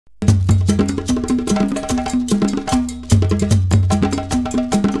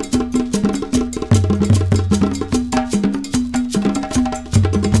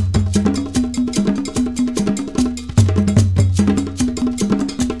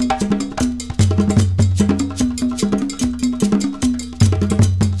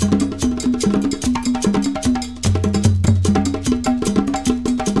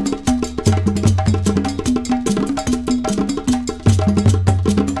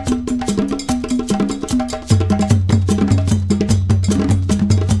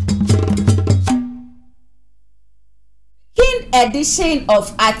edition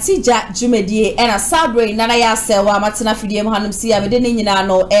of Atija Jumedie and a Sabre Nana Yasewa Matana Fidium Hanum Sia Medina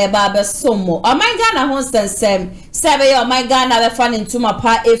no Eba Somo. Oh my Ghana Honston Sem, Sabe or my Ghana the fun into my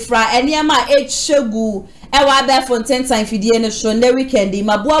pa Efra and Yama H Shogu. Ewa be fonten time fidie no show na weekend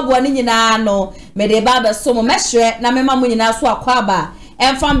ma boaboa ni nyina no me de ba be so mo mehwe na me ma mo nyina so akwaba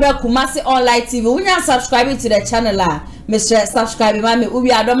Enfambre Kumasi online TV unya subscribe to the channel Mr. Subscribe ma me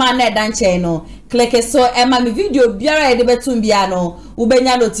ubi adoma na dan channel click so e ma me video biara e de betum bia no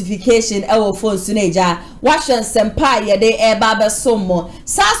ubenya notification e wo phone so neja washen sempa ye de e ba be so mo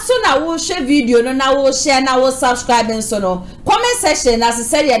sa so na wo share video no na wo share na wo subscribe so no comment section na se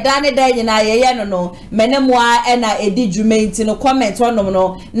say ye dan ne dan nyina ye no menemoa e na edi dwumenti no comment onom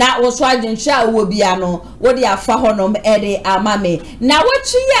no na wo so agensha wo bia no wo de afa honom e de amame na wo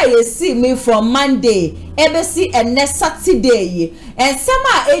twi ye see me from Monday ebesi ene Saturday and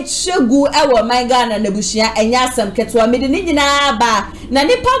sama echegu ewo my Ghana na bushia enya asem ketwa mede ni nyina ba na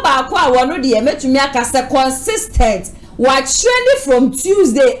nipa ba akwa wono de metumi akase consistent watch from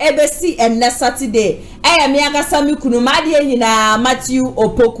Tuesday ebesi ene Saturday me akasa mi kunu ma de nyina Matthew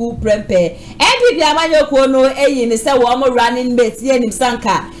Opoku Prempe bia amanyokuo no ni se wo mo running mate ye nim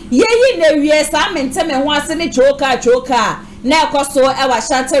sanka yeyi na wie sa menteme ho ase ne choka na ekoso ewa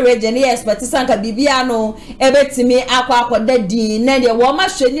Shante region ye expect sanka bibia no ebetimi akwa din na de wo ma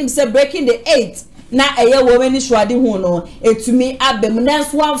hwenim se breaking the 8 na eye wo mani hwade hu no etumi abem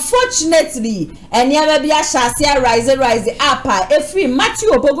nanso unfortunately ene aba bia hyase rise up every Matthew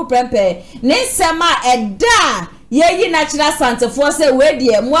Opoku Prempe ne sema eda yeyi natural santefo se we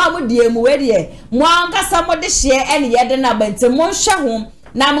de mo amudie mu we de mo ankasa mo de hye ene yede na bante mo hwa ho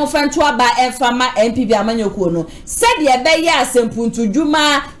na mo fanto aba enfama MPB amanyokuo no se de be ya asempuntu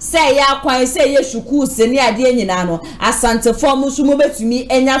dwuma se ya kwan se ye shuku se ne ade nyina no asantefo mo su mo betumi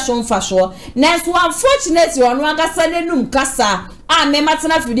enya hwo mfahwo nanso unfortunately ono ankasa nenum kasa me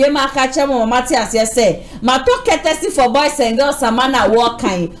matana fidie ma aka chemo mate ase se matoketesi for boys and girls amana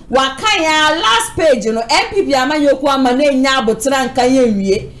wakan last page no MPP amanyoku amana enya abotra nkan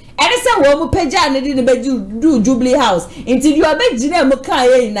yenwie ene se wo mu page ane di ne beju Jubilee House inti di obegina mu kan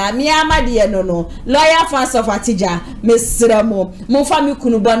ye na me amade no lawyer fans of Atija mesremo mo fa mi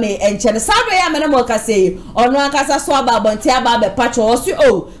kunu bone enche sabe ya mena mo kase ono akasa so aba bonte aba be patcho o si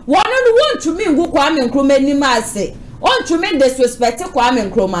o wono no won me ngu kwa me nkroma ni ma ase on to men disrespect Kwame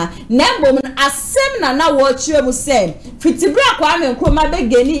Nkrumah nembom asem na wo chire mu se fitibra Kwame Nkrumah be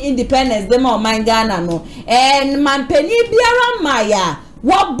geni independence dem o man Ghana no en mampani biara maya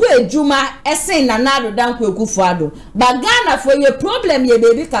wo bo ejuma esen na nado danko ekufuado ba Ghana for your problem ye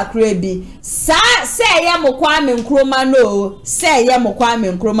baby kakra bi sa se ye mo Kwame Nkrumah no se ye mo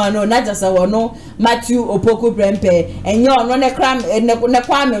Kwame Nkrumah no na jasa wono Matthew Opoku Prempe enye ono ne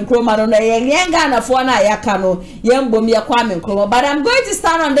Kwame Nkrumah no ye Ghana for na yaka no ye mbom ye Kwame Nkrumah. But I'm going to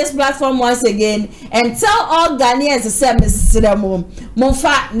stand on this platform once again and tell all Ghanaians say mesremo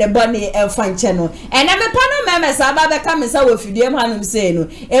monfa ne bone enfanche no and me pano members aba be ka me say wo fidiem hanum say no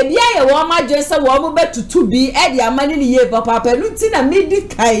ebia ye wo ma dwen say wo mo betutu bi e de amane ne ye papa nu ti na medi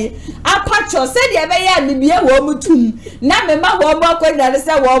kai apacho say de be ya ne bia wo mutum na me ma wo mo akwenda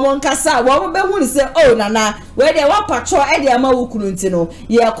say wo mo nkasa wo mo be hu say oh nana we de wa pacho e de ama wo kunu nti no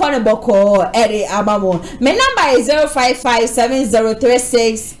ye kwane boko e de amamo me number is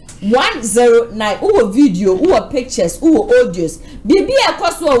 0557036109 uwo video uwo pictures uwo audios bibi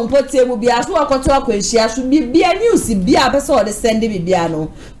ekoso o mpote mu bia so akoto akwanhia so bibi news bia pese o de send bibi ano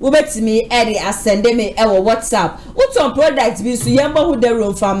wo betimi e de asende me e wo WhatsApp uton product bi so yembo hu de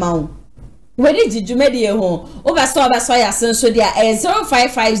room farm we di jijumedi ho obaso ya senso dia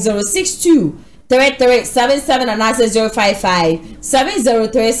 0550623377 and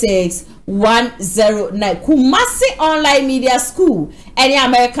 05570361009 Kumasi Online Media School any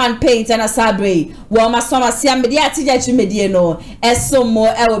American Paint and Asabre wo masoma sia media Atija Jumedie no esomo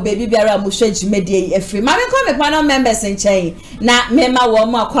ewo baby biara mu hwe Jumedie efri ma me ko me panel members nchen na mema wo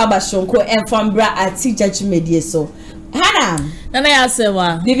mu akwaba shonko enfambra Atija Jumedie so Hana nana ya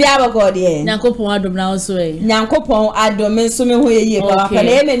sewa bibia bagode Nyankopon adom na so Nyankopon adom nso me ho ye papa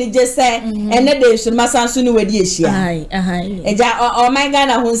na eme ni je se ene de hwe masanso ni wadi ehia eja o man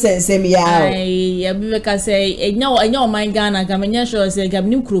Ghana ho sensem ya ya bibe ka se enya o man Ghana ka menya sure se ga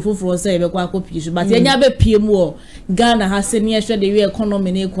nim krofoforo se be kwa kopi so but enya be pie mu o Ghana ha se ne hwe de we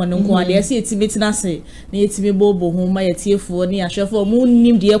economy na ekon nko ade ese etimi tina se na etimi bobo ho ma yetiefo ni ahwefo mu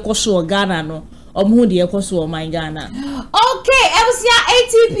nim de ekoso Ghana no omu de ekoso my Ghana. Okay,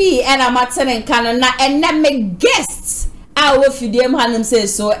 ATP and I'm attending Canada and then my guests our fidiem hanum say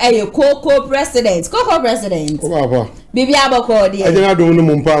so a Coco president. bibi aboko de ajena do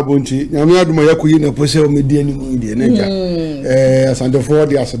no mpa abonchi nyame adoma yakoyi na pose o medi animu de na ja asante for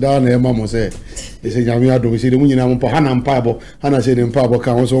de asada na ema mo se ese nyame adoma se de mu nyina mpa hana mpa abo hana se de mpa abo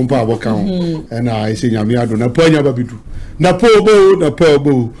kan so mpa abo kan na ese nyame adoma na po nya babidu na po bo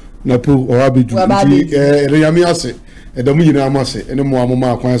na po o abidu nyame ase da mu nyina amase ene mo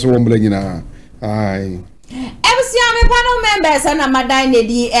amoma akwan so wo mbla nyina ai Ebusiame panel members na madan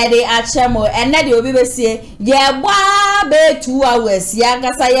nedi ede achemo ene de obi besie ye gba be 2 hours ya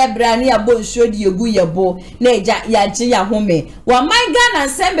gasa ye brani ya bo nso de egu ye bo na eja ya nche ya home wa my Ghana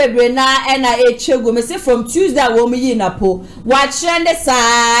sembebre na ena echego me say from Tuesday wo mu yi na po wa trend sa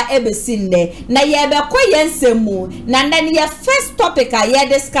ebesinne na ye be koye nsemu na ndan ye first topic a ye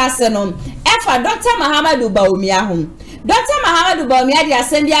discuss no efa Dr. Mahamudu Bawumia ho Dr. Mahamudu Bawumia de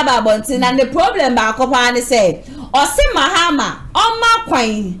asembia babonti na the problem ba akopa ne say Osi Mahama oma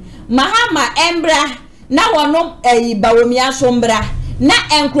kwan Mahama embra na wono Bawumia sombra na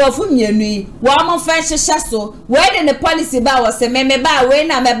enkrofu mienu wa mo fa hyehyɛ so we de ne policy ba wo se meme ba we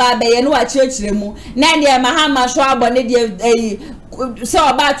na me ba be ye no wa kyerɛkyerɛ mu na ne Mahama so abone de so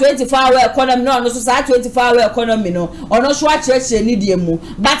about 24-hour economy no so 24-hour economy no ono so akyerɛkyerɛ ni die mu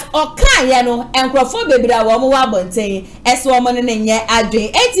but okan ye no enkrofo bebira wo mo wa bonten ese wo mo ne nye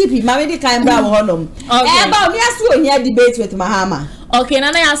adwen ATP ma me di kan bra wo honom ba o mi aso ohia debate with Mahama. Okay,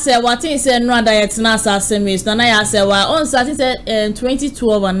 Nana ya say what thing say no other yet na assemis. Nana ya say wa on starting say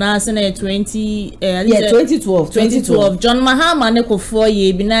 2012 and na say 2012 John Mahama ne ko 4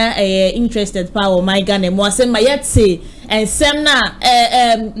 year bi na interested power my Ghana mo say ma yet say and sem na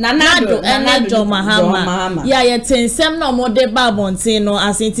Nanado and John Mahama ya yet sem na mo de ba bontin no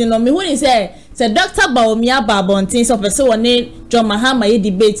asintin no me hu ni say Dr. Bawumia Babontin so person one John Mahama ye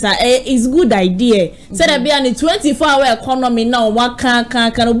debate is good idea. Say there be an 24-hour economy now one can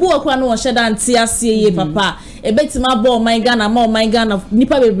obu akwa no sheda anti ase ye papa. E betima bo my Ghana ma my Ghana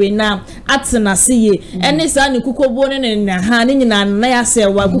nipa bebre na atena se ye. Ene sa ni kukobo ne na ha ne nyina na ya se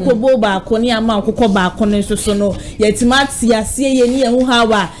wa kukobo ba akoni ama kukobo ba akoni so no yetima ati ase ye ni ehu ha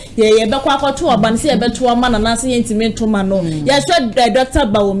wa ye bekwa akoto oba ne se ye beto ma na se ye ntime ntoma no. Ye so Dr.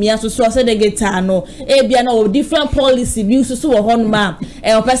 Bawumia so say de get no bia na different policy bi so wo ho no ma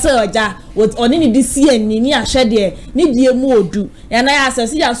opese oja oni ni DCN ni ahwede ni die mu odu ya na ya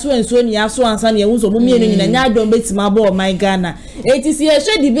asase ya so enso ni ya so ansa na ehun so mu mienu ni na nya adom betima bo my Ghana etisi e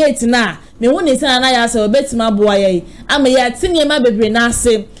hwe debate na me hu ni sana na ya se betima bo aye ama ya tinye ma bebre na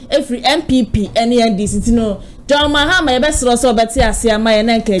ase every MPP NDC tino John Mahama ye besro so beti ase ama ye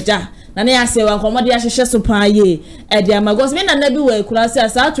na nkeja na ne ase wa komode ya hyehyɛ so pa ye e de amagos me na na bi we kurase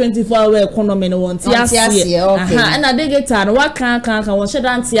asa 24-hour economy no won ti ase aha na de geta no wa kan won hyɛ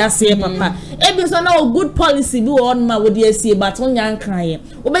dan ti ase papa e bi so na good policy bi won ma wo de ase but won yan kan ye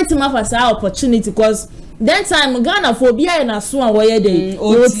wo betima fa sa opportunity cause that time Ghana for bia na so an wo ye dey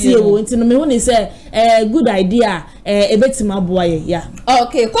wo tie wo nti no me hu ni say good idea e betima boa ye ya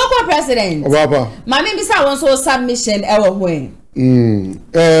okay Koko president baba ma me bi sa won so submission e wo hoen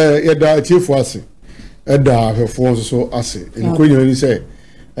yada chiefo ase eda afefo so ase enko nyina ni say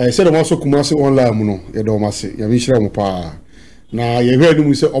say the maso Kumasi online mu no yada o mase ya mi hira mo pa na ye hwe ni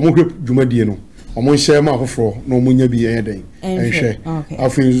mu say omo hwe dwumadie no omo hye ma afoforo na omo nya bi yen den enhwe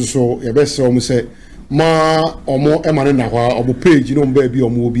afin so ye be say omo say ma omo e ma ne na kwa obo page no mba bi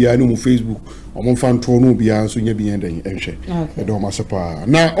omo obi ani mu Facebook omo fan to no obi an so nya bi yen den enhwe yada o mase pa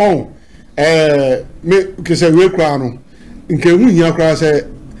na on me kese we kra no nke hu hia kra se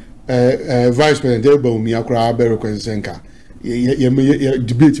vice president Bawumia kra be request senka ye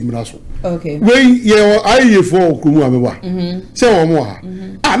debate mu na so okay we ye aye for kumu amewa se wo mo ha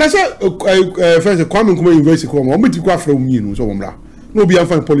na se first Kwame Nkrumah University ko mo meti kwa fra uminu so wo mra no bi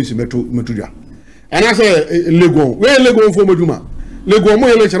amfa policy metudwa ana se legon we legon fo moduma legon mo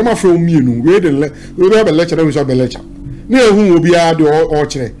ye lecture ma fra uminu we de we be lecture we so be lecture na ehu obi a de o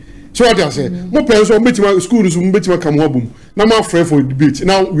kire so what I say mo penso metima school so metima kam ho bum na ma free for debate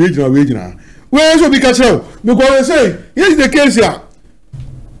now we gina we so be catch now because they say here's the case here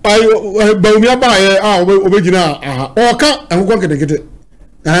Bawumia ba ye obegina oka enko kedekete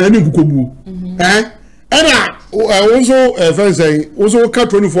ani nkukobu ana also friends say also ka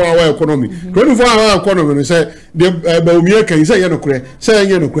 24-hour economy 24-hour economy no say the Bawumia kan say ye no kure say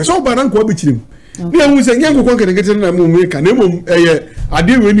ye no kure so ba nan ko abichirim ni ehun say nyanko kon kedekete na mo me ka na mo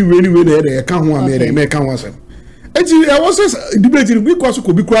ade weni na ye ka ho amere me ka ho asem eti e was debate bi kwa so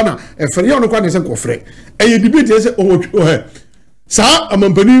ko bi kwa na e fere ye no kwa na se ko fere e debate say sa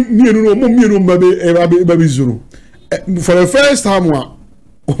amampani mienu no mo mienu ba be zuru for the first time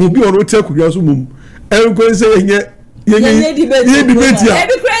obi ono take kudwa so mum e ko say ye debate ya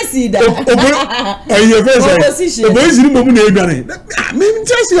see that. Your face. The boys in the moment. Me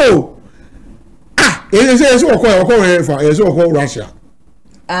just yo. It's all called Russia.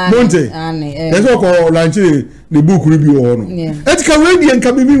 Monte. It's all called Lanchi. The book review on. It's Canadian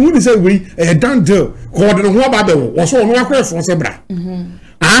coming in. Who say we a done deal. Called on what Babel was on one question for Sebra.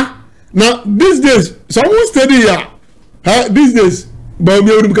 Now these days, someone study here. These days, but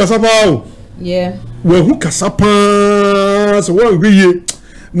we will Casapa. Yeah. Well, who Casapa? So what we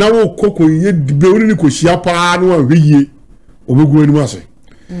now Coco ye the building Koshiapa no we we go in Masi.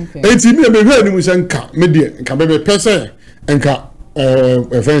 It's me be very we say nka media nka be person nka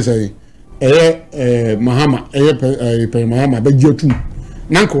friend say Mahama pe Mahama be jetu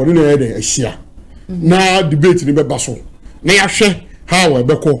na nka woni na dey ahia na debate ni be baso na ya hwe how we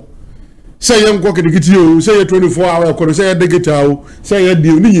be ko say yam go kedikiti o say 24 hour ko say degeta o say ya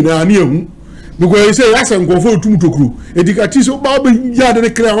di ni nyina na ehu because say ya say nkofo otum tokuru edikati so ba be ya de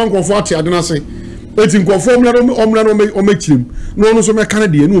kra wan nkofo ate ade na say eti nkofo omna no mechirim no so me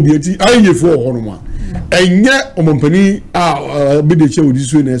Canada na obi ati ayefo ho no ma enye omompani be de che odi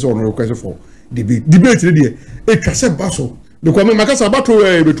so na so no request for debate de etwa se baso because me makasa bato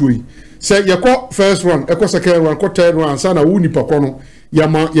betoi say yekọ first round ekọ second round ekọ third round sana wu nipa kọ no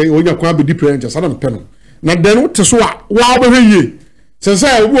yama onya kwa be different sana me pe no na den te so a wa be hye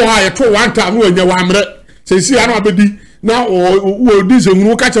say obi ha ye to one time no anya wa mre say si ana abedi na o di se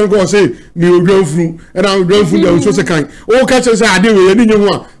hunu ka che ko say mi odwanfuru e na odwanfuru da so se kan o ka che say ade we ni nyehu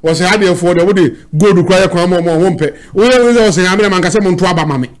a o say ade for de wo de gold kwa ye kwa mo ho mpe o ye say amre man ka se mo nto aba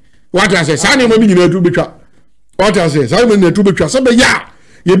mame what I say sa na mo ni nyina tu betwa what I say sa mo ni tu betwa se be ya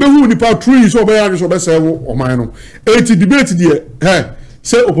ye be hu nipa tree so be ya so be say wo o man no eti debate de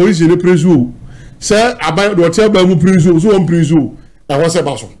say opposition le presu say aban do te ba mu presu so on presu e wo se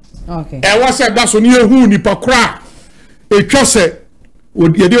baso okay e wo se baso ni hu nipa kra e twase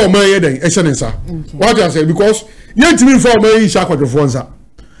ye de o man ye den e se nsa what I say because yet me for man sha kwadofo nsa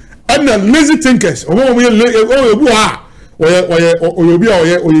and the lazy thinkers o mo ye bu ha oye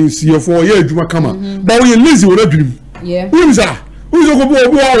CFO ye adwuma kama but we lazy we adwunim yeah unza go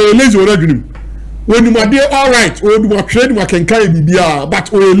bo we lazy we adwunim when you dey all right we do trade we can carry bibia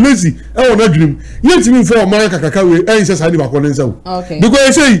but we lazy e we adwunim yet me for man kakaka we e say sadi ba ko nsa okay because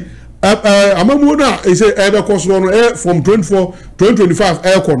you say amamu na e say e be cost no from 24 2025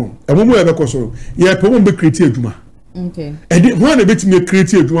 e ko no amamu e be cost no ye pe mo be create adwuma okay and when they bet me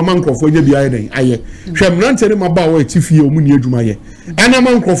create adwuma man krofo ye bia den aye hwem nante ne maba wo etifie o mu ni adwuma ye ana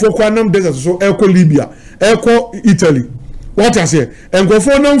man krofo kwa nam desert so e ko Libya e ko Italy what I say en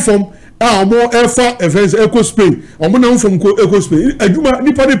krofo nam from mo efa events e ko Spain o mo nam from ko e ko Spain adwuma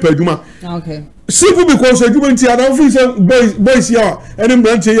nipa de pa adwuma okay simple because adwuma nti ana fi say boys ya ene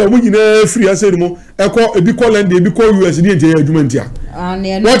branche ya o mu nyina free asem mo e ko ebi ko land ebi ko US ni nti adwuma nti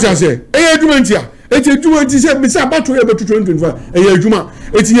what I say e adwuma nti eti adwuma nti say bisa bato ye betu 2025 e adwuma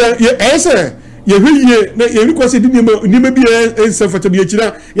eti ye say ye hwiye na ye riko say ni me bi e sefata bi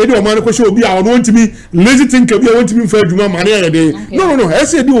ekira ye de o man ko show obi a ono ntimi lazy thinker bi a wontimi fa adwuma ma na ye de no e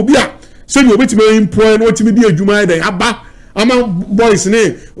say di obi a say ni obetimi employ na wontimi di adwuma de aba ama boys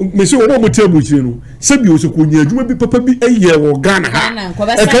ne me say wo mo table chire no say bi o se ko nya adwuma bi papa bi eye wo Ghana ha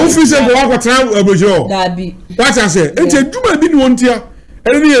e ka wo fi say ko wa kwatra abojo da bi what I say enti adwuma bi ni wontia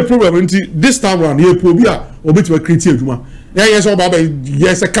any problem nti this time round ye po bi a obetimi create adwuma yes o baba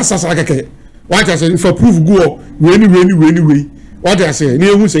yes kasa sa keke what I say for proof go we what I say ni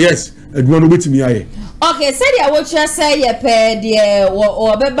ehun say yes adwuma no betimi aye okay said ya wo twa say ye pe de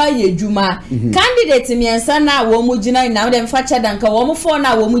wo beba ye adwuma candidate miensa na wo mu gina ina dem fa CHEDDAR nka wo mu fo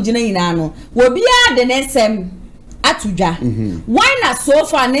na wo mu gina ina no wo bia de nsem atudwa why na so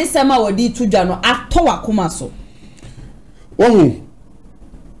far nsem a wo di tudwa no atowa kuma so wo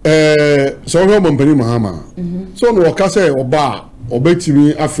so ho mompani Mahama so no ka say oba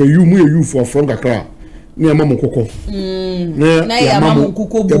obetimi afa yu mu yu for from kakra ni amamu kokko na ya amamu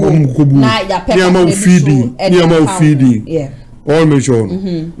kukobu na ya pepper ni amamu feeding yeah all measure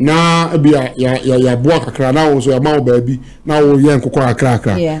na bia ya boa kakra na wo so ya mawo baabi na wo ye nkokko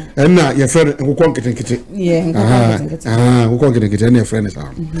kakra en na ye friend nkokko nketenkete yeah nkokko nketenkete na ye friend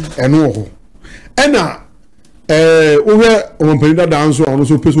sa eno ho ena owe omompani da danso ono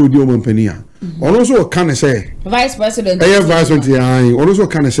so peso odi omompani a ono so kan say vice president vice president ya ono so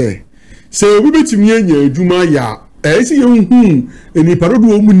kan say we betimi anya adwuma ya ese ye hu eni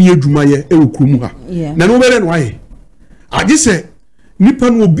parodo omu ni adwuma ye e okumu ha na no bere no aye agi se nipa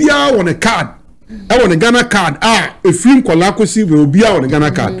no obia won card e won Ghana card efrim kola kosi we obia won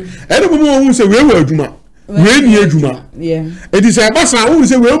Ghana card e no mo hu se we adwuma we ni adwuma it is abasa who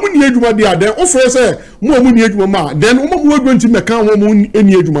say we mu ni adwuma dia then o fere say mu ni adwuma ma then o mu adwuma meka ho mu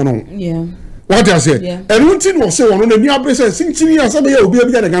ni adwuma no what I say and unti no say wono na ni abrese sinchini ya say ya obi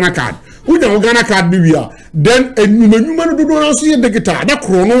abia the Ghana card who the Ghana card bi wi a then enuma no dodo na so ye digital na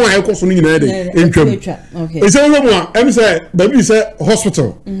kro no wa ekoso no nyina de entwam e say wo mu a em say baby say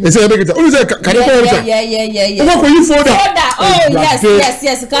hospital e say digital o say can you folder yeah ko you folder oh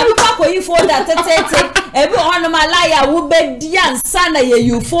yes can you ko you folder tete ebi ono malaya wo bedi ansa na ye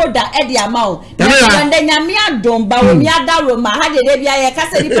you folder e de amount na nyame adomba wo mi adaro ma ha de bia ye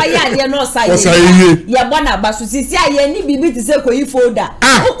kasa nipa ye ade no say ye bona baso sisi aye ni bibi ti say ko you folder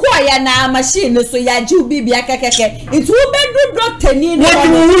ukwa ya na machine so ya ji bibi akekeke itu wo bedu doctor ni no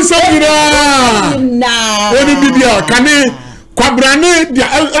wo so na oni bibi a kane kwabrane dia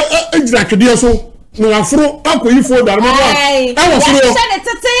ejira kede so no afro akoyi folder mo ba awofro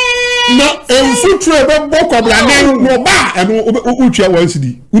na enfutre be boko blane no ba eno utwa 1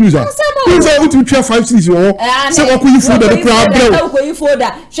 cedi unuza utwa 5 cedi wo se akoyi folder the crowd bro akoyi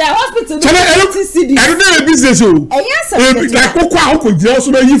folder share hospital no 6 cedi I don't business o like kokwa akoyi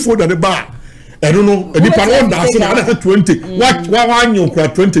so na yi folder the ba eno no enipa no da so na 20 wa anyo kwa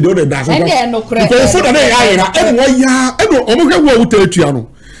 20 the other da so ko folder na ya yera eno ya eno omo hwe wo utetua no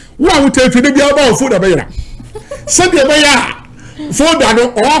wa utetua de bia ba folder be yera se de be ya folder no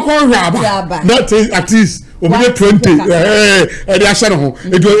o ko raba not at least obi 20 they are share ho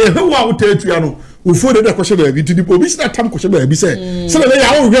e do wa utetua no o folder de ko she ba bi ti obi sina tam ko she ba bi se le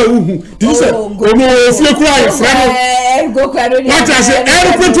ya wo hwe hu ti se o mo fie kura ye fra no go kwaro ni what I say e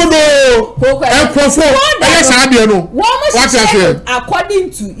ko do e ko fo e sa de no what I say according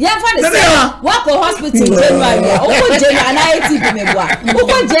to ye fa de say wa ko hospital January o ko January na eti bi meboa o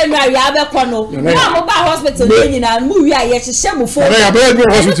ko January abeko no na mo ba hospital ni na mu wi aye hye mu folder ya ba go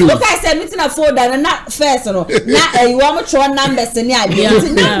hospital look I say meeting na folder na first no na e wo mo tro numbers ni ade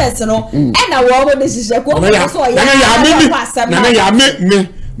numbers no e na wo de hye ko so ya na ya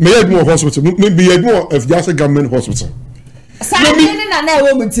me yedmo hospital me yedmo FJS government hospital na e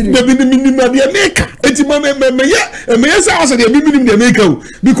wo mutiri me de America enti me say asa de minim de America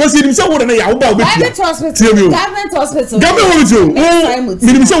because him say wo na ya wo ba government hospital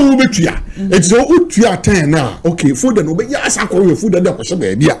minim say wo betua enti so utua 10 na okay food no be ya asa ko we food de ko se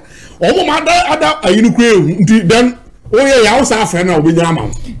ba bia omo ma ada ayinu ko enti then oye ya wo sa afre na obi nyama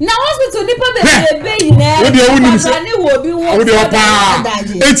na hospital nipa be yi na wo de wo nim say ni wo bi wo de pa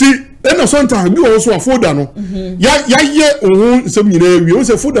enti eno sonta bi wo so afoda no ya ye ohun sem nyina wi wo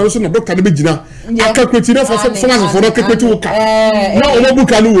se foda so na doctor ne be gina aka kweti na pharmacy for no kweti wo ka na o mo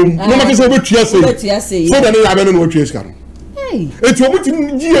buka no wo no ma kese wo betua sei foda ne ya be no wo twa sika no eti wo muti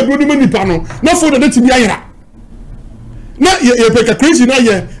ji edo ni manipa no na foda ne ti bi ayera na ye peka crazy na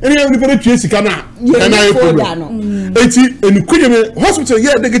ye eni ni pe twa sika na na ye problem eti enukunye me hospital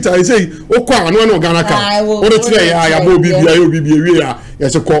ye digital say okọ anu na Ghana ka o de tire ya bo bibia yo bibia wi ya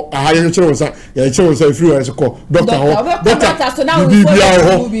se ko ye chere won free ya se ko doctor bibia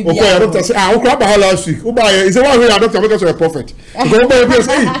ho okọ ya doctor say okọ ba last week o ba ye say wa ya doctor because of a prophet go ba be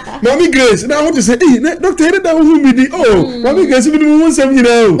say mommy Grace na want to say doctor here da hu mi di mommy Grace bi mu nsem nyina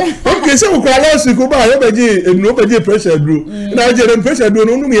o okay say okọ last week o ba ye beje pressure duro na je pressure duro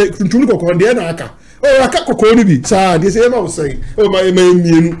no no tuntum kokon de na aka aka kokon ni bi sa de say ma wo say ma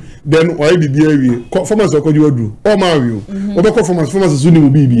mienu then why bibia wi performance okoju adu o ma wi o be performance zuni mo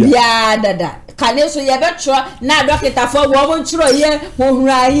bibia ya dada kane so ye betro na doctor for wo mo ntro ye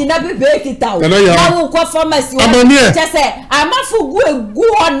hohura yi na bebe kita o na wo performance wo je say amafu gu egu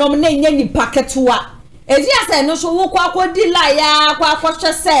onom na nya ni paketua ezi ase no so wo kwa akodi la ya kwa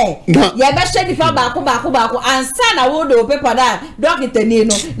akwhwe se ye be hwe difa baako ansa na wo do paper da doctor ni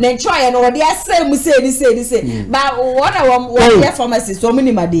no na ntro ye no wo de ase mu se ni ba wo na wo ye pharmacy so mu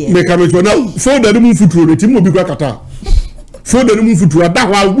ni made me ka me to na folder mu futuro no tim obi kwa kata folder mu futuro da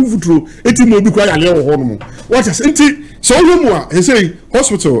ho awu futuro etim obi kwa yale wo ho no what is enti so wo mu a he say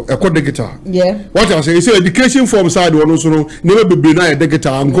hospital e ko digital what I say say education form side wo no so no ne be na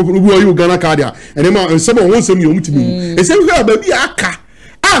digital nko wo you Ghana card ya ene ma nsebo won sem ye omutimi e say we ba bi aka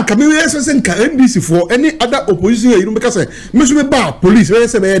anka me we say nka NDC for any other opposition you make say me so me ba police we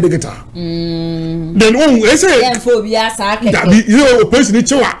say be digital then e say yeah for bi asa aka that you opposition ni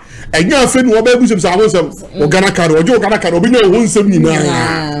chewa enya afi ni wo ba bu sem sa won sem o Ghana card o jo Ghana card obi nya won sem ni na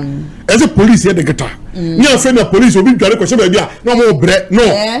as a police here the guitar nya afi na police obi dware ko se ba bia na mo bre no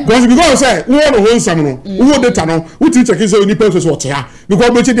because say wo no won sam no wo data no wo ti check say oni person so tia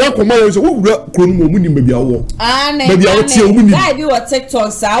because be che dey akoma yo say wo wura kro no mo ni ba bia wo ba bia wo tie wo ni guy bi wo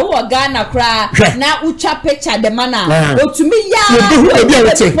TikTok sa wo Ghana kra na ucha picture de mana otumi ya wo be hu ba bia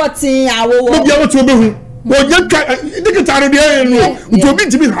wo tie potin awo ba bia wo tie obehu Well, you can tell the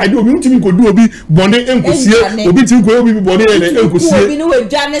to be hide, you to go do be bonnet and Kusia, or be to go be bonnet and Kusia. You know,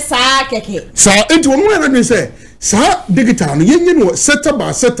 Janice Sake. So, into one way, say, Sir, digital, you know, setter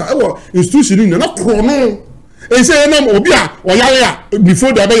by setter, or institution in a chrono. And say, no, Obia, or Yaya,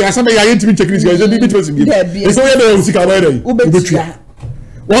 before the day, somebody I to be checking this guy, it's so you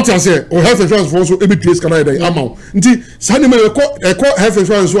what I say, or health insurance for also every place can I amount. Nti Sanima health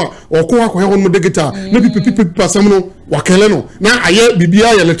insurance or co home digital, maybe people some wakeleno. Now I hear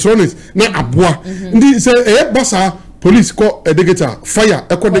BBI electronics, now abua. Ndi say basa police call a digital, fire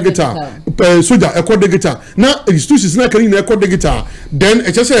echo digital, soldier echo digital. Now institutions na can echo digital. Then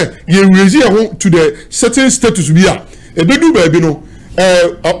I just say you raise home to the certain status we are. E be do baby no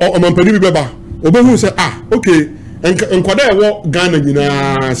o man pedi beba. Obehu say okay. And kwada wo Ghana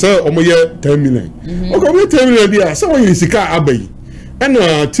nyina say omoye 10 million. Okay, 10 million dia say wo sika abayi.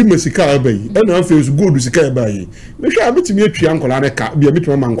 Na team sika abayi. Na face good sika abayi. Me hwa abetimi atwa nkola ne ka bia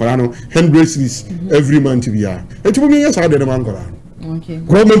betimi man nkola no 100 series every month bia. Enti mo yes ade man nkola. Okay.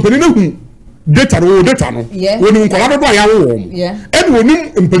 Government peni na hu data no. Woni nkola do ya wo wo. And woni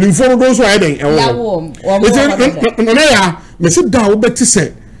mpanimfo do so ayen e wo. Ya wo. Na ya me sit down wo beti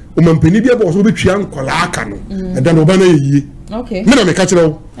say umampeni bia bo so betwa nkola aka no eda no ba na yi okay me na me ka kire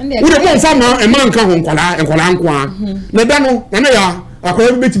wo de mo fa ma e man ka ho nkola nkoa na da no na ya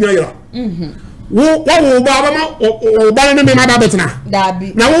akoya betimi ayira wo ba ma o ba ne me ma da betina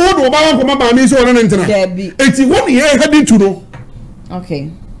dabi na wo do ba ko ma ba mi so no ntina dabi eti wo ne ye heading to no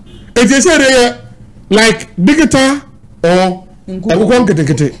okay eti say dey like digital or akoko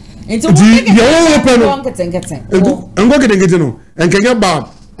nketekete enti wo open no nketekete no enkenya ba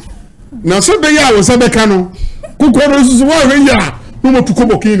na so be ya wo se be ka no kokoro susu wa we ya no mo tuko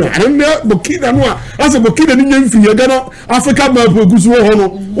bokina ande bokina no ase bokina ni nyemfi ya gana Africa map egusu ho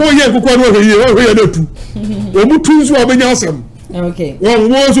no o ye kokoro no we ya na tu o mu tu so obenya asem okay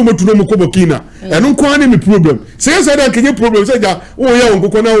wo so mo tu no mo ko bokina eno ko ani mi problem say da kenye problem say ja o ye wo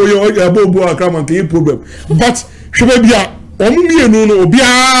kokoro na o ye abobu akama kenye problem but hwe bia omumienu no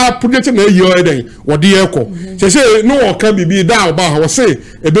obia project na eyo eden wode yeko say no o kan bibi da oba ha wo say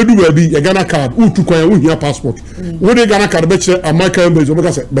ebedu ba bi ye Ghana card utu kwan wo hia passport wo de Ghana card be kire American embassy o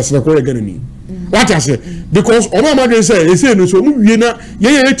be say besere ko Ghana ni what I say because oba ma dey say e say no so mu wie na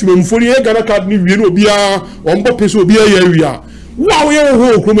ye etumamfori ye Ghana card ni wie na obia o mbo pese obia ye wia wa ye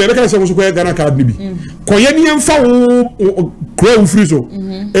ho krum e be say so ko Ghana card ni bi ko ye ni emfa wo kro free so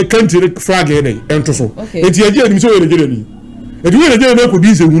e country flag eden ento so enti ye ni so ye Ghana ni if you are going to be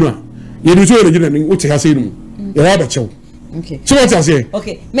a woman, you do so what I say. You have a child. Okay. So what I say?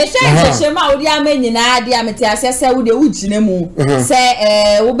 Okay. Me share Shema Odia men na dia metiase say wo de ujinemu.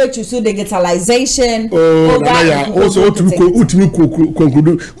 Say wo be choose digitalization. Oh, also utimi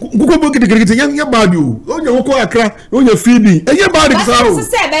conclude. Go book the nya bad you. Onye wo ko akra, onye feeding. Enye bad example.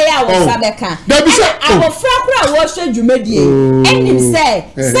 Say be ya wo sabeka. That be say our frakura wo hwe dwumadie. Enim say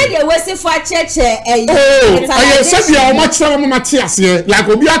dey we se for cheche I say dia o ma kire mo matiase like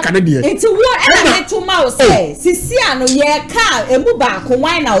obi aka ne de. It wo e to ma say sisi ano ye ka emu ba ko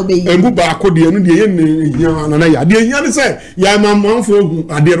wan na obeyi emu ba ko de enu de ye na ya de nya ne say ya mammanfo ogu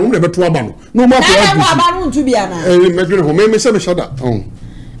ade no me beto aba no ma ko aba no ntu bia na me dwene ho me se me shada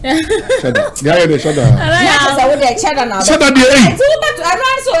cheddar. Yeah, the cheddar. Yeah, so the cheddar now. Cheddar the eight. I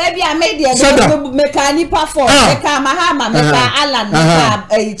run so every I made the mechanic perform. Meka Mahama, Meka Alan,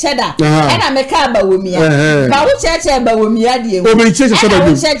 Meka cheddar. And I make a bawumia. But which church a bawumia dear? Oh, we change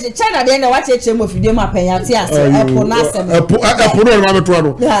cheddar. Then what church of you ma penyatia? A ponasem. A pono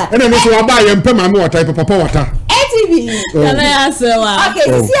ramatoro. And then so buy and pay my type of papa water. ATV. Okay,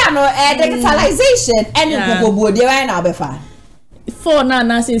 see, I know digitalization and you go there right now before. For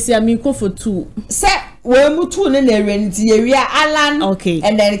na since me go for 2. Say we mu 2 ne na renti area Alan okay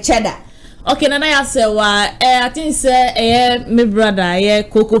and then cheddar. Okay na ya say wa I think say me brother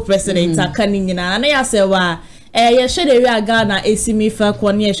Coco president akani nyina na ya say wa ye shede area Ghana esimi fa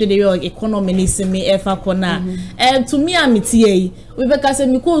ko na ye shede area economy ni simi e fa ko na to me amitie we be ka say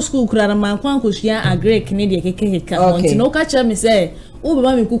me ko school kura na man kwan ko hia agrek ne de kekeka onti no ka cha me say wo be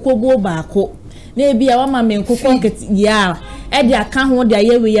ma me kuko bo ba ko na bia wa ma me nkokọ nketi ya e dia ka ho dia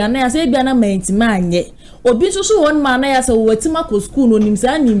ye we ya na ya se bia na mantima anye obi susu won ma na ya se wetima ko school no nim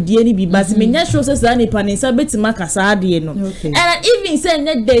sa nim die ni bi basi me nya show se sa ni pa ni sa betima kasa ade no and even say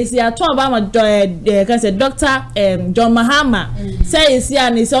net days ya to ba ma can say Dr. John Mahama say is ya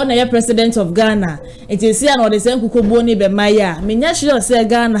ni so na ye president of Ghana it is ya no de se nkokọ bo ni be maya me nya show se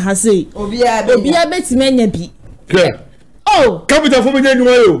Ghana ha say obi a betima nya bi oh capital for me nya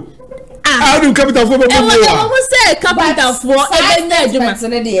yo how do capital for capital for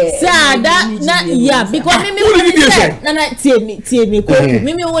yeah, because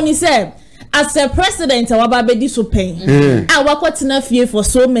me say as a president awababedi so pen awakotena fie for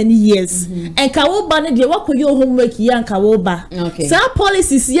so many years and kawoba ne de wakoyo homework ya and kawoba sa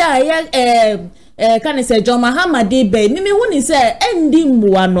policies ya can I say John Mahama de be me woni say endi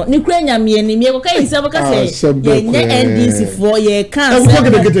mbuwa no ni kura nyame ni me kokai say boka say ye NDC for ye can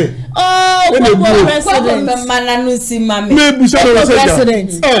president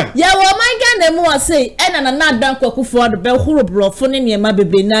ya wo man Ghana mu say na dan kwakufo do be horo brofo ne niema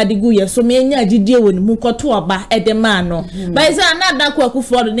bebe na adigu ye so me nya agidie woni mu koto oba edema no by say na dan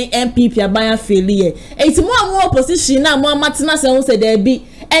kwakufo do ne MPP aban afeli enti mu amu opposition na mu amatena se ho say da bi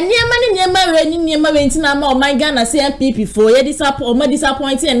niema we ntina ma o man Ghana say MPP for ye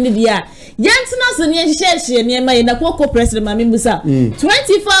disappointing and dia yantina so ne hye niema ye na koko president ma memusa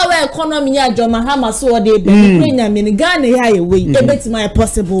 24-hour economy ya John Mahama so de be kwenya me ni Ghana ya ye we ebetima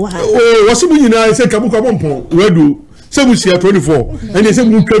possible ha wasi mu nyina say kabuka bompo wedu se mu sia 24 and say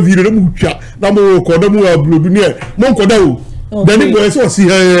mu twa video na mu twa na mu ko da mu ablodu ne mo ko da o then go so see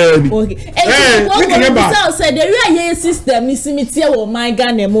okay so say the real system is simitia wo man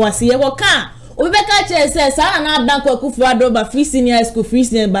Ghana mo ase ye wo kan obeka che say sa na dan kwakufu adoba free senior school free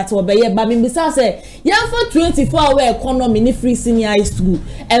senior but obeye ba me bisa say yan for 24-hour economy ni free senior school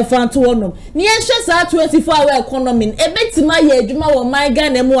e fanto wonom ni yan hwe sa 24-hour economy ebetima ye adwuma wo man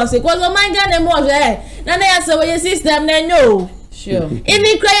Ghana mo ase cause man Ghana mo ase na ya say we system na nyo sure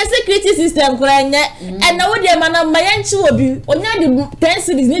in cry security system cry nye and na wodi ma na mayanchi obi onya de 10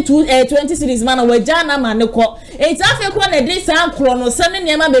 series ni 20 series ma na wajana ma ne ko enti afi ko na de san kro no sane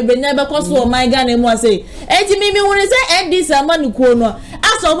niema bebenya be ko so my Ghana mu ase enti mimi woni se ndi sama ni ko no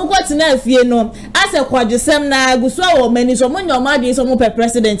aso mo ko tena afie no ase kwadwesem na aguso wo mani so mo nyoma de so mo pe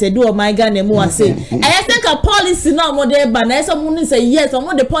president e do my Ghana mu ase I think a policy na mo de ba na so mo ni say yes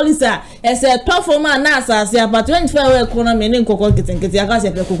mo the policy e say tough man na asase about 24-hour economy ni nkoko okay,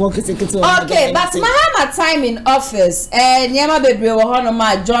 but Mahama time in office nyama bebre wo hono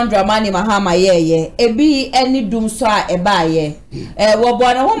ma John Dramani Mahama ye ebi any doom so a eba ye wo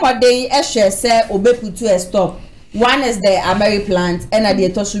bo na homode e hwe se obeputu a stop. One is the Ameri plant and at the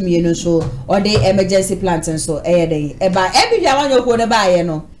Tosumieno so or the emergency plant and so day eba ebi bia wan yoko ne ba ye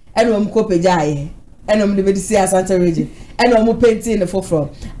no eno mu kopeja ye eno mu de see Asante region eno mu painting the for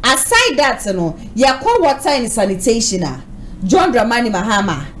aside that no yakwa water and sanitation John Dramani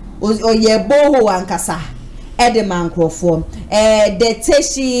Mahama oye boho ankasa edeman crofo the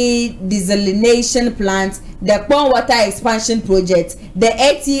Teshi desalination plant, the Pond water expansion project, the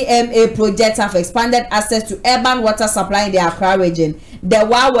ATMA project have expanded access to urban water supply in the Accra region, the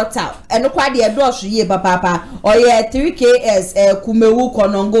Wa water and kwa the adosh ye papa oye 3KS Kumewu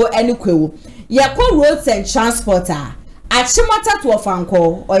Konongo Enukwewu yakwa roads and transporter achimata to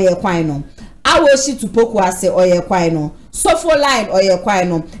ofanko oye kwano awoshi to Pokwase oye kwano Sofo line oye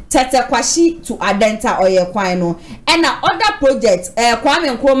kwano Tete Kwashi to Adenta oye kwano and other projects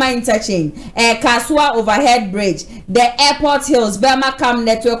Kwame Nkrumah interchange Kasua overhead bridge, the airport hills Burma Cam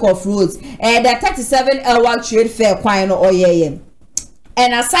network of roads the 37-hour trade fair kwano oye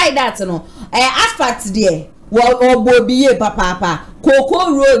and aside that no asphalt there Obobiye papa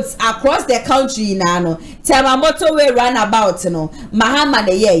Cocoa roads across the country nano Tema motorway runabout no Mahama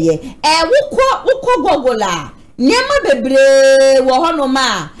de ye wuko gogola Nyema bebre wo hono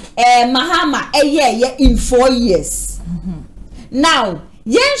ma Mahama ye in 4 years now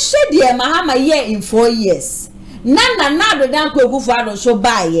yen hwede Mahama ye in 4 years na do dan kwakufu ado so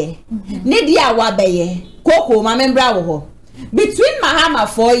baye ne dia wa beye koko ma membra wo ho between Mahama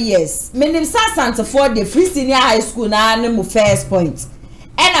 4 years menim Sasante for the free senior high school na mu first point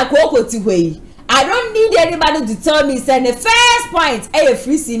and akoko ti hwe I don't need anybody to tell me say the first point a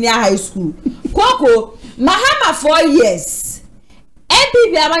free senior high school koko Mahama 4 years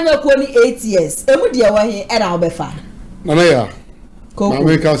MPP amanyo ko ni 8 years emu de wo he e na obefa nana ya koko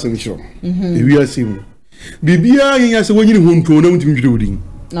America semicho e wi asim bibia yin se wonyini honto na mutimi dwede wodin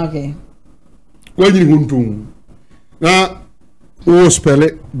okay wonyini honto na o spell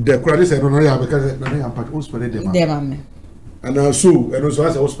the credit say no ya because na ya part o spell de mame and so and also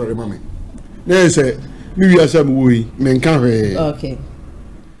as o spell mame na say mi wi asam wo yi me nka hwe okay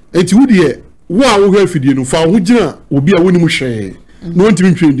enti wo de wo a wo hwe afidie no fa ho gina obi a woni mu hwe no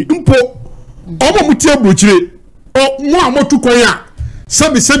ntimi twendi mpo omo mutie brochire o mo amotu kwan a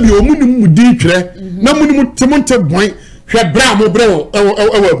sabi o muni mu di twere na muni mu temonte boy hwe bra mo bra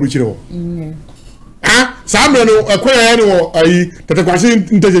o brochire ho Samre no akwaya no ayi tete kwase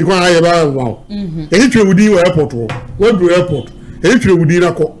nteje kwa aye ba wow. Eyi twe wudi wo airport wo. Wo do airport. Eyi twe wudi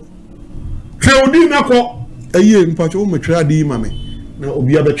na ko. odi na ko eye mpacho o metwe ade ma me na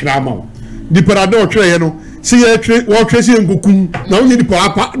obi abetwe ama wo di parade o twe ye no si ye twe wo twe si enkokum na wo di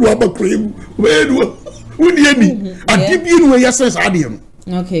papa do abakrem we do wodi ani ade bi no ye sense ade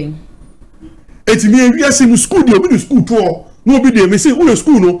no okay etimi ewiase mu school de obi do school to no obi de me say wo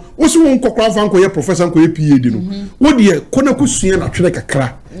school no wo so won kokora fa nko ye professor nko ye PhD no wo de kona kusua na twere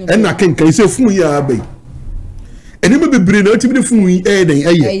kakra en na kenkan say fun ya abai enema bebre na otimi de fun yi den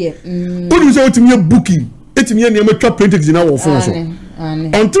eye onu say otimi ye booking etimi ye ne ma twa print exam na wo fun so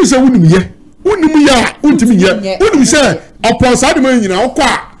until say wonim ye otimi ye wonim say upon sa de man nyina okwa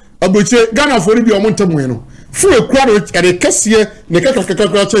aboche Ghana for bi o montam no fu ekura do ere kese ne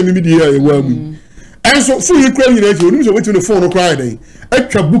kakakakakra cha mi di ya ewa mu enso fu ekura nyina eji onim so wetin the phone cry den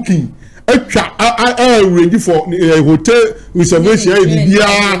atwa booking atwa ready for hotel reservation e bia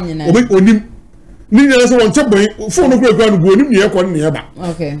onim ni nyina so won chebo phone cry no go onim ne e ko ne ba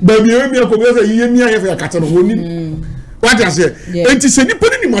okay ba bi e ko be say yiye mi aye fa kata no onim what I say enti se ni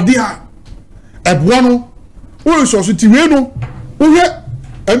poni ni made a eboa no wo so so tiwe no wo he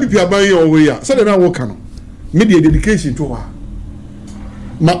MVP aban ye owe ya say na wo ka no media dedication to wa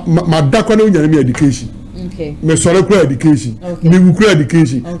ma dakwa na unyane me education okay me sore kura education me wukura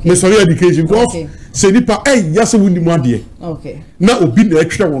education me sore education because se nipa yase wuni mu ade okay na obi na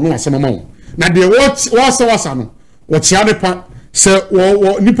etwere wo no asama ma wo na de wasa no wo chia nipa se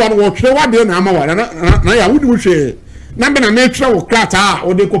wo nipa no wo twere wa de na ama wa na ya wudi mu hwe na be na me twere wo krata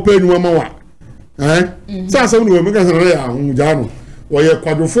wo de kopa enu ama wa sa sa wuni we me ka se na ya hu ja no oye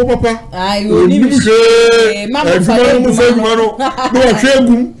kwadofo papa oni mi se mama fa no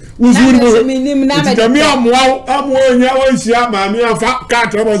hwegum uzuri mo tami amwo nya wansia maami afa ka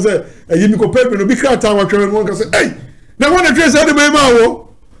trabo ze eyimi ko pepe no bi krata wa twere no ka se na wona twere se de be ma wo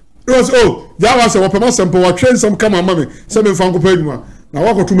was ja wa se wo pema sempo wa twere sam kama mama se me fa ko pe adwuma na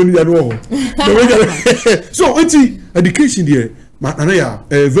wa ko tumani ya no ho so education there na ya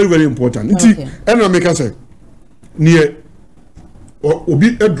very very important and make us say near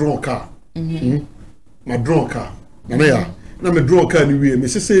obi a draw car ma draw car na ya na me draw car ni wie me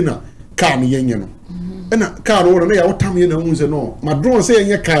sese na car ni yenye no na car wo na ya wotam ye na hu se no ma draw se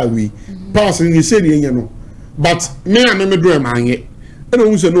yenye car wi pass ni se ni yenye no but me na me draw ma anye na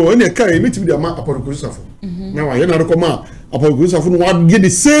hu se no na car e metimi de ma aporokusafo na wa ye na rekoma aporokusafo no wa get the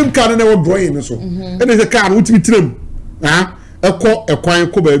same car na wo drawing so na se car wo timi tiram ekọ ekwan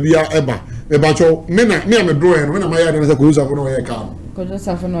ko ba bia eba cho me draw no me na ma ya na se aporokusafo no ye car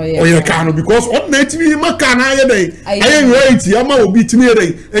Kodosafo no ye. Oye ka because on na timi maka na ye dey. Aye right ama obi timi ye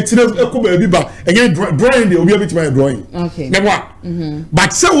dey. Etire ekọ ba bi ba. Enye drawing dey obi abitimi ye drawing. Okay. Na wa.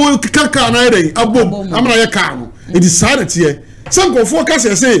 But say wo kaka na ye dey abom amana ye ka no. It is sad here. Some go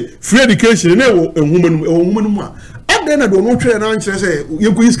focus say free education na wo ehuma mu a. Ade na do no twere na nkyere say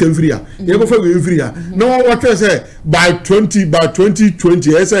ye go use can free a. Ye go fa we free a. Na what twere say by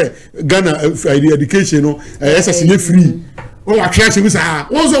 2020 say Ghana education no SS ye free. O wa twere se bisa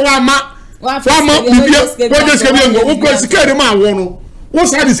wo so wa ma bibia wo just ke bi ngo wo ko sika de ma wo no wo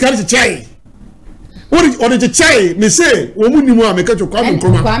sa discard che chai wo de chai me say wo mu ni mu a me ka chokwa me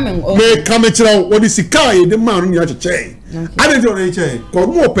kroma me ka me kira wo de sika ye de ma no ni a che chai ade jo na chai ko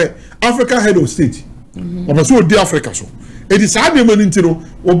mo pe Africa head of state o so di Africa so e di sa de mani ntino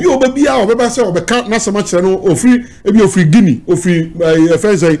obi obabia obeba say obeka na sama kire no ofri Guinea ofri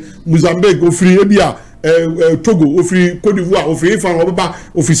efense Mozambique ofri ebia Togo ofri Côte d'Ivoire ofri Ifan obeba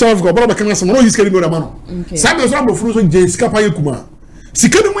ofri South Africa obaba kana sama no yiskari me na ma no sabe so abofru so je skapa yekuma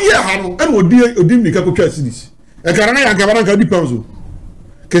sikani mu ye ha no e odi mi ka ko twa cities e kara na ya ka bana ka di pounds o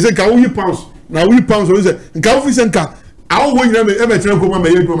kese ka wo yi pounds na wo yi pounds o se nka wo fi se nka awo wo nyina me e be tire ko ma me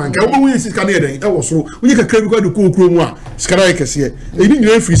ye do man ka wo yi sika na ye den e wo soro wo yi ka kra bi ko de ko okuro mu a sikara ye kese e ni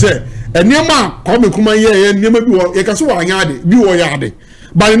nyina fi se enema ko me kuma ye enema bi wo ye ka so wa anya ade bi wo ya ade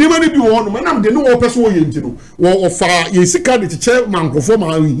ba enema ni bi wo no manam de no wo pese wo ye ntino wo fa ye sika de che mankofo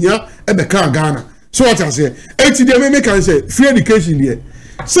ma hia e be ka Ghana so what I say eti de me can say free education here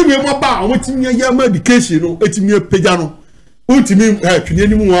se we mo ba o timi ya ma education no etimi peja no utimi twene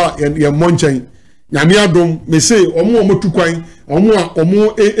ni mu a ye monchan nyame adom me say omo tukwan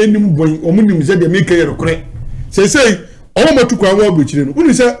omo enim boy omo nim ze de me ka ye rekore say omo tukwan wo abotire no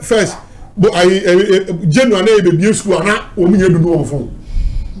uni say first bo January na e be bio school na omo nya dudu wo fon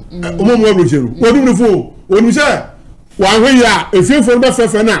omo mo abotire no wo dum ne fo onu say wa hwe ya efiefo be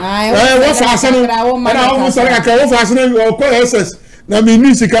fefe na wo fa ase no na wo sare aka wo fa ase no ko SS na me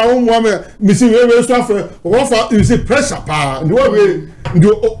ni sika wo mo me si we so afa wo fa you say pressure pa ndo we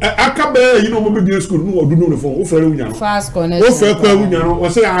ndo aka be you know mo be school no odu no phone wo fa wunya no fast connect wo fa kwa wunya no wo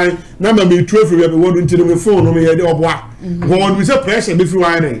say ai na ma me true free we wo do ntino me phone no me ye de oboa wo do say pressure be fi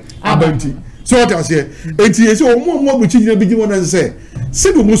wan dey abanti so what I say enti ese o mo bu chijina bi won na say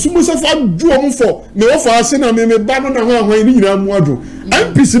se do musumu se fa du o mo for me o fa se na me ba no na ho ni nyina mu ado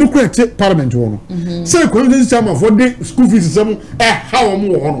MPC no kwete parliament wo no say constituency chairman for the school fees sem ha o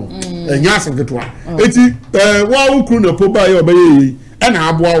mo wo no enya asenketo enti wa ukru na po ba ye obaye and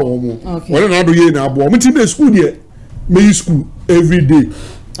I boy when I do ye na boy. Me school there, me school every day.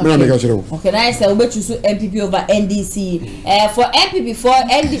 Okay, I say we choose MPP over NDC. For MPP for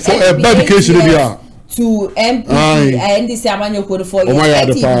NDC for education to MPP NDC amanyo code for you.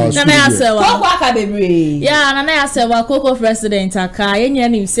 Nana ya sewa. Koko akabebre. Yeah, nana ya sewa Koko president aka yenye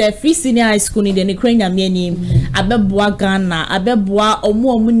ni say free senior high school ni de ne kwenya mieni abeboa Ghana abeboa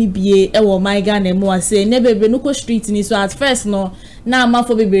omu ni bie e wo my Ghana mu ase ne bebre no ko street ni so at first no na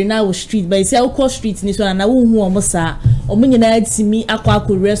amafo bebre na wo street but say ko street ni so na wo hu omo sa omu nyina atimi akwa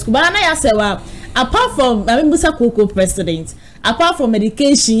rescue ba na ya sewa apart from Musa Koko president apart from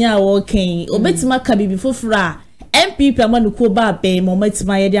medication ya working obetima ka bibi fofura MPP amanuko ba be mo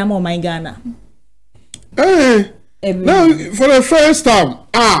matima ye dia my Ghana now for the first time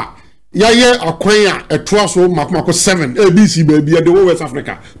yaye akwanya etoa so makomako 7 ABC baby the whole West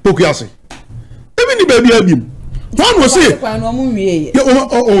Africa pokiase even the baby abim one was say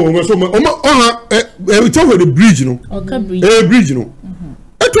we talk about the bridge no bridge no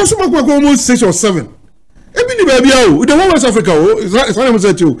etoa so makomako almost 6 or 7 even the baby the whole West Africa it's not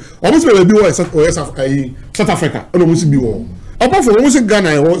say too almost baby South Africa almost be war apart from almost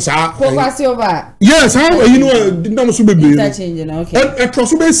Ghana sa yes how you know didn't so baby okay it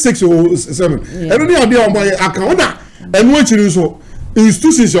was be 6 or 7 and only idea on my account and what you so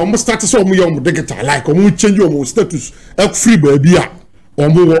institutions almost start so mu digital like change your status free baby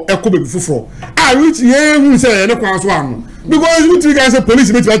omo ekobe fufuro which ye hu say na kwa so anu because you three guys say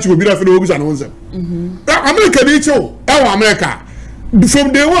police meet you be that for ogus and once America dey show America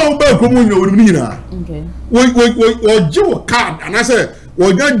from the one ba ko mu nyo ni na okay we jo card and I say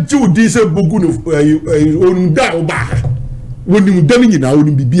we got jo this bogu no on da oba woni mu dani na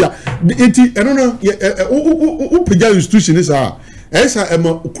woni bibia enti eno no o pega institution is esa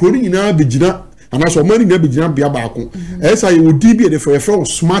ema kroni nyina begina and as money na begina bia baako esa you would be the for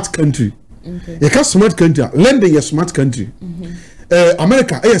smart country okay you can smart country lending a smart country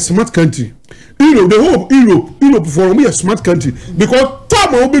America a smart country the whole Europe for me a smart country because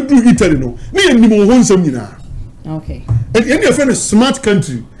time will be do Italy no me ni mo hon sam nyina okay and any friend smart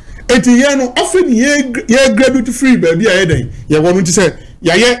country enti ye no often ye graduate free baby aye den ye wonu ti say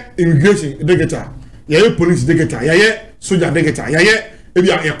ye immigration digital ye police digital ye soldier digital ye ebi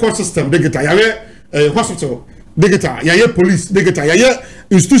a court system digital ye hospital digital ye police digital ye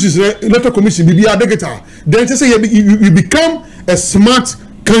institutions electoral commission bibia digital then say you become a smart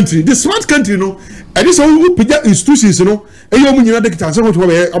country the smart country no and this who pija institutions no eyo mu nyina digital so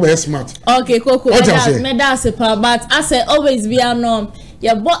what we smart okay Koko me da se pa but I say always be no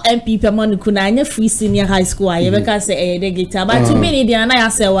ya bo MPP amanuku na anya free senior high school aye beka say digital but to me dey na ya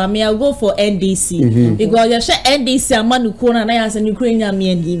say wa me I go for NDC because ya she NDC amanuku na ya say Ukraine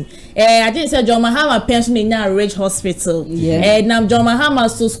me ndim I didn't say John Mahama pension in a rich hospital now John Mahama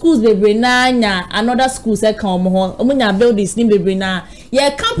so schools bebre na nya another school say come ho omunya buildings ni bebre na ye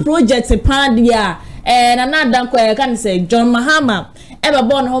can project pan dia another kwa can say John Mahama ever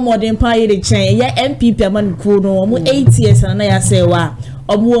born home modern pay the chain ye MPP amanuku no mu 8 years na ya say wa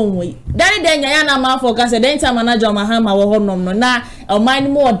omuonwe dan den ya na ma focus den time manager Mahama wo honom no na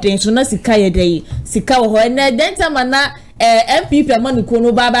oman mo den so na sika ye dey sika wo ho na den time na MPP amanuku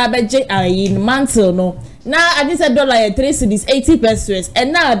no baba beje ayin mantle no na I said dollar $3 cedis 80 pesos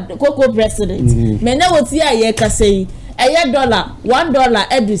and now Koko president me na woti aye ka say $1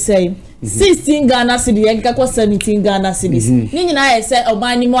 every say 16 Ghana cedis and ka 17 Ghana cedis ni nyina ye say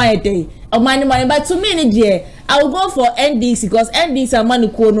oman mo aye dey oman mo but to me ni there I will go for NDC because NDC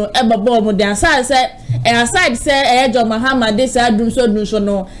amanuku no ebabo mo dan say aside say John Mahama this adum so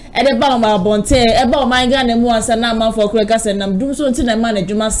no e de ba ma bonte e ba man Ghana mu asa na man for kura kase nam dum so nti na man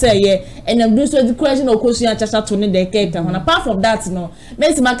adwuma say ye enam dum so the question okosu ya chacha to ne de keka ho apart from that no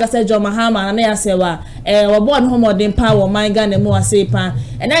me si maka say John Mahama na ya say wa we born home den power man Ghana mu asa pa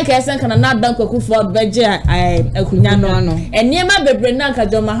e na ka esen kana na dan kwaku for beje akunya no eniema bebre na ka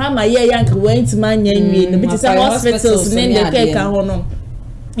John Mahama ye yanka went man nya nwie no bi say hospitals ne de keka ho no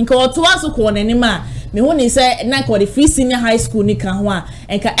nka oto aso ko n'anima me woni say na ko the free senior high school ni kan ho a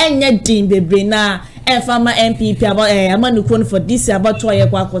enka enye din bebre na enfama MPP about amanuku for this about to ye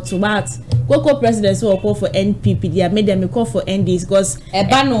kwa koto but Koko president so call for NPP dia made them call for NDC because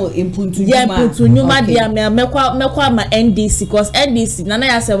eba no impuntu nyuma dia mekwa ma NDC because NDC na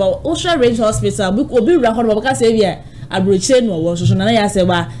ya say wa Ocean Range Hospital obi ra ho because say bia abroche no wo so na ya say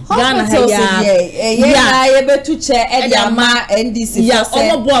wa Ghana ha ya ye betu che e dia ma NDC ya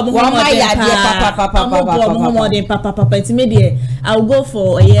omobo papa intimidate I'll go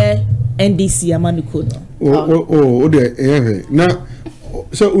for a year NDC amanuko no oh de na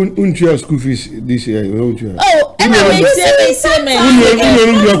so untia school fees this year and about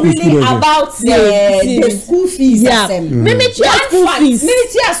the school fees me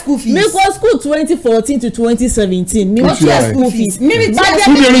school fees me go school 2014 to 2017 me school fees oh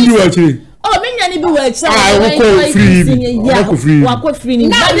me nyani bi wa cha wako free ni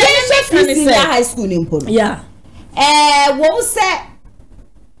now free senior high school ni mpo yeah wo say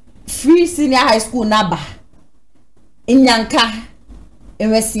free senior high school na ba inyanka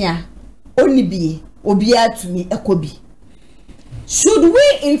ewesia onibie obi atumi ekobi should we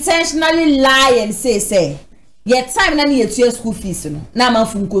intentionally lie and say your time na ye to school fees no na ma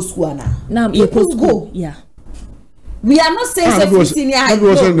funko school na ye go yeah we are not saying say senior high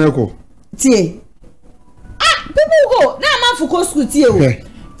school tie people go na ma funko school tie o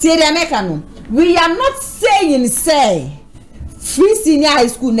tie the American no we are not saying say free senior high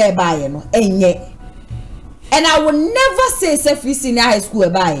school na buy no enye. And I will never say free senior high school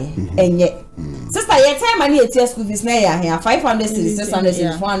buy and yet sister your time and your school fees na here 500 cities 600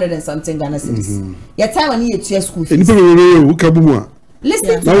 cities 400 and something Ghana cities your time and your school fees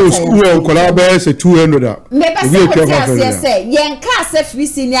listen now school kola say 200 me say yenka say free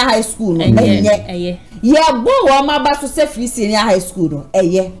senior high school no enye ye bo wo ma ba say free senior high school no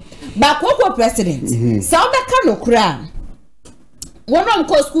eye ba koko president say obeka no kura one of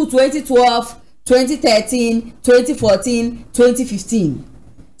go school 2012 2013, 2014, 2015.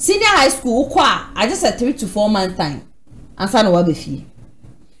 Senior high school, I just said 3 to 4 month time. And son of a fee.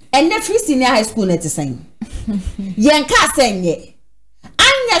 And the free senior high school net the same. Yanka saying ye.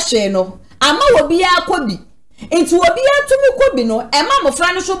 Anya sheno, ama will be a kobi. Into a be a to me kobi no, and mamma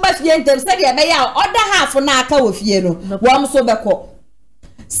Franish should buy yentem said ya bay out other half for naka with yeno, one so beko.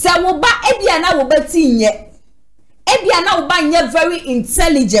 So will buy Ebiana will bet ye. Ebiana will buy ye very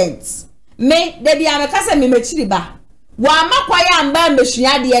intelligent. Me de bia me kasa me machiri ba wa makwaya amba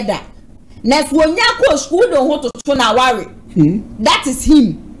mehua de da na so nya ko school don ho toto na ware that is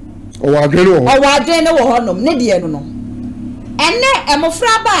him o wa dwene wo honom ne de no enne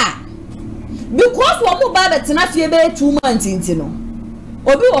emofra ba because wo mo ba betena fie be 2 months intino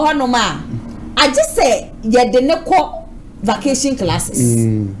obi wo honom a just say ye de ne ko vacation classes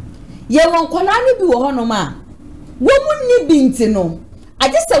ye won kola ni bi wo honom a wo mu ni bi intino I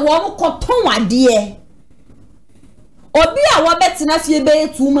just say one cotton wadie. Obi a wabetena fie be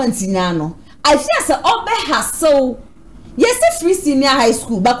 2 months nyano. I feel say obe hassle. Yes, free senior high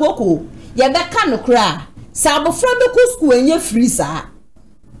school bakoko. Ye beka no kra. Sa abofra be ko school enye free sa.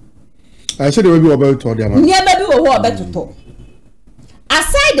 I said we be obeto dia man. Nye be wo ho obeto.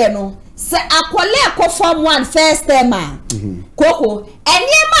 Aside no, se akole ko form 1 first term a. Koko,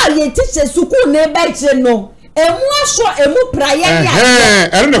 enye ma ye teacher school na be je no. Emu asho emu prayer ya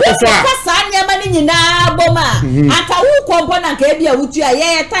ere ne kofa kasa nyama ni nyina boma aka wu kompo na ka bia wutu a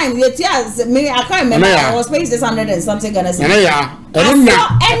ye time ye tia me I can't remember I was paying 600 and something Ghana cedis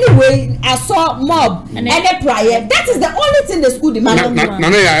anyway I saw mob and the prayer that is the only thing the school demand na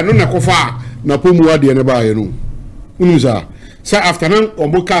ya ere ne kofa na pomu ade ne ba ye no unu sa say after nan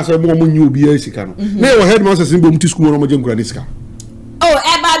ombo ka say mo nyu obi asika no na your headmaster sin bo muti school no mo je nkura ni sika. Oh,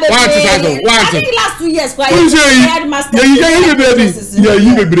 I think last 2 years, quite. Headmaster. Yeah,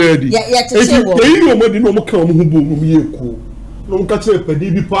 you be ready. You know, no more come who boom ye cool. No catch a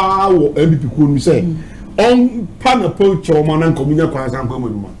pedibi power, MVP cool, me say. On pan approach your man and communia class and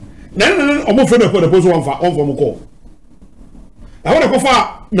common. Then I'm afraid of the post one for Moko. I want to go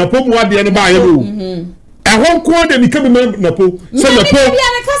far, no pope what the end by you. I won't call them become Napo. So the Pope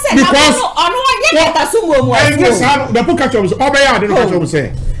because the book catchers obey I didn't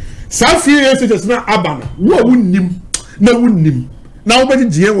say. South years it is not Abana. No wouldn't him. No wouldn't him. Now but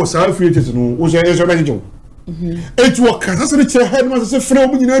GM was South years no was a manager. It was Cassandra headmaster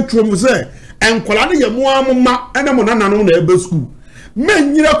from the say and Colani Yamuama and a Monana on the school.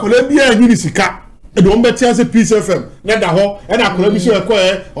 Men you know Columbia and Unisika. E don beti as a Peace FM na da ho e na akora bi se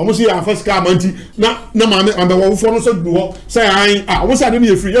ekọ omo se ya first car manti na maame ambe wo fo no so du ho say an omo se ade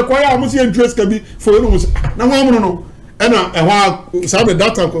me free ekọ ya omo se interest ka bi for no na ho amono no e na e ho sa be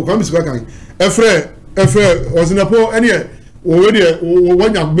data ko mi se kan efre osinapo ene o we de o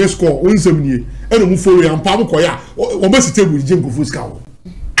wanya be score o nsem nie e no mu follow ya mpa mo ko ya o be si table je nkofu ska ho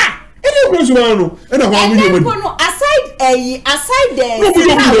ene so no e na ho amono no aside the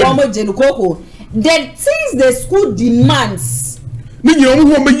omo je no koko the things the school demands. Me you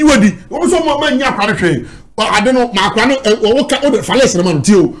who me you di. O so mo nya kware hwe. I don't know makwano o ka o de fales na man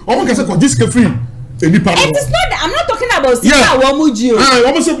ti o o ka say ko disc free eni pa no. It is not I'm not talking about sika wo moji o.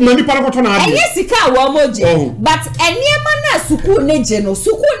 O say mani pa ko to na ade. Eye sika wo moji but eniema na suku ne je no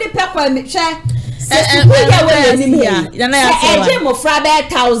suku ne pe kwa me hwe eje mo fra be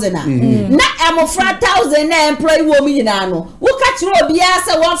 1000 na emo fra 1000 na employee wo mi nyina no wo ka kire obi a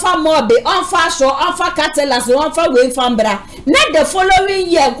se won fa mobe on fa show on fa catalas on fa we fa mbra na the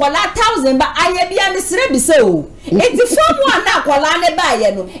following year kola 1000 ba aye bia me sire bi se o enti form one na kola ne ba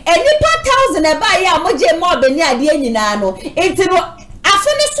ye no enipa 1000 e ba ye a moje mobe ni ade nyina no enti no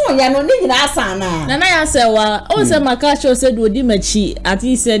afene so ya no ni nyina asana na ya se wa o se maka show se do di machi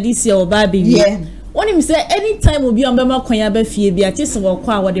ati se this year oba be bi woni mi say anytime obi on be ma kwanya ba fie bi ati se wo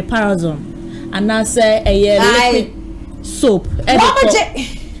kwa wo de parazon ana se liquid soap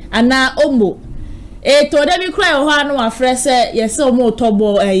ana omo to de bi cry ho anu afre se ye se omo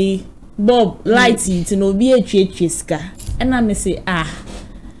tobo bob light it no bi etwe ska na me say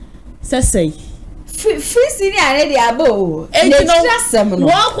say free senior ready abo no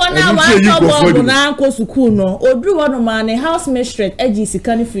wo na wa tobo na ko school no odru wo no ma ne house mistress agi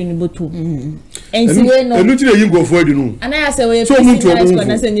sika ni free ni botu ensiwe no enu tire yin gofo edi no ana ya se we free senior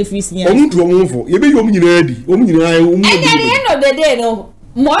na se ne free senior omuntu omufo ye be yom nyina adi omu nyina omu edi end of the day no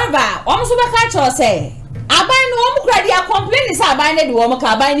moreover omu so be ka cho say aban no omu kura dia complain say aban ne di wo ka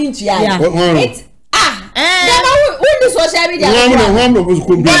aban ni ntua it the social media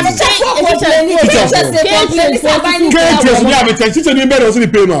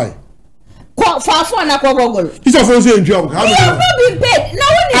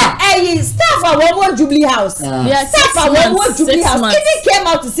staff at one Jubilee House. Staff at one Jubilee House. Even came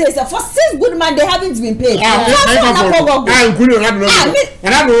out to say for 6 good months they haven't been paid.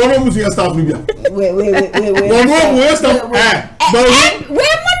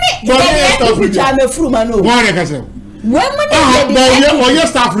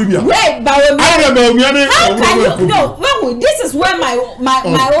 This is where my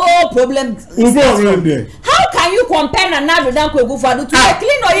whole problem is. How can you compare another than Kwegu Fadu to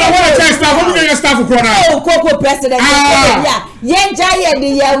clean or Coco president?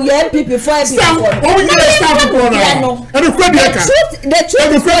 MPP for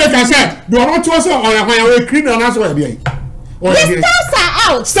the stars are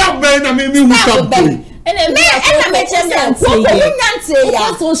out. Stop man, I mean who stop doing. And then I just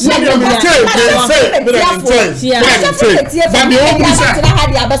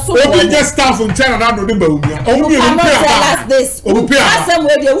staff from China now do this.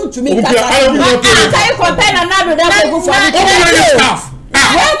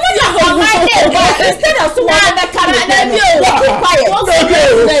 Instead of so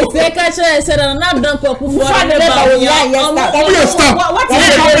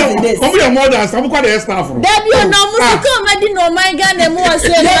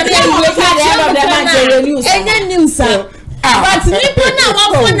but nipo na wa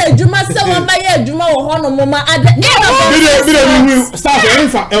for na juma se wa ba ye juma wo ho no mama ade staff staff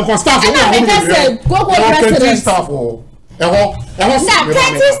president staff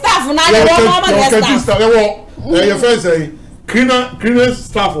staff na your friend say cleaner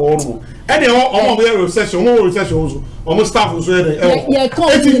staff or no any recession also almost staff so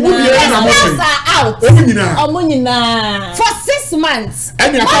for 6 months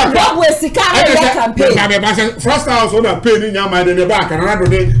and campaign first house on pay in your mind in the back and another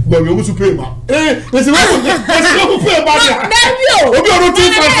day but we must pay ma pay president we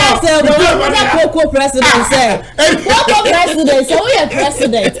are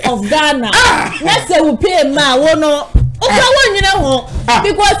president of Ghana let's say we pay ma wo no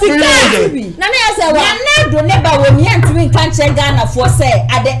because it can't be. Ghana for say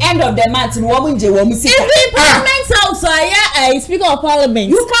at the end of the month in Parliament House, Speaker of Parliament.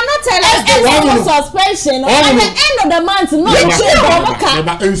 You cannot tell us the suspension at the end of the month. No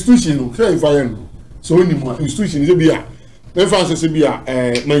institution. So institution is a the Francis Bia,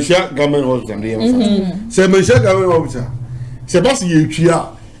 Mansha government hospital. Say Mansha government hospital. Sebastian Chia,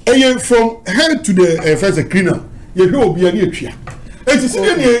 from head to the first cleaner. You will be a new tree. It is a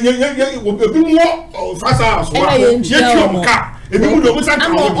bit more fast house. If you do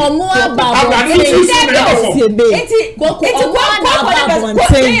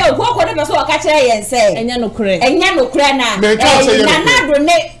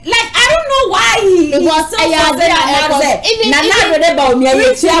I don't know why he was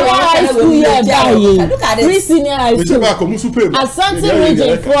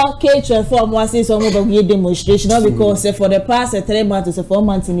so demonstration because for the past 3 months or 4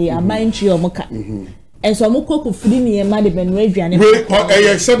 months in the mind and so mo koko fudi ni e ma de ben we aduane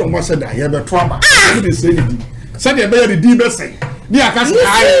we said on said that you be trouble we dey say said you be the be say ni aka say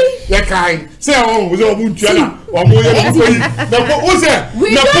ya kai say on we so bu tuana o mo ye ko yi na ko o say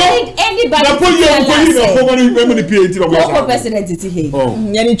na ko anybody na ko ye ko yi na ko many PhD no ko president ti he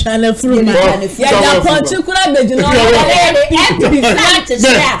ya ni channel furu ma ya da particular be jino be flat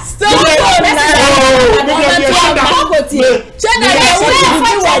share still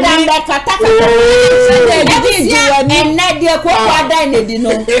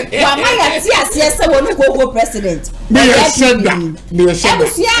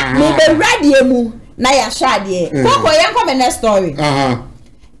na ya shade koko yanko me next story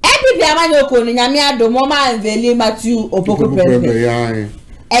every day amanyoko no nyame adom mo ma unveil Matthew Opoko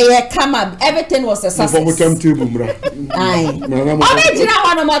Pepe come everything was a success for table bra ai obejina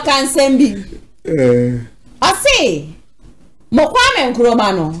hono mo kan sembi I say mo Kwame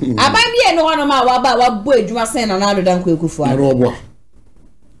Nkrumah no aban bie no hono ma wa bo adwuma sen na na dan kwekufu a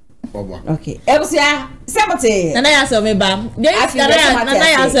okay ebusia sebate nana ya se me ba nana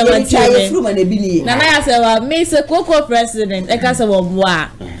ya se wa tie nana ya se wa me se koko president e ka se wo boa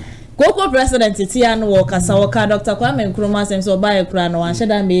koko president titia no wo kasa wo ka Dr. Kwame Nkrumah sem so ba e kura no wan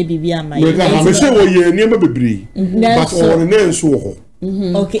sheda me bibi amai me se wo ye niam bebre but o ne nso ho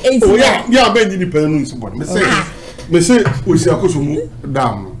okay o ya ba ni panu nso bo me se o si akoso mu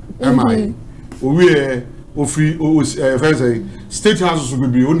dam amai o we o free o say state house so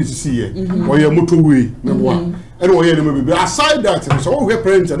be only to see here or your motorway me boa and o ye ne be aside that so we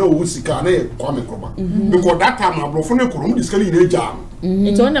president na o sika na Kwame Nkrumah because that time na brofo ne korom diskali ne jam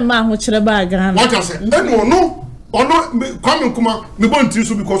ito na ma ho kire ba Ghana like I said no Kwame Nkrumah me bon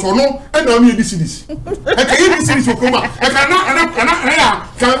so because ono and na me this e ka yi this Nkrumah e ka na ya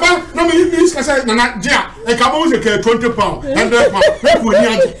ka ba no me this ka say na dia e ka bo se ke 20 pound 100 pound e ko ni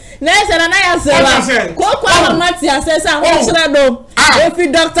aje Nessa na ya se ko kwa mati asesa ho kire do e fi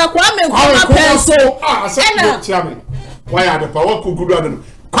Dr. Kwame Nkrumah penso na why are the power ko gudu adeno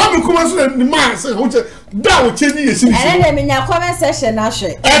Kwame Nkrumah so the man say ho da wo chenyi yesi ni na me nya comment section na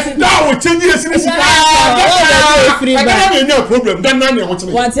hwe da wo chenyi yesi ni na no problem dan na ne ho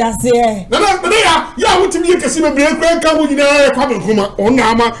chenyi what you say na ya wo timi kesi me bre kran ka ho nyina Kwame Nkrumah ona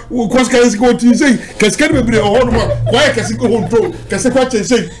ama ko skan ko ti sei kesi ka me bre ho no ma why kesi ko ho to kesi kwa chen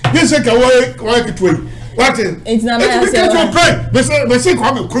sei yesi ka why kitwe what it's na ya say me say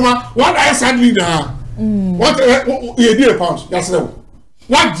Kwame Nkrumah what I sadly na what you dey pounds that's no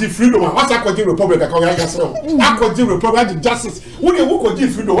what the freedom what's that called republic that can yourself that called the republic justice who dey work the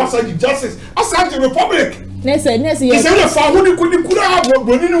freedom what's that justice what's that the republic nesse you say the fa who dey kura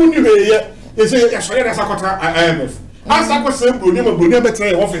boni ni uni be ye you say so ya sakota IMF asa ko say boni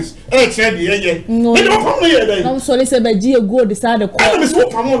better office check the ye no problem here then I'm sorry say be ji go decide the call me so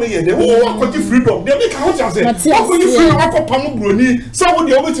pam no ye dey wo ko the freedom dey make how say what the freedom ko pam broni so wo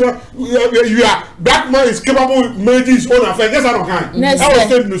dey obetira you are black man is capable managing his own affairs yes I don't can I was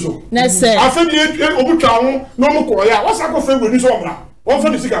saying no so I said obutwa ho no mo ko ya what's that ko fe broni so omra won fe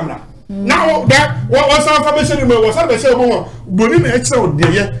ni sika mra now that what's information me what's that say mo broni na e kire o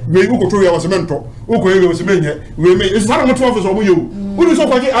dey ye we go to we was mento o ko ye we se menye we me is that mo to office o mo ye o ni so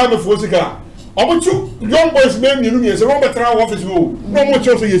kwaje IMF o sika obutu young boys men you know say won better office o no mo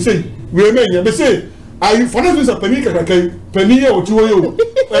cho say ye say we menye me say I for no reason panic kai paniye o ti wo ye o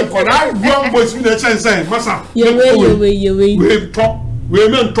e ko na young boys be the chance say masa we talk we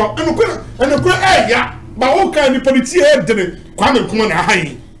men talk and ko ya ba o kan ni politie e de Kwame Nkrumah na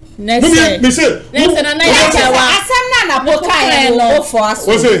hayi nesse na ya chawa asam na bokai no for us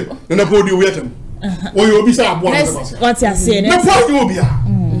o say na podi we atem o yo bi sa abo na what you say na podi o bia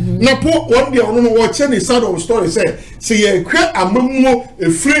na po one day ono no watch any side of story say ye kwe amamuo e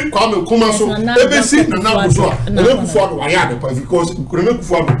free Kwame Nkrumah so e be si na na buso a e be kufu ado waya de because Nkrumah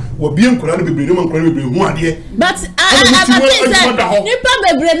kufu ado wo bi Nkrumah no bebre no Nkrumah bebre hu ade but nipa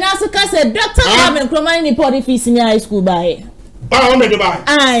bebre na so ka say Dr. Kwame Nkrumah ni podi fi senior high school by on the buy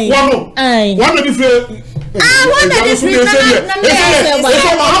one of the free one of the free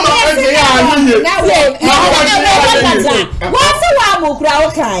what's the one kura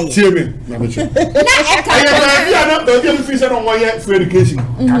o kai me na me che na e free say no one free education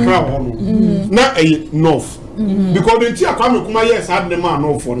kakra ho no na e north because the tia Kwame Nkrumah yes had the man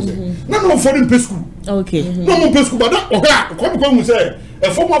no for say na no for in school okay no mo school but that Kwame mu say e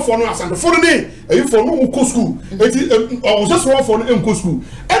former for no asante for ne e for no go school e o just for no go school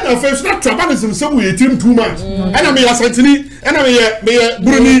and na first na tribalism say we team too much and na me asantini and na me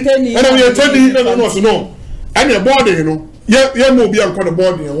buruni and na me tedi no and the board no ye mo bi anko the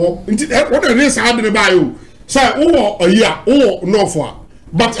board wo nti what the race had the buy you say wo a year wo no for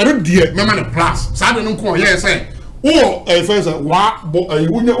but I don't dear my man plus Saturday no call yes say oh first wa wa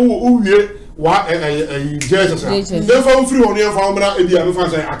Jesus therefore free on here for me e be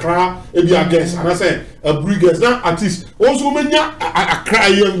say Accra e be guest and I say a brigade now at least also menya Accra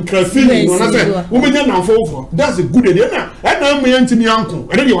you crafting no na say we menya na for that's a good idea na and na me ntimi anko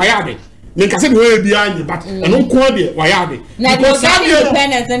e dey wayade me ka say we be anye but and no ko dey wayade because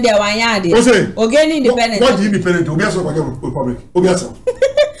independence and dey wayade ogeni independence what independent obi aso kwa republic obi aso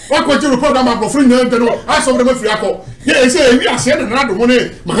what ko jiro program about free no no aso dem free akọ ye say we ase na do mo ne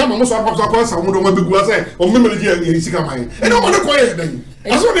mahama mo so akọ sa mo do ma begu say o me me dey sika man e no mo ne ko ye den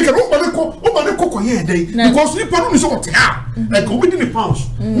aso me ka o ma ne ko ye den because ni panu ni so te ha like obi di ni pounds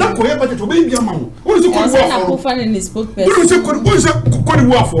na ko ye budget obi bi ama wo o so ko wo for no o so ko di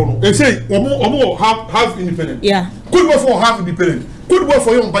wo for no e say omo have independent yeah could work for half independent could work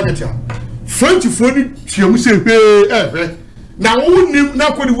for your budget ya French phone chiamu say na woni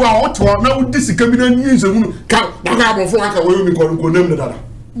na ko di wo a oto na wo disika bi na nyinze hunu ka na ga abofo aka wo mi ko nam na dada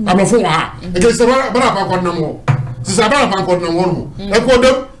abofo wa e ke se bara pa ko nam wo se se bara pa ko nam wo no e ko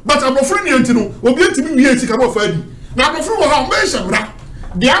dem but abofo ni enti no obi enti mi enti ka bo fa di na abofo wo ha me shamra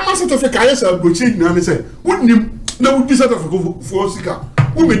di ama certificate ya sa brochi na me say wonim na wo di certificate for sika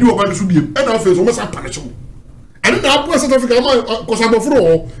wo me di wo ba de so biem e na face wo masa panicho and na abu South Africa ko sa bofro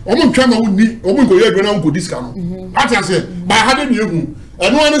o mo ntwa ma woni o mo ngoye adwa na nko disca no ati ase ba ha de niegu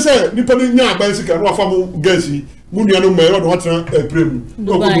eno ane say nipa ni nya ba sika no afa mo gasi mu nua no ma do watena prem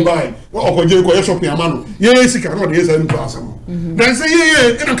no ko Dubai o ko je ko ye shopping amano ye sika no de ye sa nko asamo dan say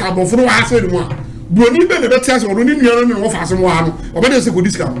ye e na ka bofro ha say ni mo broni be ne beti ase o ni nua no fa asamo ha no o be de se ko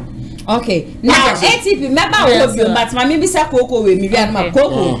disca no okay now ATP member wo bi but ma me bi sa koko we mi wi an ma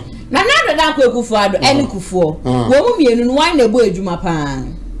koko na do dan ko Ekufuado eni kufuo wo mu mienu no wan na ebo adwuma pa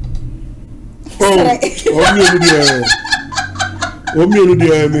o mienu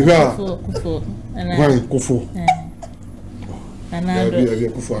de mi ha kufu ana do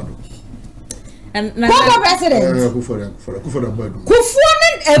Ekufuado Koko president Ekufuado badu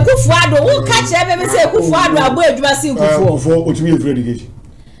Ekufuado wo ka che be say Ekufuado abo adwuma si kufuo o timi free education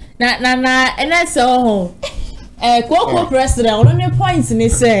na ena se ho Koko president on the points ni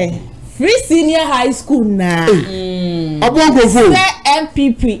say free senior high school na abongofo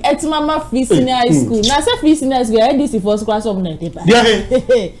MPP etimama free senior high school na say free senior school ADC first class of na paper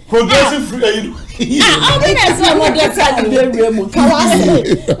progressive free I mean say mo get time dey remo kawase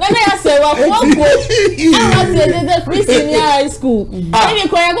na ya say wa Koko the free senior high school any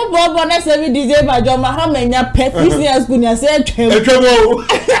ko ya go bobo na say we DJ bajo ma ha manya free senior school na say etwemo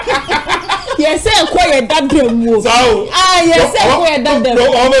yes say ko ye dadam wo yes say ko ye dadam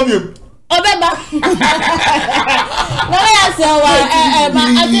obeba na ya say wa ma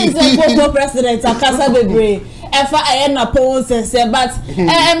I say Koko president akasa bebre efa na pon say but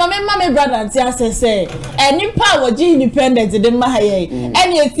mama brother ntia say nipa wo ji independent de ma haye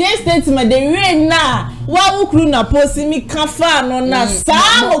any a statement de we na wa wukru na posi mi kafa no na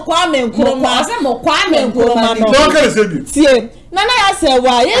sa mo kwa me nkroma no no ka say bi tie na ya say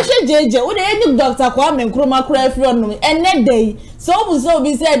wa ye hwe jeje wo de edu Dr. Kwame Nkrumah kura afro no ene dey so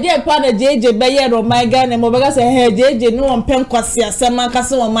bi say dey pa na jeje be ye ro my Ghana mo be say he jeje no on pen kwase asema ka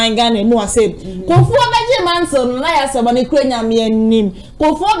se on my Ghana mu ase kofu obeje manso no na ya say ba ne kura nyame anim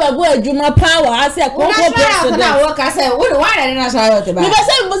kofu obego adwuma power ase Koko president na wo ka say wo why na national health ba me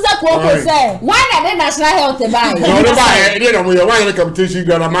say mbusa Koko say why na national health ba no ba e dey no mo why na competition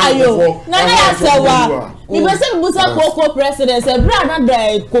Ghana man for na ya say wa me say mbusa Koko president say bra na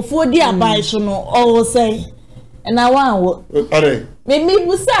da kofu di aban so no o say na wan wo are me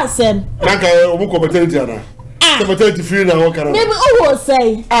busa asem nanka obu competition ana competition free na wo kara me o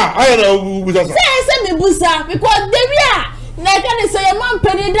say ayo na busa say me busa because devia na ka say e man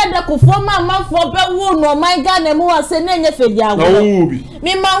peni dada kofu ma fo be wo no my Ghana mu ase na nye fedi awo na wo bi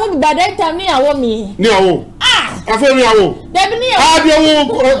me ma wo bi that time ni awo mi ni awo afa ni awo debi ni awo de wo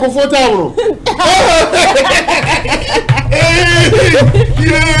kofu ta wo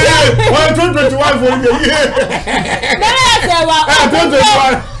yeah 2021 for yeah na ya say wa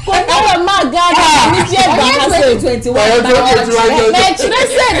 2021 ko na ma Ghana ni tie ba ha say 2021 na chire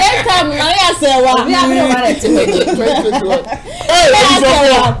say that time na ya say wa we have no right to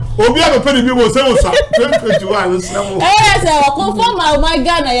 2021 obi abepeni bi mo say wo sa 2021 nsemo ya say wa ko for my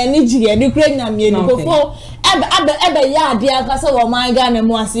Ghana ya ni jige ni kura nyame ni ko for ebe ya ade aka say wo my Ghana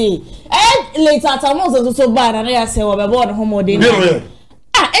mu ase later tamu so ba na ya say wo be bo ne homo de ni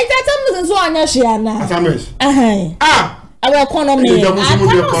itatam so anya hia na atames our economy. I don't see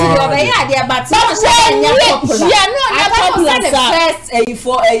the idea, but first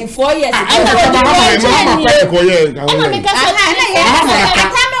 4 years.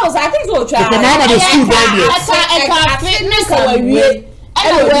 I think so.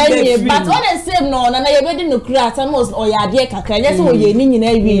 But all the same no, na you ready no class almost or ya dey kakra nya say oye ni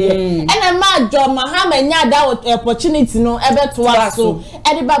nyina wie. And ma John Mahama nya that opportunity no ebe to aso.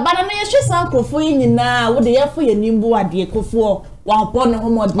 E the baba na ye hwe san krofo nyina wo de ye fo ye nimbu ade kofo wa pon ho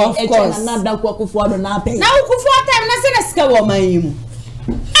mo de e na da kofo do na pe. Na kofo time na se na sika wo man yimu.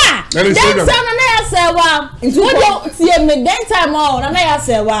 Then na ya say wa wo tie me den time na ya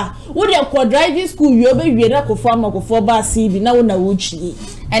say wa wo de ko driving school you be wie na kofo amakofo ba CB na wo na wo chi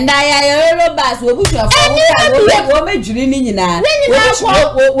and I bus wo bushua for wo mejuri ni nyina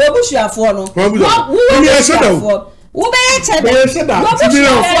wo bushua for no wo wo be CHEDDAR wo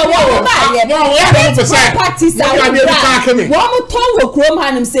bushua wo mo ton wo krom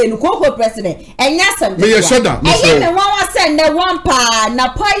hanim say no koko president enya sem me CHEDDAR me wan send na one pa na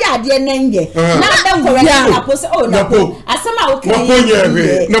pa ya de nenge na da correct na po say oh na po asema wo kan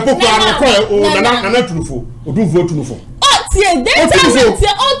na po kwa na na tunufo odunfo tunufo hours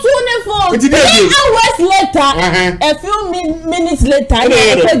later, a few minutes later,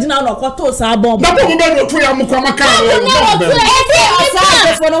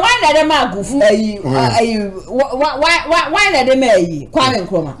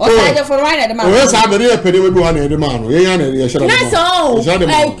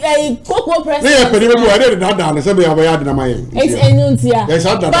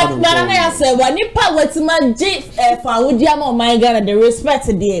 oh my God, the respect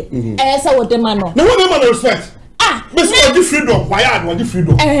there. Say what the man no. No one respect. This is the freedom. Why are you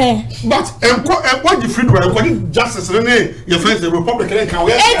freedom? But what the freedom? What justice? Your friends, the Republican can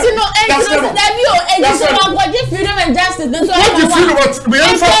we? That's what the freedom and justice. What the freedom? We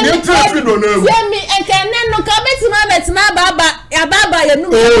have freedom. Let me. I can no come to my na baba. Ya baba ya no.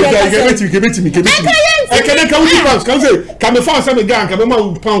 Give it to me. I can pounds. Can say can be found some gang. Can be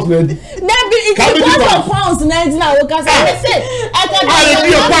pounds. Pounds 90 now. Because I say I can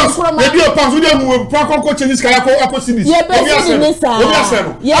be a pounds. We don't move. Prako change kaya. CD.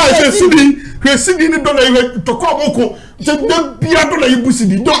 CD ni dollar you to come oko. Je dem bia dollar you bu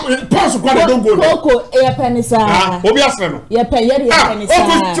CD. Don't pass kwa don't go. Oko e penny sa. Obi asem. Ye pen ye penny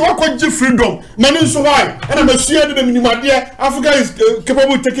sa. Oko ji freedom. Mani so why? And I share the minimum there. Africa is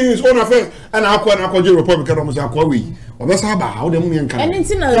capable of taking his own affairs and akwa je Republican almost akwa we. Obi sa ba how dem nyan kan.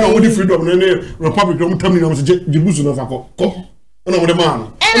 Anything na. Na we freedom na Republic dem tam ni na so je busu no fa ko. No the man.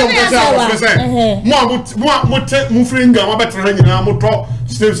 Mo fringa ma betra nyina mo to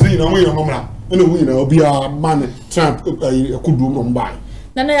steps ni na mo yina momra. Eno hu yina obi a man Trump kudu mo mbai.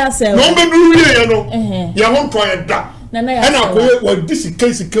 Na ya say. No be du ye no. Ya won to ye da. Na ya say. Na ko we this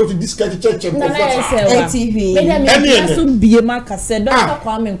case security this case church na ya say. TV. Eni so bie ma ka say Dr.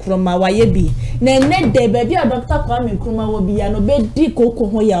 Kwame Nkrumah wa ye bi. Na ne de be bia Dr. Kwame Nkrumah wo bi ya no be di koko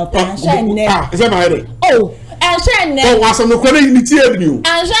ho ya opa sha ne. Is that my head? Oh. Oh, was on the corner in the avenue.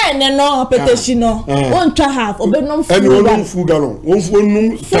 And no petition, one to half, or be no food gallon, one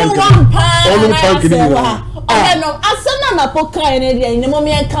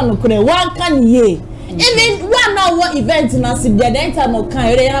can ye. Even 1 hour event in us, the time of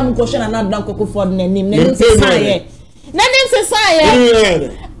kind, they have question and not Coco for the name. Name society.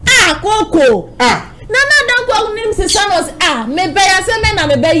 Coco. Nana don't go name se sanos me be ya se me na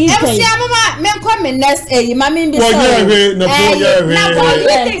me be yi kai mama me come next mama be so na po you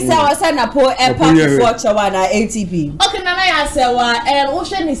think say was na po e pa for chawa na ATP okay nana ya se wa wo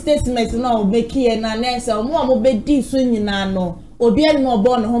hwe ni statement na o be kie na na se mo be di so nyina no obi en no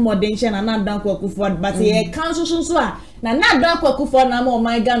bo no homoden hye na dan kwakufo but ye kan so na dan kwakufo na ma o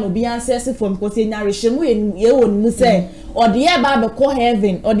my God obi answer from kote nya rehemu ye wo ni se or the year ba be ko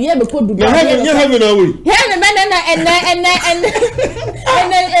heaven or the year be ko Dubai heaven away heaven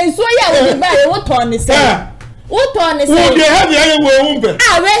and so ya wo Dubai wo to ni se wo to ni se wo de heaven ye wo umpe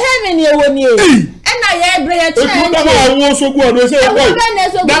we heaven ye wo ni na ye bre ye try na wo so go no say boy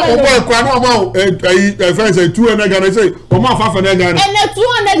that boy kwa no ma friends say 200 Ghana say o ma fa na Ghana and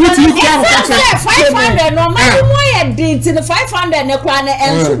 200 Ghana 500 no ma mo ye din till 500 ne kwa na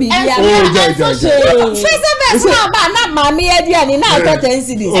enso bi ya na ma me ye dia ni na to 10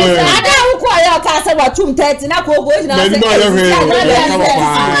 cedis ada wo kwa ya ka say wa tum 30 na ko go na say say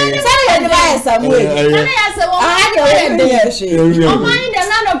ni ba Samuel na ya say wo o mind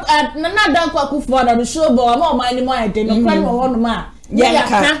na don kwa kufu na show bo ma o mind mo ede no kwa no ho no ma ya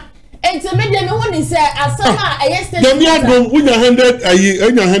ka enti me dey me won say asama yesterday dem ya do unya 100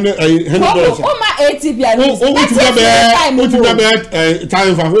 $100 o ma ATP a o ti be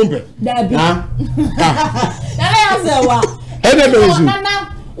time for home da bi na ya say wa nana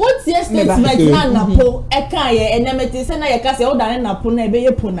what's your statement na po e kan ye enemete say na ye ka say o da na po na e be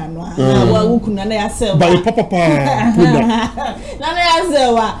ye po na no wa wukuna na ya say ba papa na ya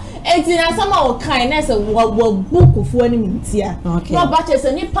say wa enti na sama o kan na say wa book fu ani mintia no ba che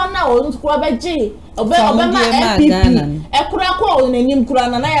say nipa na o nkura be je obe ma MPP e kura ko o nanim kura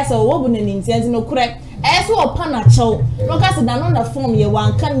na ya say wo bu nanim ntia no kura so o pa na chew no ka say da no na form ye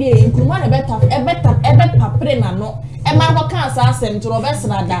wan kan de nkruma na beta pre na no e ma ko kan sa asem to be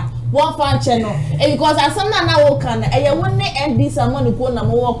srada one fan channel because asem na wo kan e ye wonne ND samon ko na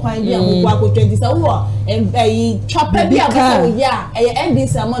mo wo kwan bi an ko akotwa sa wo e chapa bi abasa wo ya e ND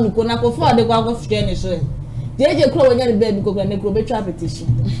samon ko na ko for de ko akofie ne so jeje kro wonya ne baby ko na kro be twa petition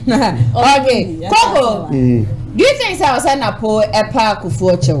okay koko do you think say na po e pa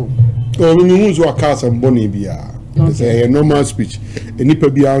kufuo chew we hu so akasa mboni bia it's a normal speech enipa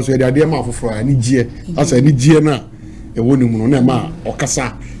bia nso de ade ma foforo ani gie asa ani gie na e woni mu no na ma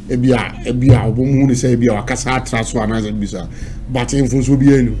okasa ebia obomu ni say ebia okasa atraso anaza bisa but info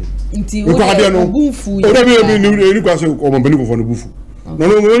bia enu nti o ka de no o da bi ni kwa so o mo beni ko fo no bufu no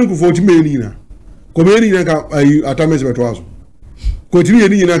woni ko fo ti me ni na ko me ni na ka atamesi beto aso ko ti me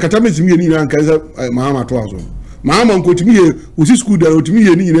ni na ka atamesi me ni na ka mahama to aso mahama ko ti me usi school da o ti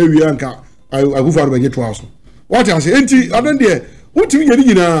me ni na wi anka agufa ro be to aso what I say enti adon de o ti me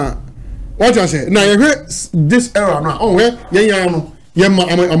ni na what I say na ye this era na oh we ye no ye ma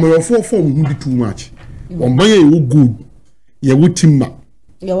amorofo form hu too much on ban ye good ye wo timma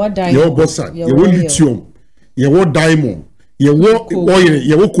ye wo diamond ye wo bossa ye wo lithium ye wo diamond ye wo oil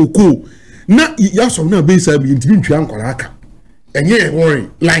ye wo cocoa na ya so na be sa bi ntimi ntwa nkwara aka enye worry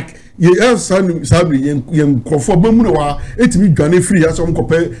like ye sabri ye nkofo ba mu na wa etimi dwane free ya so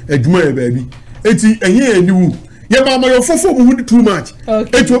nkope adwuma ye ba bi eti enye aniwu ye ba amorofo form hu too much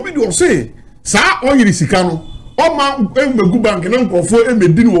eti obi do say sa oil sika no Oma emegu bank na nkofo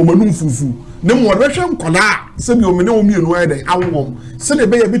emedi ni wo manum fufu ne mo rehwe nkola se bi o me ne wo mienu ayde awom se ne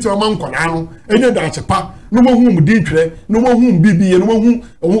be ye biti o man nkola no enye da chepa no mo hu mu di twere no mo hu bibi ye no mo hu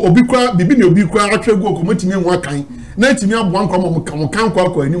obi kwa bibi ne obi kwa atwegu okomotimi enwa kan na timi aboa nkwa mo kan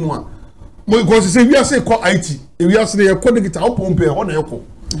kwa animu a mo ko se wi ase ko IT wi ase ye ko digital opompe ho na ye ko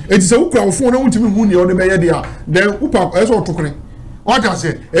eti se wo kwa wo fon na wutimi hu ne o de be ye dia then upa eso otokore what I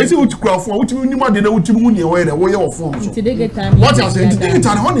say, esi uti kwa phone, uti nyuma de na uti mu ne we de wo ye wo phone so. What I say, enti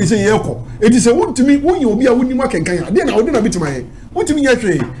time ho dey say ye ko. Enti say uti mi wo ye obi a woni ma kenkan ya. De na wo de na bitima ye. Uti mi ye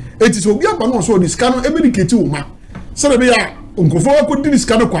hwe. Enti so obi aba no so di scan no emericate wo ma. So de be ya nkofo akodi di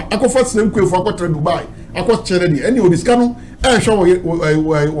scan kwa akofa sene nkofo akotre Dubai. Akochere di eni o di scan no e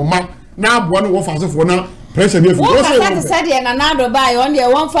hwe wo ma na aboa no wo fa sefo na pressure be fu. Wo ka say de na na do buy on de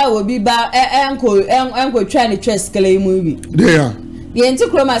won fa obi ba enko twa ne chest kele mu bi. There ya. Ye nti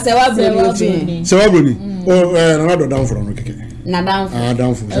kroma se wa broni se wa broni na do down from no keke na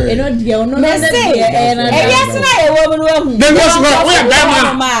down from eno de ono na de na yes na ye wo mu hu de yes na we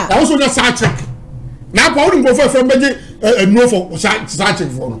da I also just search check na pa woni go for beje no for search check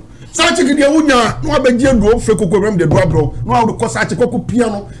for no search check de wunya no abeje do fe kokoro de do abro no wa ko search kokko pia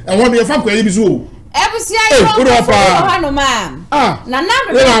no e won me fa kwa ye bi so ebusia yo hanu ma na na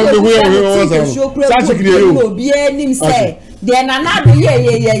search check de yo obi anim say de na na do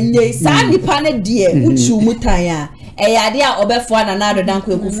ye sa nipa ne de uchi umutan a eyade a obefo na na do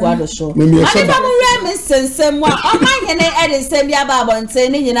danko ekufu ado so ani ba mo re me sensem a omanyene edensem bia ba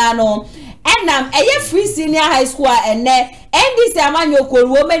abonten ni nyina no enam eye free senior high school ene NDC amanyoko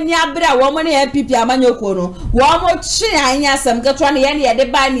wo mani abra wo mo ne MPP amanyoko no wo mo twe anya asem ketwa ne ye de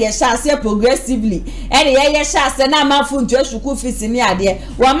ba ne ye hyase progressively ene ye hyase na amafu ntu asuku fees ni ade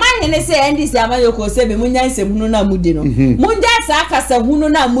wo manyene se NDC amanyoko se be munya nsem hunu na mudi no munya sa akasa hunu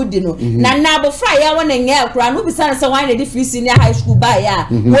na mudi no na na abofra ye wo ne nge akura no bisa se wan ne de free senior high school ba ya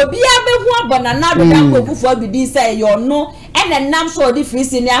obi abehu abona na do dan ko ekufu abidi se yo no ene nam so de free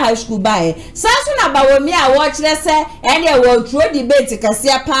senior high school ba ye saso na ba wo mi a wo kire se ene wo tro debate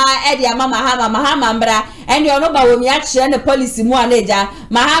kasia pa e de mahama mbra ene ono ba wo mi a kire ne policy mu aneja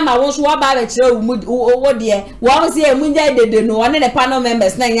mahama wo so wa ba be kire wo de wo se emunja dede no one ne panel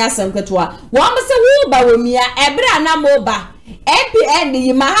members na nya asem ketwa wo se wo ba wo mi a ebra na mo ba MPN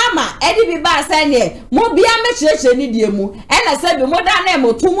yi mahama edi bi ba sane mo bia me chireche ni die mu ena se bi mo da na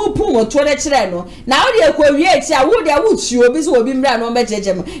mo tumu pu mo to de chire no na wo de ko wie echi a wo de wo chi obi so obi mra no me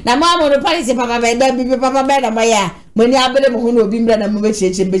cheche mo na mo mo no policy papa be da bi papa be na mo ya mo ni abele mo hu no obi mra na mo be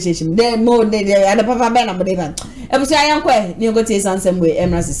cheche de mo de ada papa be na mo de ban e bu sia yan ko e ni ngo tie sansem we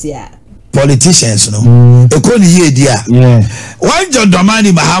emra sisia politicians no ekoni ye dia when John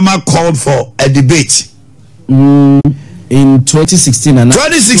Dramani Mahama called for a debate in 2016 and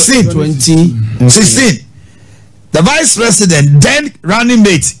 2016 the vice president then running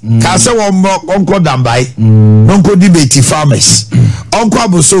mate kase onko dambai onko debate farmers onko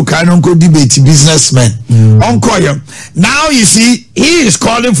aboso kan onko debate businessmen onko yam. Now you see he is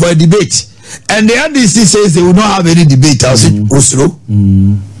calling for a debate and the NDC says they will not have any debate. I said Oslo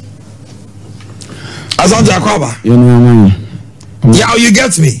Azanja Kwaba. Yeah, you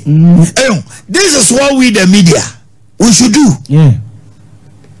get me. This is what we the media we should do. Yeah.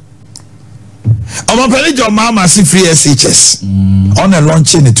 I'm a John Mama see free SHS on a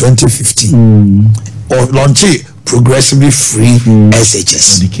launch in 2015 or launch progressively free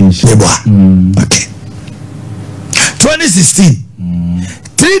SHS. Okay. 2016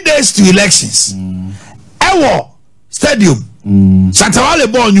 3 days to elections. Ewo stadium Satawale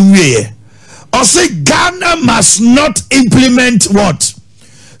born you or say Ghana must not implement what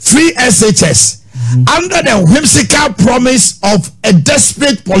free SHS under the whimsical promise of a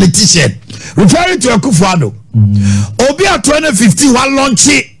desperate politician, referring to Akufo-Addo. Obia 2015 one launch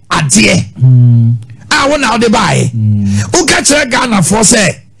adie. I want now the buy. Who catch Ghana for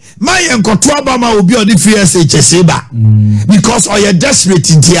say my enkoto abama obi on the free SHS because or you desperate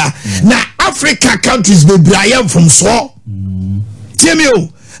in here. Now Africa countries be Brian from so. Tell me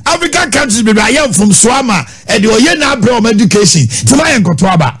African countries be Brian from Swama and the Oyena Brom education to my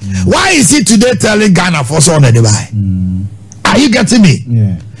enkotoaba. Why is he today telling Ghana for so on the buy? Are you getting me?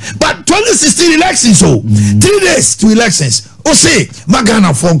 Yeah. But 2016 elections, so 3 days to elections. Oh, say, my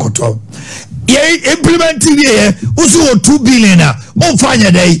Ghana for enkotoaba. Yeah, implementing here, also 2 billion. Oh, fine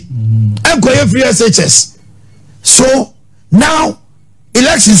a day. And go free SHS. So now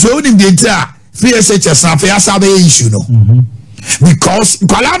elections so in the entire free SHS now for Asabe issue no. Because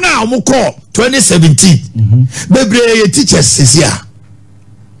Kalana Omoko 2017 bebre teachers is here.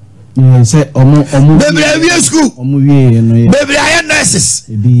 Bebre school bebre nurses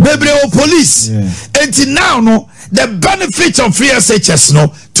bebre police until now no the benefits of free SHS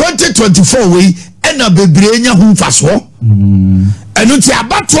no 2024 we and a bebre nya hu faso enu ti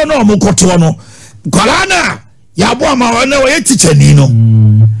abato no omokoto no Kalana yabo ma wana we teacher ni no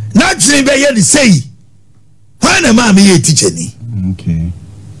na jin be ye ni sei when a man be a teacher ni. Okay.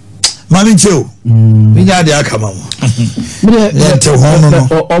 Mami Joe. We got the akama. We will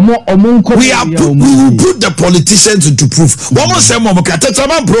put the politicians into proof. One more say mo katata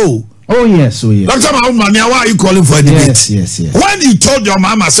bro. Oh yes, oh yes. Dr. Mahmoud, why are you calling for a debate? Yes. When you told your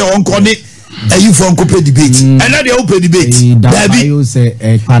mama say uncle you for uncle pay debate and then they open debate. Baby,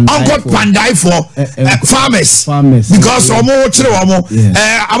 uncle pandai for farmers because omo chire omo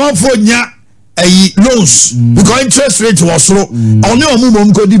am for nya loans because interest rate was low. Only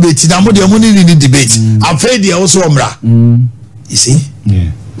omo go debate na mo de money need debate. Afraid they also omra. You see?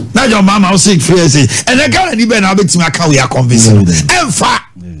 Yeah. Now your mama also free say and the guy ni be na bet me aka we are convincing. En fa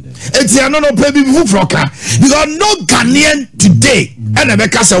it's no pay people froka because no Ghanaian today and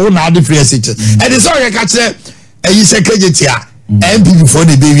America say we na the free SHS and it's all you catch you say KJT MP before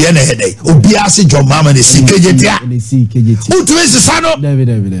the baby and headache obi ase your mama dey see KJT who to is sano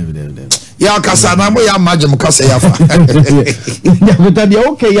ya kasa na mo ya magem kasa ya fa ya betadi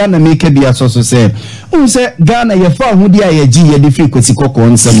okay ya na make dia so say who say Ghana ye fa hu dia ye gi ye dey free kwesi kokko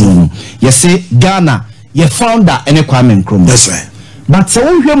nsam no ye say Ghana ye founder ene Kwame Nkrumah. That's right. But so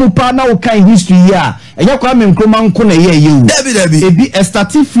we mu pa na kan history here eya Kwame Nkrumah nko na ye yewu ebi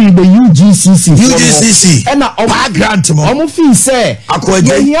started free the UGCC and a grant mo omo fee say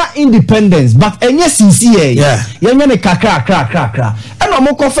ye independence but enye CC ye ne kakra and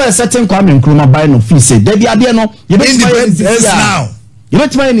omo ko for certain Kwame Nkrumah buy no fee say dey ade no ye be independence now ye be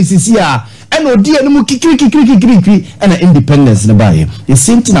try ni CC a and odi enu kikiri and independence na buy the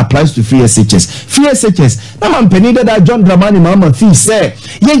same thing applies to free SHS na man penny that John Dramani Mahama fee say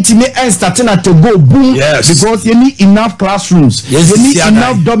yentime and starting to go boom because you need enough classrooms you need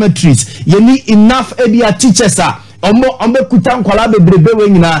enough dormitories you need enough area teachers ombe kuta nkwala bebrebe we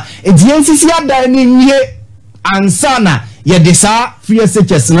nyina enti ada ni wie ansana ye de sa free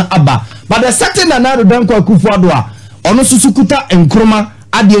SHS na aba but the certain na do dan kwa Akufo-Addo a ono susukuta Nkrumah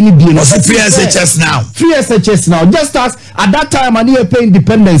ade ni bi no free SHS now just as at that time and you pay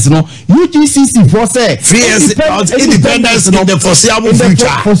independence no UGCC for say free independence in the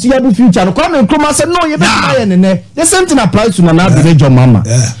foreseeable future no Kwame Nkrumah say no you be buy ne the same thing applies to Nana John Mama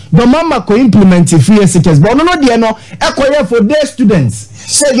the mama co implement free SHS but no dey no ekoye for day students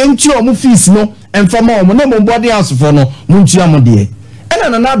say yenchi omo fees no and for more no body house for no munchi amode and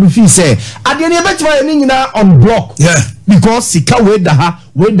and another fee say at the end of on block. Yeah. Because sika wait the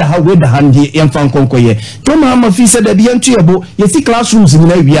hand here and fan conquer. Tom Hammer fee said that the entryable, you see classrooms in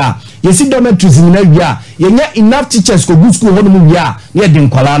Navia, you see dormitories in Navia, you get enough teachers for good school one year near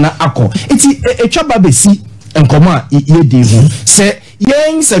Dinkolana Ako. It's a chababesi and comma ye day say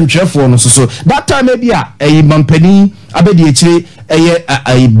yen some chefon so that time maybe a mampeni abedi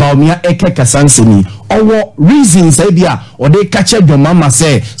a baumia eke kasanseni or reasons ebia or they catch your mama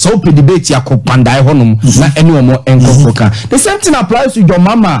say so pe debate ya kopanda honum na anyone more enkofoka. The same thing applies to your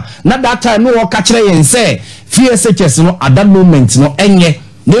mama. Not that time no catch yen say FSHS no at that moment no enye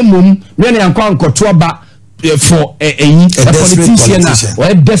nemum me na anko ankotoba for a politician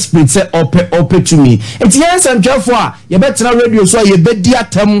or desperate say ope to me. It's yes and therefore you better radio so you bet dia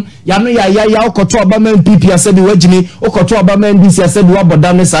tem ya no ya okoto obama MPP said the wajini okoto obama NDC said what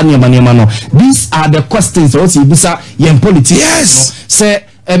bodane sa ne no. These are the questions also bisa yen politics. Yes. Say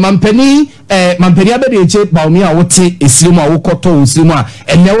mampeni abede eche baumi a wote eslimu a wokoto eslimu a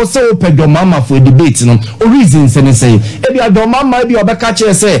ene wo se opedwo mama for debate no o reasons ne say e bia do mama e bia obeka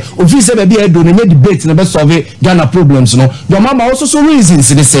che say ofi se be bia do ne debate ne be solve Ghana problems no do mama also so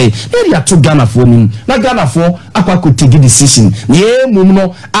reasons ne say they are to Ghana for nim na Ghana for akwa ko take decision ye mum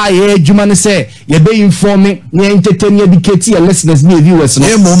no a ye adwuma ne say ye be inform ne entertain educate your listeners ne viewers no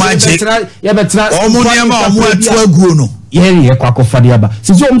ye mum aje ye betra omo ne ma omo atu aguo no ye kwa ko fade aba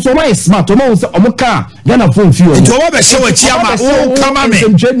since so my smart omo ka Ghana phone fi o nti omo be show achi ama o kama me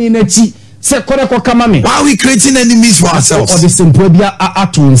semjeni na chi se kore ko kama me why are we creating enemies for ourselves or the simple bia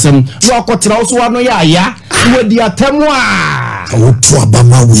ato nsem no akotra wo so wa no ya we di atemu a wo to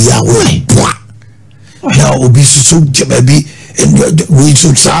abama we ya we na obi so baby we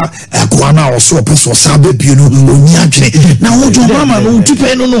should say akwana also person sabe bi no oni adwene na wo jo mama no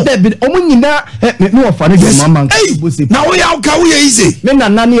tupe no omo nyina me ofa ne jo mama na wo ya ka wo ye easy me na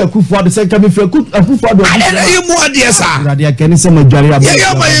nani akufu ado se ka me fra akufu ado ye mu ade sa rade akene se madware aba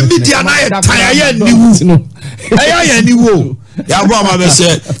ye ma ye media na ye tan ye niwu ya niwu ya bo ama be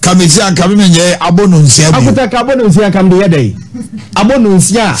se kamezi an kame menye abono nsia bi akuta ka abono nsia kam de yedai abono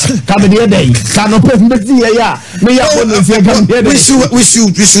nsia kam de yedai ka no pe mbeti ye ya me ya abono nsia kam de yedai we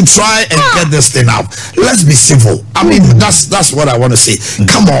should try and get this thing out. Let's be civil. I mean that's what I want to say.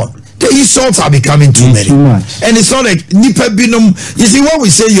 Come on. The insults are becoming too many. And it's not like Nipa Binum. You see, when we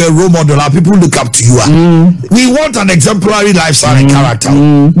say you're a role model, our people look up to you. We want an exemplary lifestyle and character.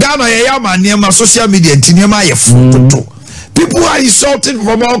 Ghana yama niema social media tinema ye photo. People are insulting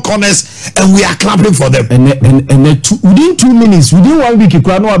from all corners and we are clapping for them. And within 2 minutes, within 1 week, you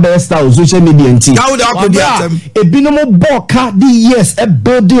can know about style social media and team. Now a binomo boka the yes, a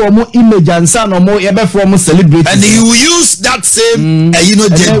body or more image and son or more ever from celebrity. And you use that same, within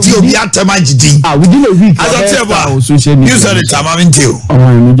a week. I don't tell about social media. You said it, I'm into you.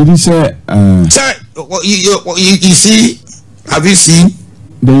 Oh, did you say, sir, you see, have you seen?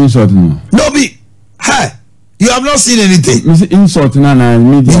 The insult no. No, be, hey. You have not seen anything. Insult na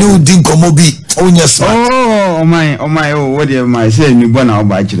media. You know didn't come obi on your smart. Oh my, what am I saying? You born out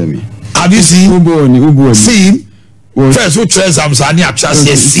by me. Have you seen? Ubo. Seen? First, who tries I'm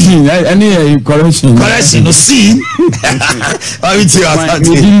saying seen. Any correction? No seen. I will tell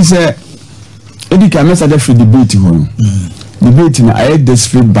you. Say, Eddie can message for debate home. Debating I had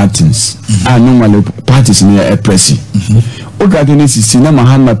desperate buttons. I normally parties in a pressy. Okay, then this is na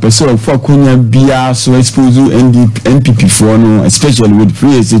Mahama person for Konya Bia so expose you NPP for no, especially with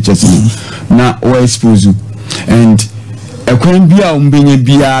free SHS na or expose you. And a Konya Bia umbenye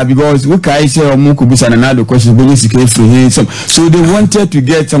Bia because we can say Omuku bisa na another question so they wanted to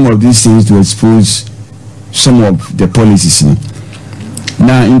get some of these things to expose some of the policies.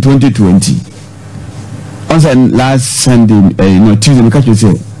 Now in 2020. Last Sunday, Tuesday, catch you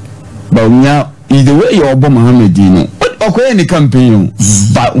say, but now is the way you're born Mohammed, what okay any campaign,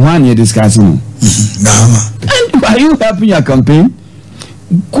 but 1 year discussing. And are you helping your campaign?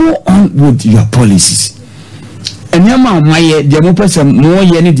 Go on with your policies. And your man, my dear person, more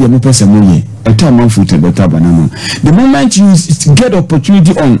yenny, dear person, more a time on foot and better banana. The moment you get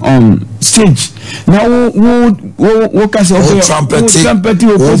opportunity on stage, now, what can say,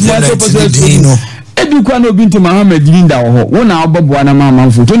 Ebi kwa no binti Muhammad Linda ho wona abobo ana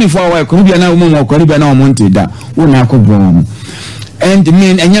mama fu 24 hours ko bia na wo mo ko bia na wo monte da wona akobro mo and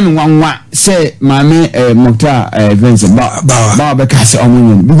mean enyame wanwa say mame Mokta Vince ba be ka say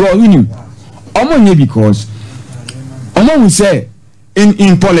omonye because winim omonye because omo we say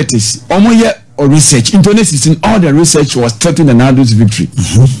in politics omonye or research in all the research was threatening the Nado's victory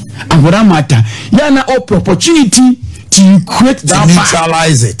and for that matter yana opportunity to create that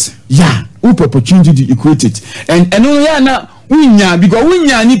neutralize it opportunity to equate it and only na unya because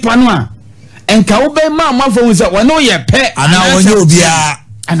unya nipa no a enka wo be ma amafo hu se wono ye pe ana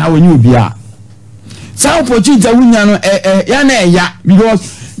wonyo obia sa opportunity unya no ya na eya because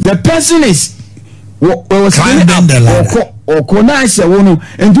the person is was na se wono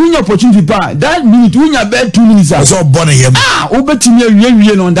and unya opportunity pa that minute unya be 2 minutes so born here obetimi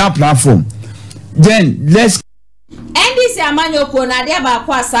awie on that platform then let's NDC amanyoko na de ba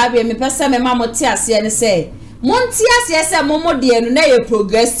kwa asabe me pese me ma moti ase ne se monti ase se momo de enu na ye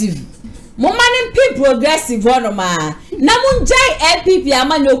progressive moma ne pi progressive ono ma na munjai LPP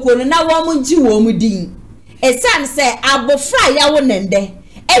amanyoko no na wo munji wo mudin esan se abofra ya wo nende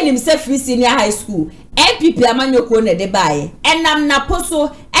enim se free senior high school LPP amanyoko ne de bae enam na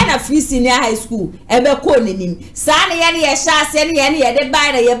poso ena free senior high school ebe ko nenim sa ne ye ne ye sha ase ne ye ne ye de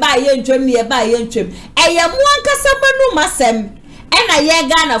bae na ye bae ye ntwem ne ye bae ye ntwem eye mu ankasa manu masem ena ye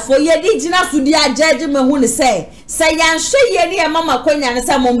Ghana fo ye di gina so di ajeje me hu ne se yanhwe ye ne ye mama konya ne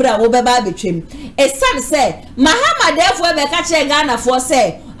se mombra wo be ba betwem esan se Mahama defo be ka che Ghana fo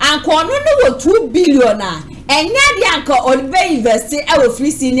se anko no no 2 billion a enya di anko on be invest e wo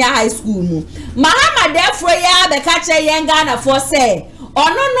free senior high school mu Mahama defo ya be ka che ye Ghana fo se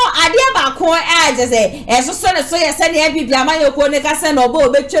ono no ade ba ko aje se eso ne so ye se ne bibia amayoko ne ka se no ba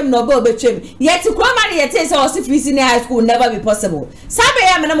obetwem yet kroma ne yete se o si free senior high school never be possible sabe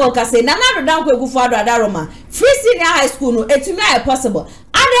ya me na mo ka se na do dan ko egufu ado adaroma free senior high school no etumi are possible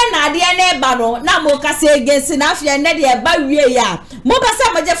ade na ade na ba no na mo ka se against na afia ne de ba wie ya mo ba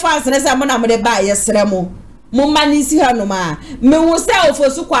se mo je fans ne se mo na mo de ba yesre mo manisi hanuma me wo se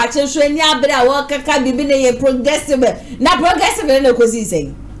ofosu kwa chenso ani abre a wo kaka bibi ne ye progressive ne kozi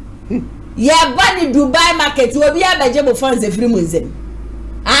sen ye bani Dubai market obi abeje bo fans e free munzem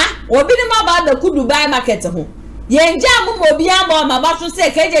obi ne ma ba da ku Dubai market ho ye nja mo obi amba ma ba so se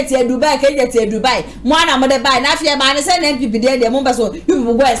kejeti Dubai mo ana mo de buy na afia ba ne se na MPP de mo ba so you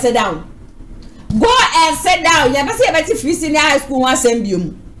people go and sit down ye ba se ye beti free senior high school one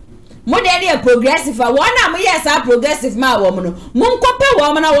sembium mo de dey progressive one am yes a progressive ma wo mo no mo nkope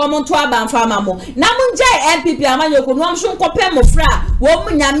wo mo na wo mo nto aba mfa ma mo na mo nje MPP amanyoko no mo so nkope mo fra wo mo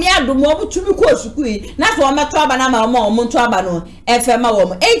nyame adom wo tumi ko sukui na so wo meto aba na ma mo nto aba no FM wo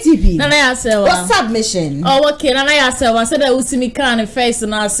mo ATP na ya say wa submission okay na ya say wa say that usimi kan face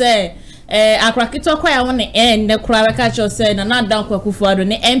na say akrakito kwa ya woni ne kura be ka cho say na dan kwa kufuado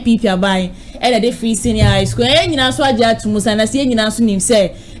ne MPP aban de free senior high school nyina so agya tumusa na se nyina so nim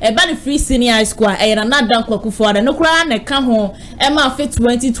say ba ne free senior high school na dan kwa kufuado ne kura ne ka ho ma fit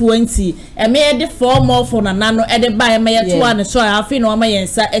 2020 me de form more for na no de ba me ye to an so afi no ma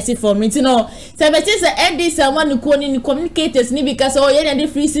yensa esi form nti no se be say NDC amani ko ni communicators ni because ye de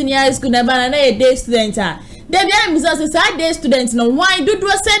free senior high school na ba na ye day student Debbie I'm say day students no why do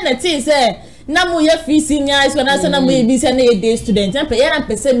send the thing say na mo ye free senior high school na say na mo ye bi say na day student and pay na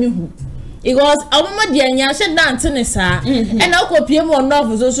pese me hu because awoma de anya she dance ne sa and na ko pie mo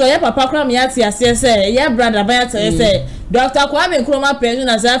no so ye papa kra me ate ase say ye brother ba ate say Dr. Kwame Nkrumah pension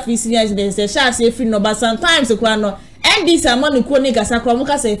as a free senior student say sha say free no but sometimes kra no and this amount ko ni gasa kra mo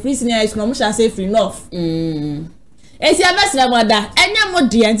ka say free senior high school mo sha say free enough esi abesina moda enya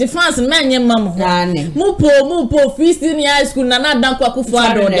modi enti fans na enya mamo mu po free senior high school na dan kwa kufu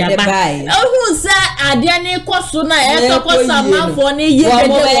ado de aba ohun sa ade ne koso na e to kosa manfo ne ye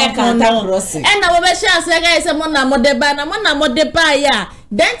de kanta cross ena wo be sha se ga ese mo na mode ba ya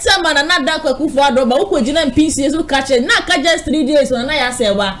then sama na dan kwa kufu ado ba ukojina mpisi ezu kache na ka just 3 days na ya se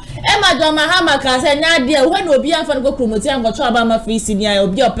wa Emma Mahama ka se nya de when obi afa go promote an go to aba ma free senior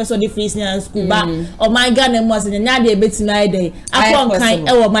obi opeso de free senior school ba o my Ghana mo se nya de betina ide akon kan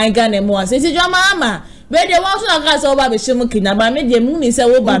e wo my Ghana mo se si Mahama we de won so na ka se oba be shemu kinya ba me de mu ni se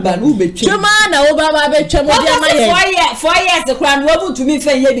wo ba chuma na wo ba be twem de ma ye 4 years kran wo bu tumi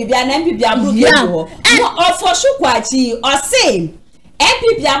fe ye bibia na MPP amru ke ho o for shukwachi o say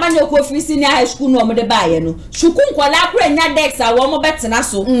MPP amanyoko free senior high school no mo de baye no shuku nkola akura nya dex a wo mo betena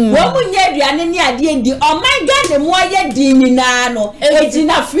so wo mu nya aduane ni ade ndi o my God mo ye di ni na no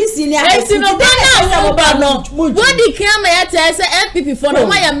ejina free senior high school no ba no what the camera ya tell say MPP for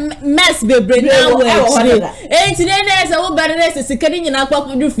no ya mess bebre na we enti ne na say wo bare na say sikani nyina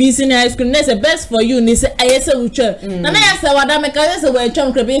kwa do free senior high school na say best for you ni say ayese wuche na ya say wada me ka say we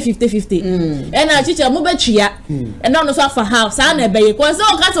twam krabe 50-50 and na teacher mo betwia and no so for house na be because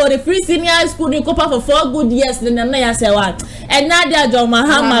so got the free senior high school ni kopa for 4 good years then na ya say what and now they John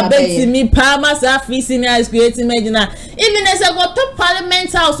Mahama bet me palma sa free senior high school imagine even as I go to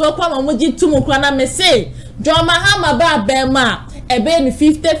parliament house so kwa mo ji tumu kwa na me say John Mahama ba bema ebe ni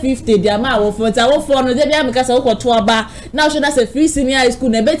 50-50 dia ma wo for no dey bia me ka say wo to aba now should I say free senior high school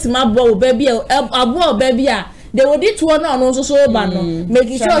na betima bo baby abo baby a they would it one on also so bano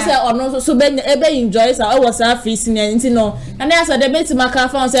making sure say on also so ben enjoy sa o was free senior no and as the mate maka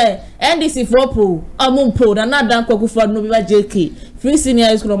found say NDC for po amumpo na dan kwaku for no be JK free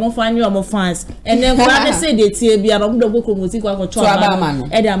senior school mo fan you mo fans and then kwa say dey tie bia no do go Kumasi kwa ko choma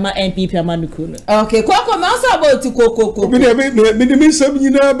e dey ama NPP amanuko no okay koko me also about koko me me sem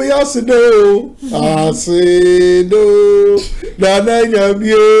nyina be asedo na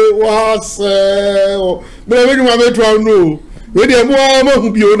nyabie wase me ma betwa no we dey mo hu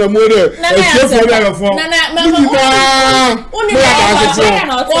bio na mo dey e chefo dey fo na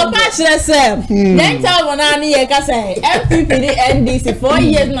o ba chere say then tell one na ye ka say MPP the NDC 4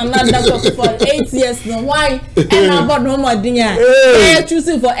 years na for 8 years no why and about no more dinya they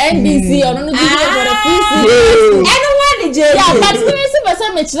choosing for NDC or no do for the PC anyone dey yeah but we see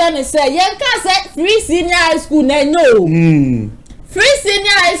person me chere ne say ye ka say free senior high school na no free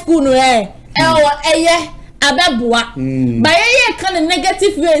senior high school no abebua ba ye kan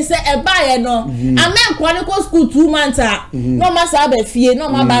negative way say e ba ye no amen kwa ne ko school 2 months no ma sa ba fie no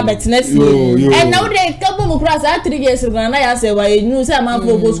ma ba betena fie and now they kabo mu class 3 years na ya say wa enu say ma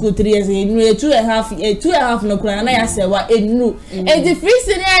go school 3 years enu 2.5 no kura na ya say wa enu e the free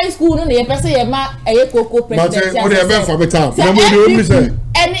senior high school no ye pese ye ma eye koko president but e be for better na mo dey only say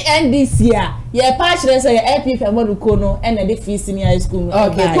any NDC ye patch say ye LP amanuko no and the free senior high school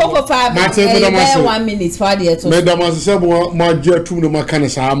okay koko 5 1 minute for the to madam asese mo jetu no makane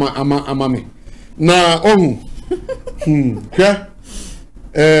sa ama me na ohu hwe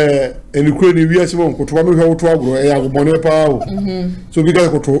enikure ni wiase mo nkoto me hwe woto agro e agobone pa o so bi ga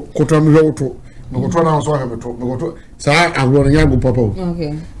koto me hwe woto nkoto na so hwe meto nkoto sa agro nya go papa o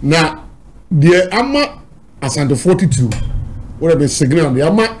okay na de ama asante 42 wora be signal de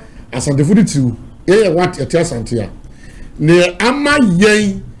ama asante 42 ye what eti asante ya ne ama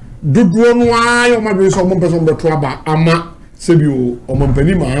yen dodo no ayo ma be so mo person beto aba ama sebio o mo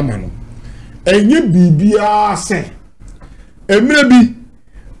mpani ma ama no enye bibia se emre bi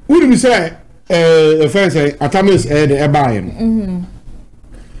uri mi say say atamis de ebaye no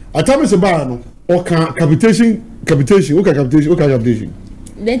atamis ebaye no o kan capitation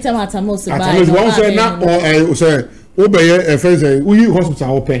then tell atamis ebaye atamis won say na o say o be ye say uyi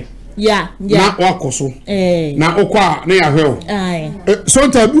hospital ope yeah na wakoso na okwa na ya hwe so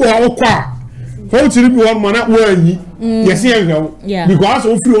ntabi wa okwa ho tiri bi won ma na wo anyi yes ya hwe because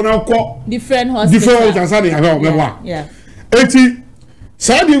o free na okọ different hospital say ya hwe me wa eti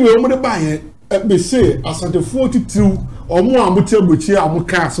sadi we o mo de ba ye be say asante 42 omo amuti agbochi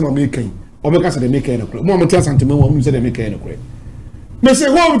amuka ase na me kan o be ka se de me kan na kure mo amuti asante me wo mu se de me kan na kure me say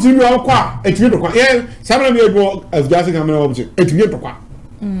ho tiri bi okwa eti do kwa ye sabra me ego as just camera wo eti do kwa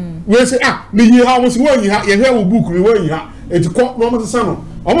we say me yi ha wo si wo yi ha ye hwe wo book me wo yi ha eti ko no mo sa no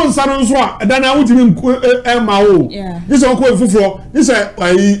o mo sa no nso a da na wo ti me ma o this one ko fufuro this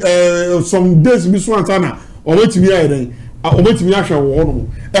some days bi so antana o we ti mi ayi den o we ti mi ahwe wo no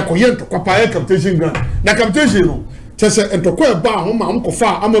e ko ye ntokwa pa capitation grant na capitation no chese ntokwa e ba ho ma ko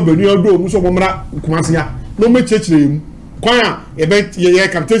fa ama banu ado mu so mo mra Kumasi ya no me chechire mu kwan a ye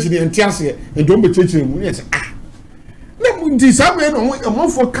capitation entiase e do me chechire mu ye say na mundi sabe no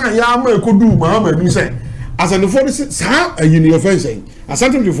amofo kan ya ama ekodu ma ama ni say asante for this sa ayini offense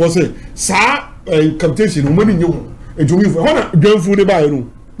asante for say sa capitation mo ni nyu ejumi fo hona dwanfu de ba no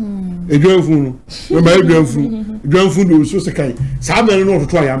edwanfu no me ba dwanfu do so se kai sa me no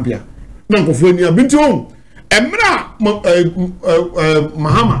to ayampia na nkofo ni abinti o emra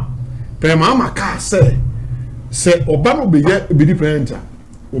mahama pe mahama ka se oba no be ye be different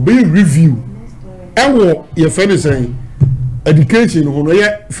obe review ewo ye fene say education no no ye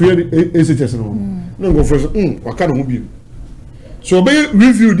free SHS no na nkofo so waka no ho bi so be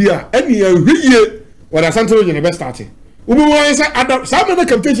review dia any hwiye wada santo je ne be start ubi won say ada some na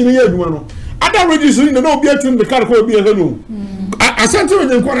capitation ye aduma no ada register no obi atun the car ko obi e no asante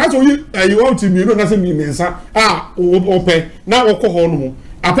je nko na so yi want me no na say me mensa ope na woko ho no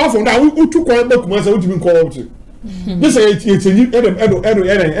apart from that utu ko be Kumasi say utimi nko wo this is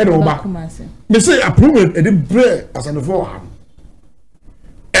edo ba me say approve e dey bread asante for am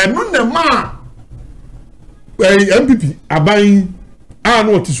eno na ma MPP aban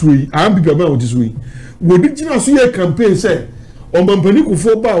no otisui MPP aban otisui wo di gina so ye campaign say o mampani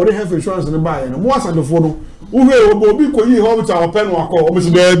kufo ba o dey health insurance ne ba ye no mo asante for no wo he obi ko yi hospital open no akọ o me se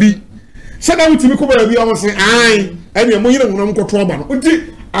da bi se da wutimi ko ba bi o mo se ai ene mo yire ngunam ko to ba no nti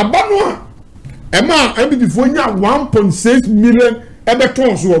aba no a ema MPP fo nya 1.6 million ebe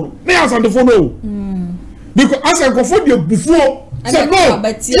ton so no na asante for no because asante for the before say no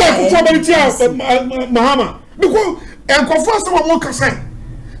yeah for mahama because enko first one mo ka say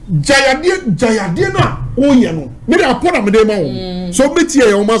jayade na wo ye no me da pona me de ma wo so betie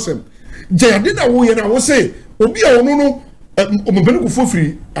ye wo masem jayade na wo ye na wo say obi a wono no omobenu ko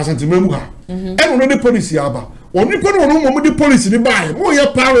fofiri asantemamu ha eno no de policy aba oni ko no mo de policy ni bae mo ye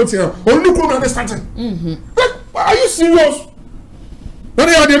pilot ya oni ko na start are you serious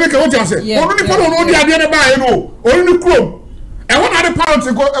Oni ade make what you say oni ko no di ade na bae no oni ko e wona de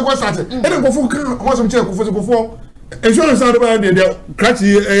pilot go start e de go fo kan ho so mche ko fo insurance ade bae de crash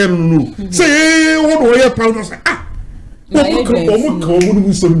e no say wo no ye pilot say omo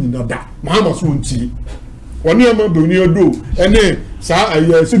no so ni na da ma so nti oni ama be oni odo ene sa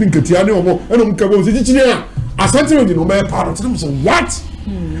aye so ni nketia ne omo ene mo kabo se chichine a asante odi no me parent them say what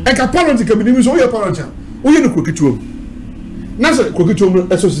e ka parent ka bi so ye parent o ye no kokituom na se kokituom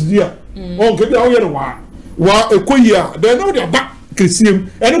eso sidia o ke dia o ye no wa ekoyi a de no dia ba kesiem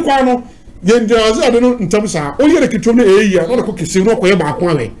ene kwa no ye ndia ade no ntam sa o ye no kokituom na eyi a no ko kesim no ko ye ba ko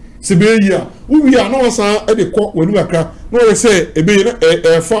awe se be eyi a wo wi a no sa e de ko wanu akra no ye se ebe ye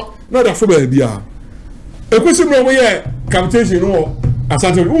na fa na da fa ba bia ekwesi no mo ye capitation no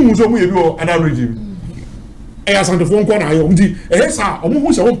asante wo so mo ye bi o ana regime asante fo nko na ayo ndi sa omo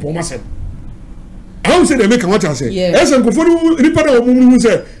hu se wo pon ma se how say they make what I say esa nko fo ni pa na omo hu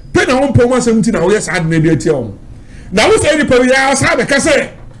se pe na wo pon ma se mti na wo ye sa na bi atia o na wo say ni pa ya sa be ka se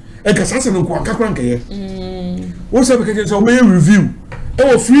e ka sa se nko akakra nka ye wo se be ka se o me review e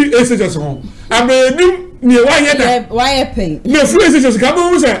wo free SHS ho abenim ni wa ye da wa ye pay me free SHS ka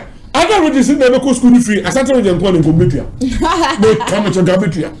bo se ada we dis na be ko school free asante we je nko na nko metua me come to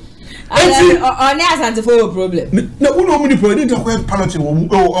gabetua oni asante for problem na uno mu ni po ni to ko pilot wo mu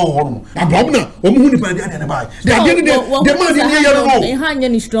ho abam na wo mu ni pa dia na bai dia de ma dia ye yaro no e ha nya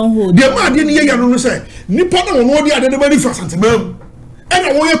ni stronghold dia ma dia ni ye yaro no say ni pa na wo dia de ba ni fa asante mam e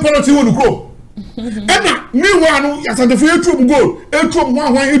na wo ye pilot wo nu kro e na mi wa no asante for etu goal etu mo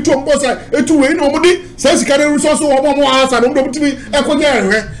ahwan etu mo say etu we ni wo mu di say sikare resource wo mo asa no do mutimi e ko nya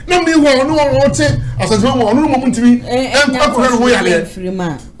ehwe na mi wa no wo te asante mo no mo mutimi e ko ko ho yale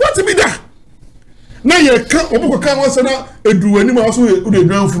what be that na ye ka obuko ka wose na edu ani ma so u de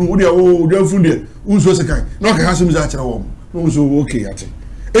dwanfunu u de o dwanfunu de unso se kan na ka haso mi za kire wo no so okay ate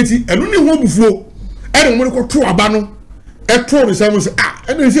eti enu ni ho bufuo e de mo ko to aba no e to ni say mo se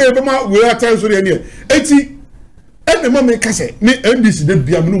enu se be ma we atan so de ani eti ene ma me ka se ni NDC de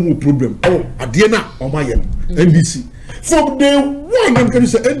bia me no mo problem ade na o ma ye NDC from day one I'm going to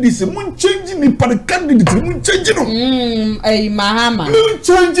say NDC mun change ni pa candidate mun change no Mahama mun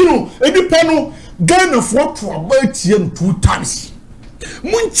change no edi pa no Ghana for to about 2 times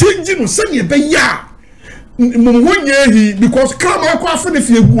mun change no say ye be ya mun wonye hi because kama ko afa ne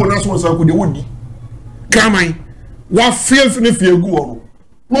fie gu na so so ko de wodi kama wa fie ne fie gu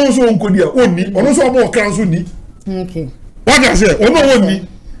no so nko dia oni ono so obo kran so ni okay what I say ono woni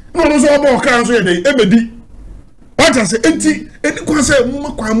no so obo kran so ye dey ebedi what I say enti kwa say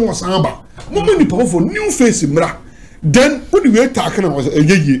mo kwa mo san ba mo ni pa for new face mra then what do we talk na was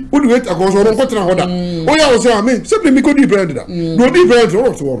yeye what do we talk was on kwatra hoda o ya o say amen simply me ko di brand da no di brand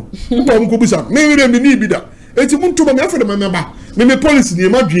o so ba mo ko bisa me re me ni bi da enti mo ntuma me afede me ba me policy ni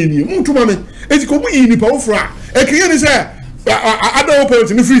ma dwen ni mo ntuma me enti ko mo yi ni pa wo fra e kiye ni say ada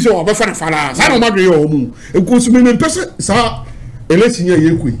policy ni free so o be fa na fara sa no ma dwen yo mu e ko su me pese sa election ye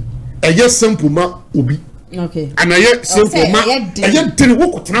yekui e ye simple ma obi okay and I simple ma I tell wo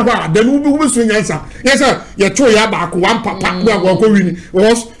kotena ho then wo so nyansa yes ye cho ya ba ko one papa na go ko wini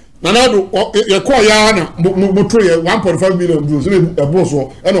was na na do ye call ya na mo to ye 1.5 million do so e boss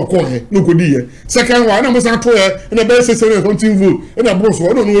wo e no call he no ko di ye second one na mo san to ye na be say something vote e na boss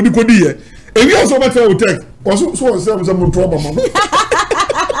wo no no di ko di ye e wi also better we take so say mo to ba ma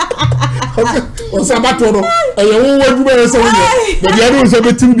o sabato no e ye wo aduma e se wo ye but you don't say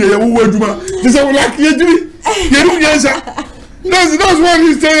betim de ye wo aduma this is like ye diri ye ru yensa that's what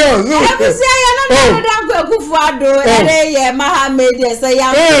he's telling us I say ya na dan ko kufu ado ere ye Mahammed say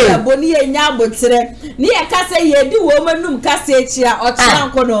ya boni ye nya botere ni ye ka say ye di wo manum ka say chia o chia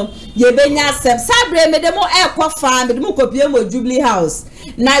nko no ye benya sep sabre me de mo e kwa fa me de mo kopie mo Jubilee House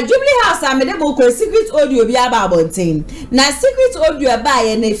na Jubilee House am de mo ko secret audio bi aba abontin na secret audio ba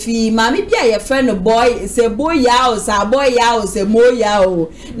ye na fi mami bia ye friend boy say boy ya o sa boy ya o say mo ya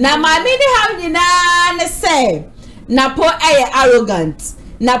o na mami ni ha nyina ne say na po arrogant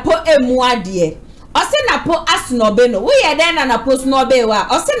na po emu ade ose napo asnobe no we ye den na napo snobe wa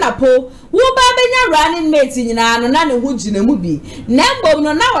ose napo wo ba benya running mate nyina no na ne ho gina mu bi na mbom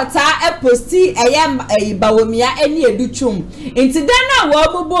no na wata e posti eye bawomia eni edutwum inti den na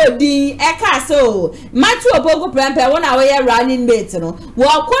wo bobodi e ka so matu opogo prempe wona we ye running mate no wo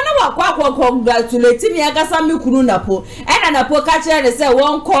kono wakwa congratulate mi akasa mi kunu napo e na napo ka kire se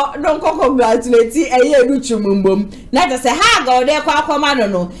wonko don congratulate eye edutwum mbom na ta se ha ga ode kwa akoma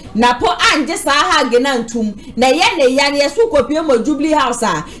no napo anje sa ha ge na ntum na ye ne ya ne so kopie mo Jubilee House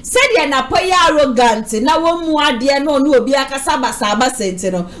a said ye na poya arrogant na wo mu ade no no obi akasa basaba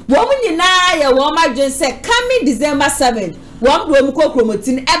sente no wo mu nyina ye wo ma dwen se coming December 7 wo do mu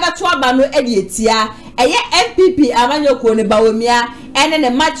kokromotin ebe to aba no ede etia eye MPP amanyoko ne bawomia ene ne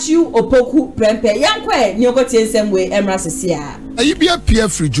Matthew Opoku prempe yankwe ni okotie nsem we emra sesia ayi bia pia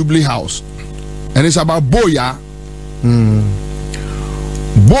free Jubilee House and it's about Boya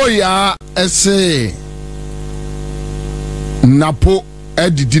Boya ese napo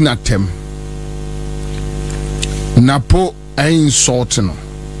edidi na tem napo insult no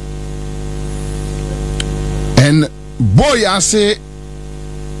and Boya say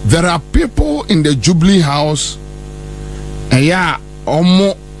there are people in the Jubilee House aya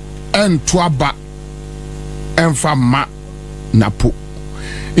omo entuaba enfama napo.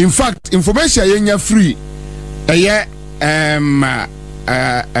 In fact, information yenya free aya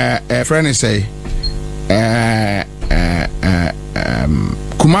friend say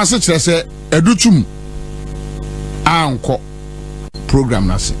Kumasi say educhum anko program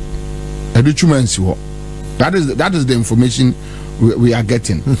nase educhum ansi ho. That is the information we are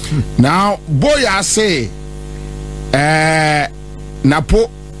getting. Now Boya say napo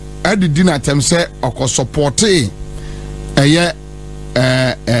edidi na tem say oko support eye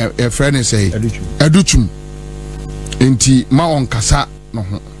friend say educhum enti ma on kasa no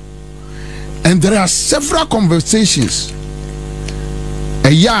ho. And there are several conversations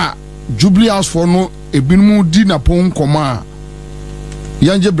Jubilee House for no ebinmu di na pon koma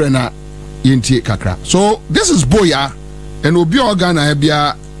yanje brena yenti kakra. So this is Boya and obi organa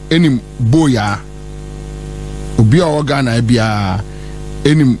bia enim Boya obi organa bia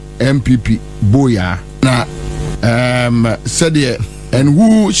enim MPP Boya na said and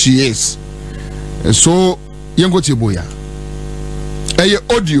who she is. So yengo te Boya eye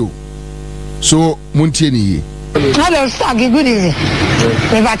audio so muntieni hello stagi good evening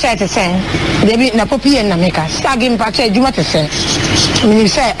me ba chat say debi na popi en na meka stagi mpa chat juma te say me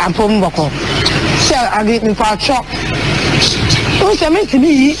say ampom boko say agi me pa cho o se me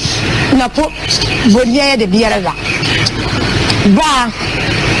tibi na po bodia de biara ba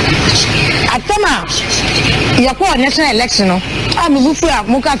atama yakwa national election no am bufu a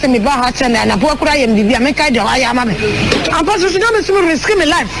muka se me ba ha chana na po kura yem bibia me kai de wa ya ma me ampa so no me so risk me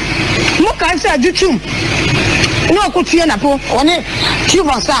life muka se ajuchum no kutie na po one tube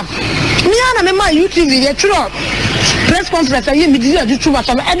WhatsApp me ana me ma YouTube ye tro press conference ye me di ajuchum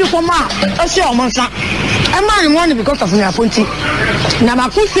WhatsApp e ko ma o se o monsa e ma ni one because of me aponti na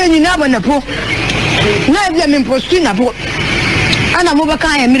makusie nyina ba na po na bia me post na po ana mo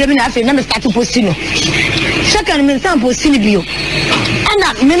baka ya mire bi na afi na me start posting no second me start posting bio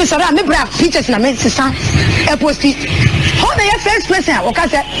ana me so ra me bra pictures na me sisa e posti how the first person okay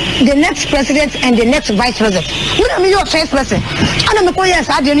say the next president and the next vice president when me your first person ana me ko yes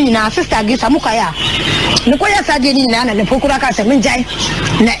ade ni na sister gisa mukaya me ko yes ade ni na na pokura ka say me jai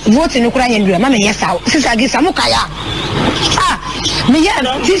na vote ni kura yendua ma me yes sister gisa mukaya me ye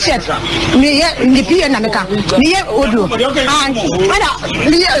t-shirt me ye ni pie na me ka me ye odo and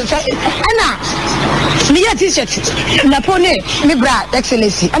ana me ye t-shirt na pone me bra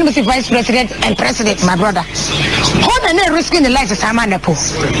excellency and me vice president and president my brother how the risking the life sama na po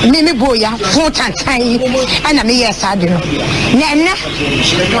me Boya ho tantan ana me yes ade no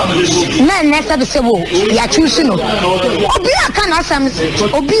na sabe sebo ya choose no obi aka na sam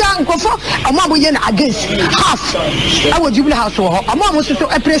obi ankofo amabo ye na against half awo Jubilee House ho amamo so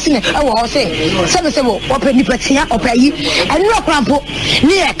president awo ho say sabe sebo open ni patia opayi enu akrampo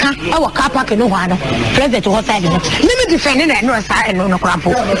ni eka awo car park no ho ano president ho side no me defend na no sa eno no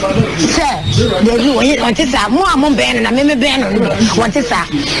krampo say dey you want say mo amon ben na me ben want say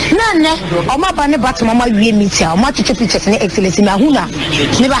na oma ba ne bat mama wie meet ya oma tuche pictures ne excellency ma huna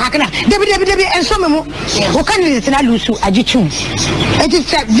ne ba hakana debi enso me mo wo kan ni tina lusu ajichum it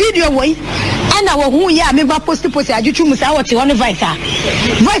is video way ana wo hu ya me ba post ajichum sa wo ti one voice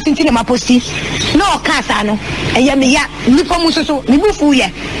nti ma posti no ka sa no eye me ya nipa mu so ni bufu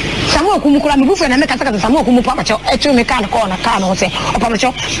ye samo Samu kumukura mi bufe na me kasa Samu kumupa macho etu me kan ko na kan o se opa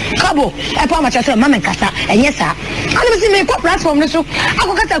macho kabo e pa macho se mama kasa enye sa ana me si me ko platform no so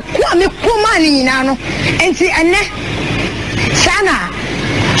akokata ko me ko mani nyina no enti enne sana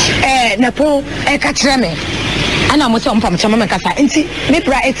na po e ka kire me ana mo se ompa macho mama kasa enti me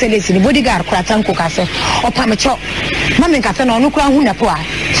pra excellence ni bodyguard kura tanko kasa opa macho mama kasa na onu kura hu na po a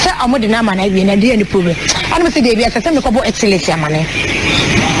se amode na ma na wie na dey any problem ana me se dey bia se me ko bo excellence amane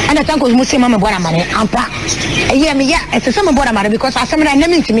ana tanko mo se mama bora mane ampa eye me ya se se me bora mane because asem na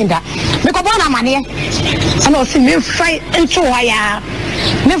nemi ntiminda me ko bora mane ana o se me fai nto wa ya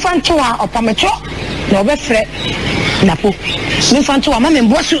me fa nto wa opa me cho na obefre na po me fa nto wa mama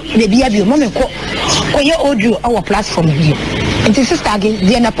mbosu de bia bio mama ko ye audio our platform bio nti sister again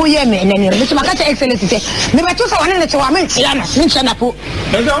de na po ye me enani me so maka excellence se me beto so wane ne to wa me ntia na me ntia na po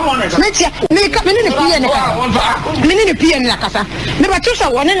me ntia me ka me ne pie ne ka me ne pie ne kasa me beto so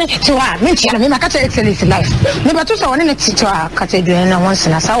wane ne to wa me ntia na me maka excellence life me beto so wane ne to wa ka te do na once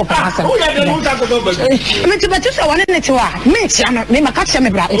na sa o pa asa me ti beto so wane ne to wa me ntia na me maka me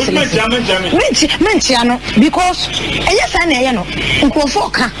bra excellence me ntia no because eye sa na eye no nkofo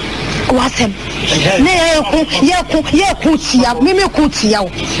ka wasem ne ye ku tia meme ku tia o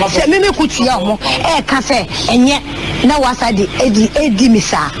se meme ku tia mo ka se enye na wasade edi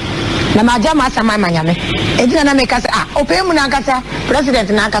misa na maja masa mama nyame edi na me ka se opem na kasa president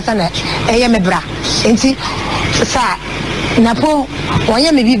na kasa na eye me bra enti sa na po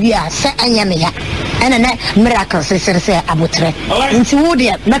wonye me bibia se enye me ya ene na miracle se abotre nti wo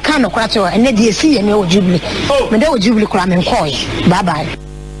de me ka no kwate o ene de esi ye me o jubli me de o jubli kura me nkoy bye bye.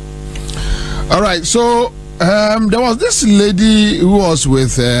 All right, so there was this lady who was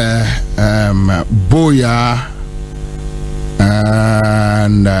with Boya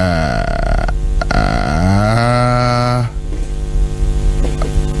and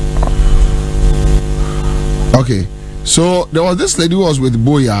okay, so there was this lady who was with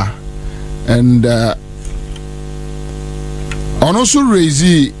Boya and also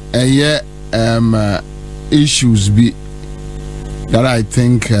raising issues be that I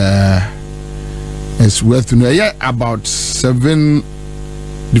think it's worth to know. Yeah, about 7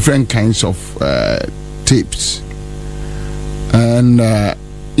 different kinds of tapes, and the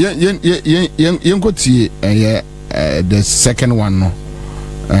second one no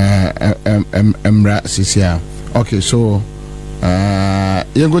Emra Sisia. Okay, so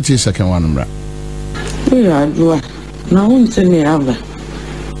the second one Emra. Yeah, do I now want to never.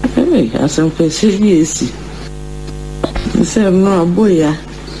 Hey, as I'm facing yes. Say no boy.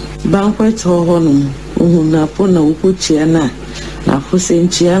 Banquet or honum, na pona upuchiana, na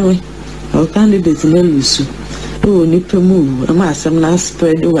fusenchiame, or candidate Nelusu. Oh, Nipamu, a mass of na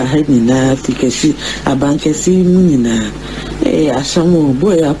spread over heading na efficacy, a bankesi munina. Eh, a shamu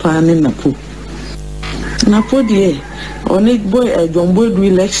boy upon in Napo. Napo dear, on it boy a jumbo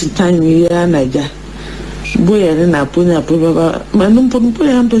election time here, Naja. Boy and Napuna, Manum Pompo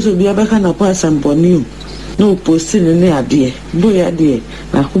and Peso Biabacana pass and Bonu. No posting in the idea, boy idea.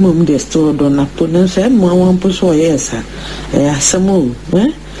 Na whom they stored on a put and one push or yes, some more,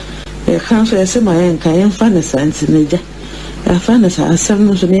 eh? A council as my end can find a science in the I find us as some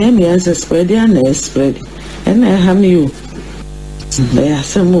me as spread and spread, and I have you. There are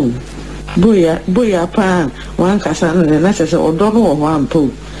some more. Boy, upon one cassan and as or double or one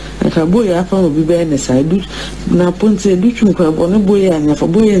pole. And a boy upon will be banned as I do. Now, Ponce Duchum club on a boy and for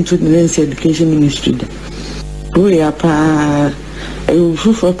boy into the education ministry. Boy upon a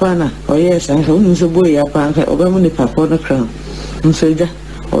for pana, or yes, I have a boy upon Obama Papa on the crown. And so,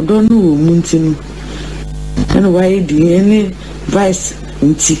 or don't know Muntin. And why any vice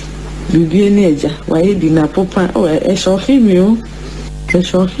in tea? Be an age, why did not papa or a short female? A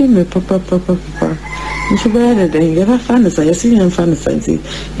short female, papa. It's better than you ever fantasy. I see and fantasy.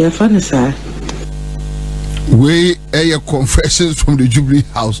 You fantasy. We air confessions from the Jubilee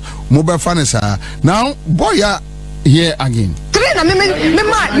House. Mobile fantasy. Now, Boya here again.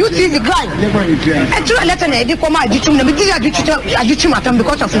 You see the guy. I threw a letter and I come out because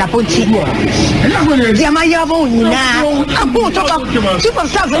of Naponti. Chief of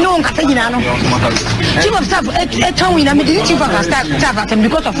staff, no one can Chief of staff, a town I mean, chief of staff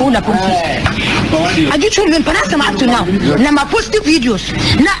because of Naponti. I do children Panasam up to now. Number positive videos,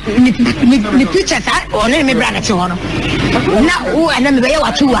 not the pictures or name me brand at you. Now, and then they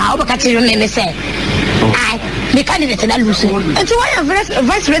are 2 hours, but I say, the candidate na lose enti why am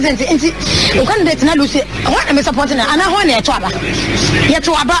vice president enti the candidate na lose what am supporting na ana ho na eto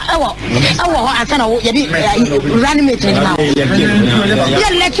aba ewo ho asana wo ye bi running mate na ya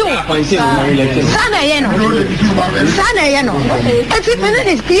lecho sana ye no enti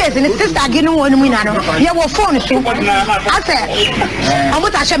mene is PS ni sister ginu wonu mu na no ye wo phone so ase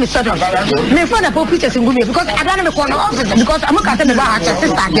amuta she me sodo me phone na pictures ngumi because I don't me call no office because amuka say me ba ha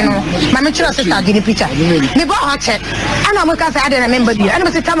sister ginu ma me chiro sister ginu picture me ba ha che ana amuka say I don't remember you ana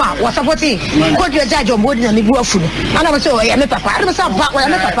me say tama was supporting ko je judge ombodi na me bu afu ana me say o ya me papa ana me say ba o ya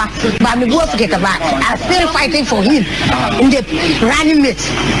me papa ba me bu afu ke ba I still fighting for him in the running mate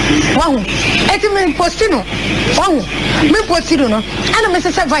wow eti me postino wow me postino no ana me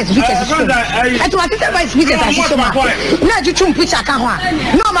say vice because eti wa say vice because I so ma na ju chum picture ka ho a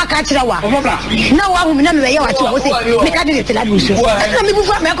no ma ka kire wa na wa hu me na me ye wa ti wa say me ka dey tell adusu na me bu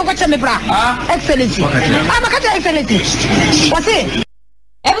fa me akoko che me bra excellency ama ka che excellency wa say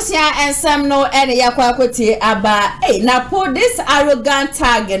Ebusia ensem no ene yakwa akweti aba na po this arrogant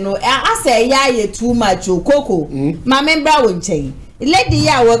tag no ase ya ye too much okoko ma membra wo nchen lady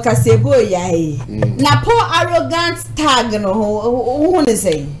ya wo kasebo ya na po arrogant tag no hu ne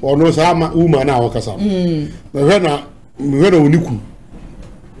say ono sa ma uma na wo kasa me hwe na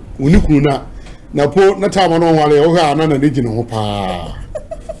uniku na po na ta ma no wale wo ha na gine ho pa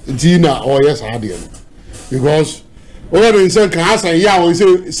ntina o yes ade because over in say can asan ya we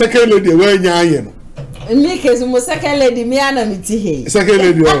say second lady we nya no me case mo second lady me ana me ti he second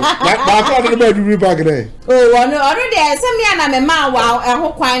lady ba ko na ba du back there one already say me ana me ma wa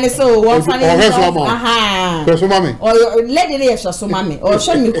ho kwan ne so wo fa ne aha so mama o lady ne yesho so mama o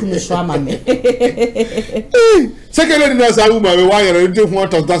sho me kunu so mama second lady na sa woman we wa yere nti hu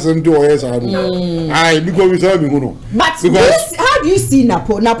that's nti o yes ai because we say me hu no but how do you see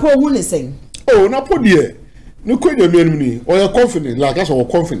napo hu ne say napo there no kwenya mienu ni or you're confident like that's or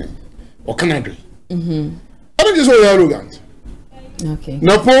confident or Canada I don't just so arrogant okay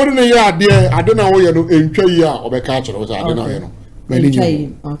na pori ne ya de I don't know where no entwa yi a obeka kire o I don't know you know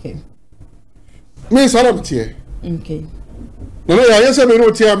many okay me sarab tie okay no ya yesa me no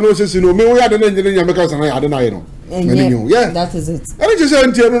tie am no sesi no me wo ya de na nyine nya meka sana I don't know you know many yeah that is it I don't just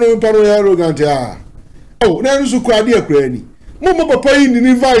say tie no paro arrogant ya oh na nsu kwa de akura ni mo papa yi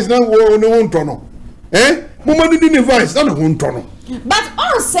ni vice na wo ne won to no Mama did the voice, not a hunter. But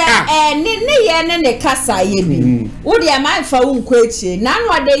also, ne kasa ye bi. Wo de am fa wo nkwachi. Na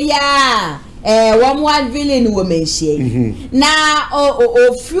no de ya one villain woman she. Na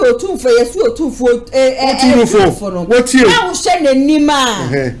o fi otumfo yesu otumfo what here? Na wo hye n'anima.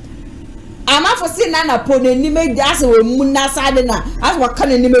 Amafo si na po n'anima ase we mu na sade na as wa ka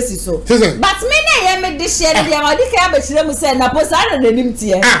n'anima si so. But me na ye me de share de am odi ka ba chire mu se na po sa na n'anim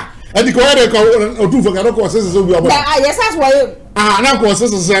tie. And the corner otu for cannot process so we are. Yes, that's why. Na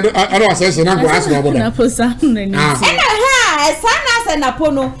process I don't assess na go ask about that. Na posa na ni. Sana se na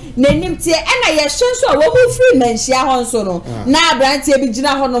pono nanim tie na ye hwe so wo hu free man hia ho nso no. Na abrantie bi gina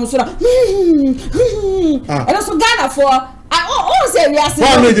ho nom so no. And so Ghana for say we are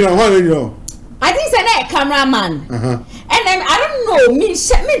saying. I think say na cameraman. And then I don't know me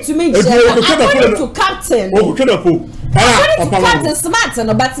to me according to captain. Oh, CHEDDAR. Captain smart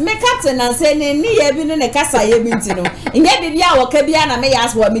no but me captain and say ni ye bi no ne kasa ye bi ntino. Nge bibia wo ka bia na me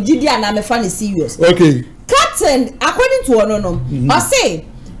ask wo me gidi na me fa ne serious. Okay. Captain according to ono no. O say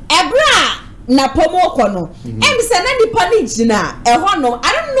ebra na pomo kono. Em say na nipa ni gina e ho no.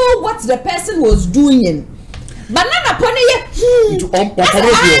 I don't know what the person was doing. But na pone ye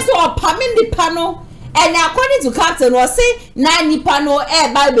so pamin nipa no. And according to captain was say na nipa no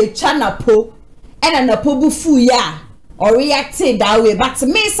e ba be twa na po. And na po bu fu ya. Or reacted that way, but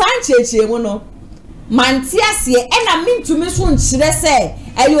me Sanchez, no Mantiasie, and I mean to Miss One, should I say,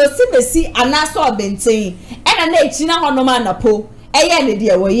 and you will see a naso benting, and a nature on no man po, a yen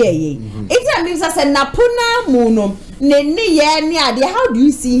dear way. It means us a napuna mono, ne idea. How do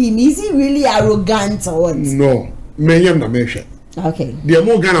you see him? Is he really arrogant or what? No, me na meshe. Okay. The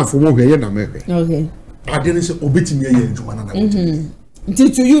more Ghana for more na meshe. Okay. I didn't say obeti me ye juma na.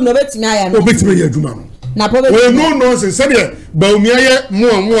 To you no bet me I am. Obeti me ye juma. Na probably we no nonsense say there ba umia ye mo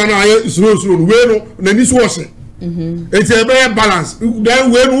na aye suro we no na ni so wose it's a better balance then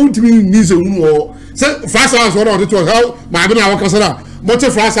we no ntimi ni se hu o say fast house or not to how ma be na wakasa na but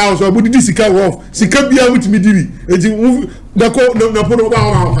fast house o bu di sika wolf sika bia wutimi diri enti da ko na pono ba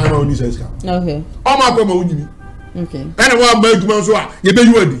ha na oni sika okay o ma ko ma unyimi okay ana wa ba aduma so a ye be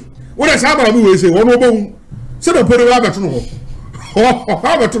yuadi wo da sa ba mi we say wo no bo hu say da pono ba beto no ho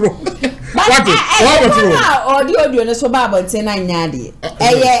ha beto no audio no so baba tena nyade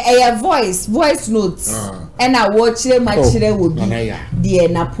eye voice notes and I watch them machire wo bi de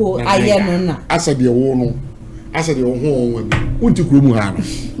na po aye no na asa de wo no asa de wo ho wo unti kurom ha no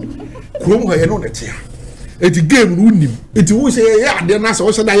kurom ha ye no netia eti game no unim eti wo se ye ade na se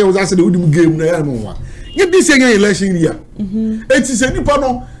wo se da ye wo asa de unim game na ya no wa ye bi se yan election year eti se nipa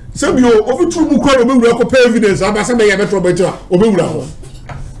no se bi o obi tru mu kwa no be wura ko pay evidence aba se be ye betro betra obi wura ho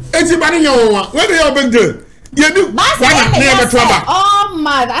eti ba ni yan wa we dey obi de ye ni wa na betro ba oh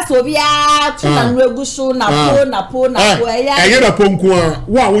my that's obia tu na nregu so na po ya ye na po nko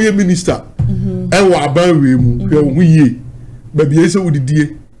a wo ye minister wo aban we mu hwe wo yie ba bi ese wudidie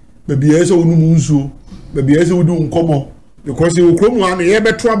ba bi ese wo numu nsuo ba bi ese wudu nkomo because wo kromu an ye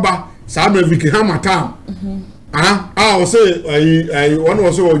betro ba sa ma viki hamata o say I one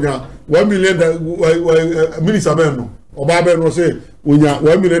was onya $1 million minister ben no oba ben no say onya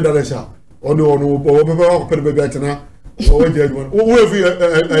 $1 million sha ono o bebe wa pere bebe atena o judgment o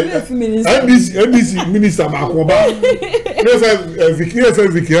NDC minister ma ko ba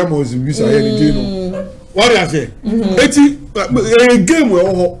viki amos bisa ye di no what I say eti game we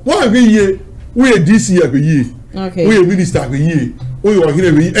ho wa ye we DC ya ye okay we minister ye we o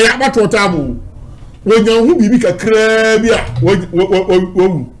hire we e abato table wonya hu bibi kakra bi a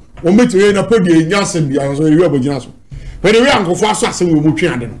wo metwe na podi nyasem bi a so we abogina so we dey ankofo aso asem we mo twe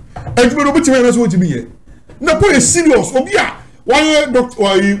ade no adwuma no betwe na so wotibi ye na po serious obi a won doctor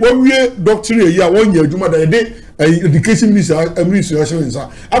won wie doctor yi a won ya adwuma da de education minister assurance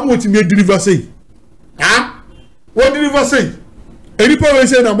am wotimi deliver say won deliver say eni pa we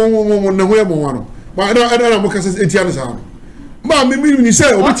say na mo na ho e mo wa no ba na mo kasa etia no sa ma me ni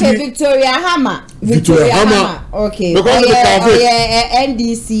say okay Victoria Hammer okay because the cafe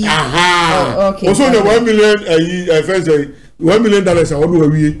NDC okay also the $1 million first $1 million I want to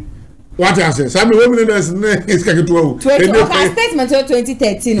wie what I say some $1 million is ka keto okay statement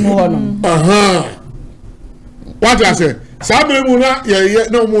 2013 mo no what I say some mu na ye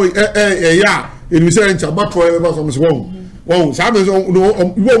no mo ya enu say ncha bato e ba so mo so some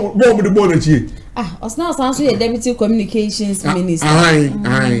no mo de bo na chi osna sanso ye deputy communications minister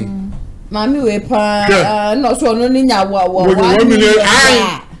mami we pa no so no ni nya wa $1 million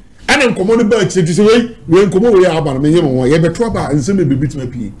ana nkomo ne ba chi ti se we nkomo we aba na me yem won ye beto aba nsem be bitima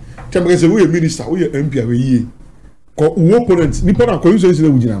pie kembe se we minister we MP we yie ko wo opponent ni pa na ko use se na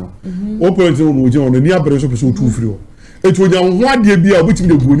wugina no opponent no no wugina no ni abere so so tu firi o etu onya ho ade bia obitimi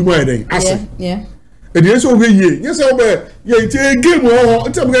de bu ni mo ayen ase e dey so we yie nye se obe ye ti game ho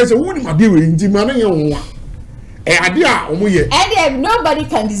ntam se wo ni ma de we nti ma na ye ho ade a omo ye and nobody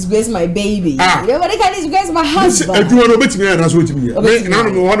can disgrace my baby nobody can disgrace my husband etu no obitimi na so otimi ye na no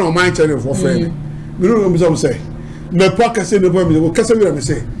me one of my channel for friend me no me so say na poka se no po me ko kasa we na me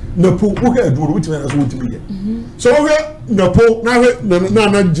say na po wo ka edu obitimi na so otimi ye so we na po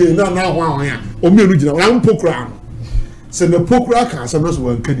na je na ho ahon ya o me enu gina na mpo kra no se na po kra ka se no so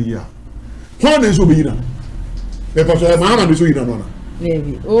wan kadi ya ho na so be yina e pa so ma do so yina no na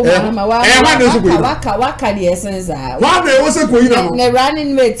maybe mama waka the essence wa na wo se ko yina no na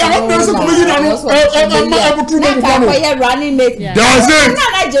running mate no so ko yina no ma abutu no ko no ya running mate does it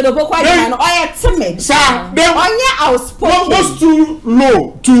na je no ko yina no oya timid sir then onya outspoken was too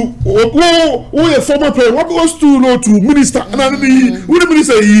low to who a former player what was too low to minister and who the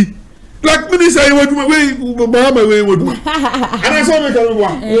minister yi like minister yi waduma we Bahama we waduma and I saw me come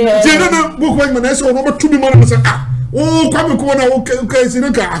one je no book when man say no to be man say come ko na okay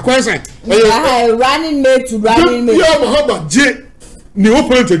sinaka akwasa running mate to running mate yeah Bahama je ni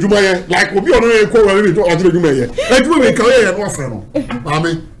open to adwuma ye like obi ono ye ko running mate to adwuma ye adwuma we ka ye no afre no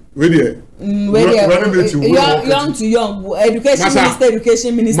amen we there young to young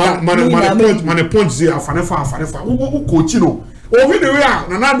education minister man point say afanefa who coach no o we the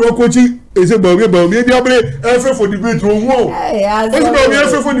way na do coach ese ba we e dia bre efe for debate o hu o o ba we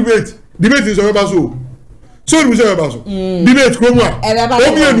efe for debate is over so we say about so debate ko mu a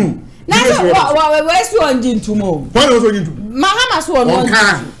o bi enu na we so on jintumo why so jintu mahama so on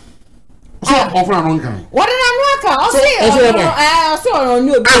so offer no kan what na no aka o say so on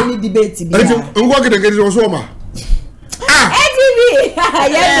ni obi ni debate bi ngwa gede so ma ETV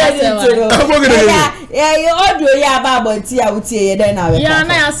audio ya baba ti a wutie ye den na we ya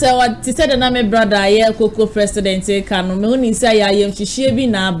na ya say what ti said na me brother ye koko president e ka no me huni say ya yem hihie bi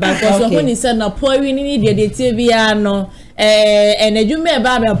na ba because huni say na powi ni de tie bi ya no enedwuma e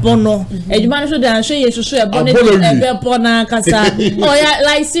ba be bono edwuma no so de anhwe ye soso e bono e be bona kasa oh ya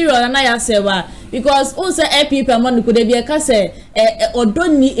like serious na ya say wa because also people man could be a say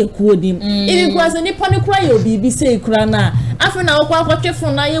odoni ekuodim even because ni pani kura yo bibi say kura na afi na okwa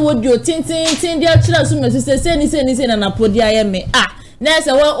kwatwefo na ye wodi o tin dia kira so me say ni na napodi ayeme na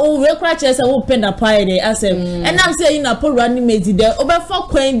say we kura kire say we penda pie dey asem and am say na poru ani mezi dey obefa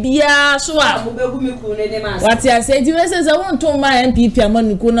kwan bia so a what I say you say won to my MPP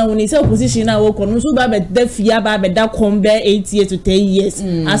amanuko na woni say opposition na wo kono so ba be da fia ba be da kombe 8 years to 10 years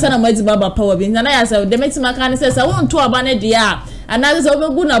asa na mati baba power bi na ya say the metima kan say won to aba ne dia ana say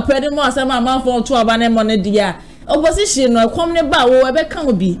obegu na pede mo asama amanfo to aba ne mo ne dia opposition no kom ne ba wo ebe kan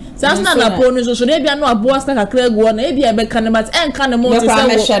obi say na na po no so dey bia no abo sta kakra gu na e bia ebe kan but en kan mo to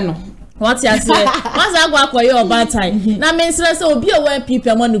say what you say once I go akoye oba time na me nsere say obi o wan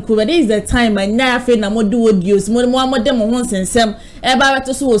people amanuko but this is the time and na afi na mo do audios mo dem ho nsensem e ba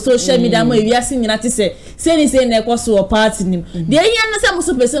beto so social media mo ewiase nyina te say ni na ekoso o party nim de yen na say mo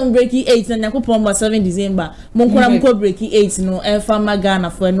so person breaking 8 na yakopon ba 7 December mo nkora mo breaking 8 no e fa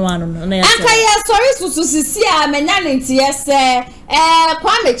magana fo eno ano no na ya akaye sorry susu sisi a menya ne ntie se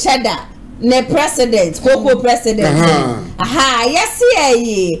Kwame CHEDDAR ne president koko president yes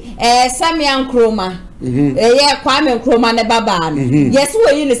Samia Nkrumah Kwame Nkrumah ne baba no yes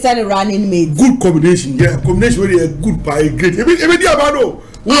we you listen running mate good combination combination very good pie great e be dia ba no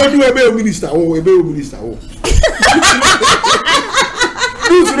we do ebe minister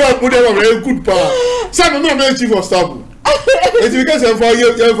this rock put them very good power some no chief of staff it's because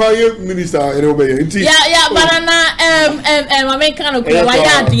you minister yeah banana I make kind of why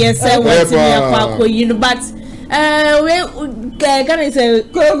yes what me but we can say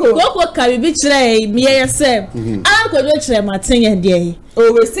go carry be try me say I go do try Martin and there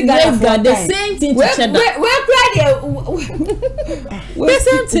we still got the same thing to CHEDDAR we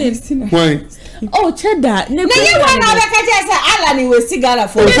same thing why oh CHEDDAR na you want to catch say Alan we still got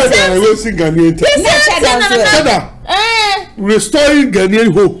for we still CHEDDAR restoring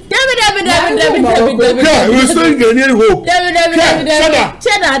Ghanaian hope. Yeah, restoring Ghanaian hope.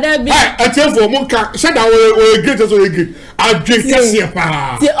 CHEDDAR. I tell for Monka, CHEDDAR or great as a great. I drink Cassia.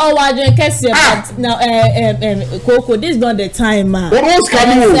 Oh, I drink Cassia. Now, Coco, this is not the time, man. What else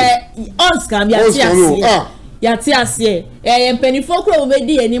can you? Yati asie penifo kro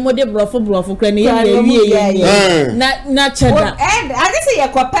obedi eni mode brofo kra ne ye na CHEDDAR and I say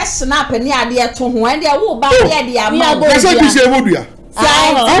your personal penny ade to ho and dey wo ba dey ama go say bi se modua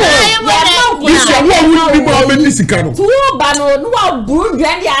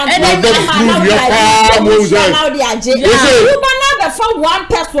one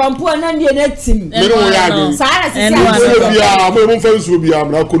person po na ndie na tim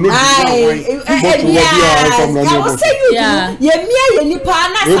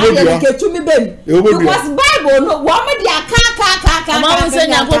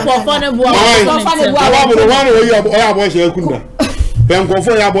Ben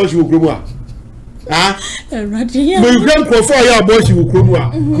confo ya boss wo kromu a me grand confo ya boss wo kromu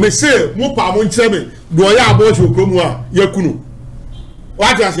a me say mo pa mo nkyere me do ya boss wo kromu a yakunu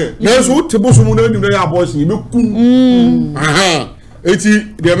what you say na so teboso mu na nim na ya boss yi me kun eti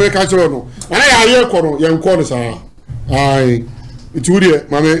the American choro no ana ya ye koro ye nko no sa ai eti wuri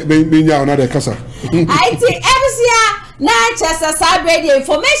ma me nya ona de kasa ai ti ebsia na chesa sabre the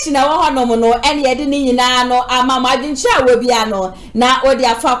information na wo hono no ene ye de ni nyina no amamadincha we bia no na odi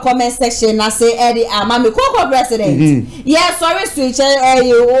afa comment section na say edi amame koko president yes sorry switch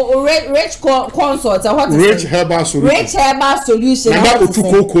rich consult what is rich herbal solution na otu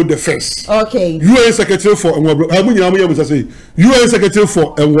koko the first okay UN secretary for amu nyina mo say UN secretary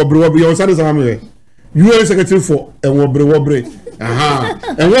for enwobre you understand say am UN secretary for enwobre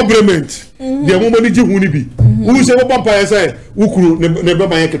enwobrement the moment ni jihu ni bi who say wo pampa say ukuru ne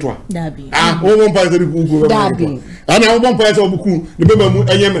beba yan ketwa wo pampa say ukuru ana wo pampa say ukuru ne beba mu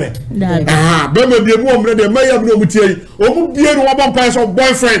anyemre beba bia mu omre de maya bi no mutie o mu bia no wo pampa say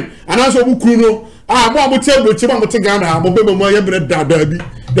boyfriend ana so ukuru no mo amutie do chiba mo te Ghana mo beba mu anyemre da bi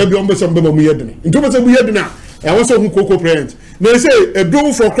da bi o mo say beba mu yedene nto mo say mu yedene e wo say hu koko parent na say e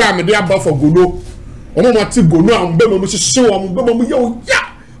do for crime de aba for gono omo mati gono am beba mu hye wo am beba mu ye o ya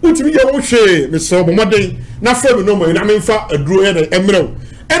utimi ye wo hwe me so bo moden na fa me no mo na me mfa aduro ye na emrew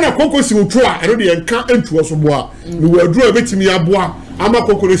ena koko si wotro a eno de enka entuo so bo a me wo aduro e betimi aboa ama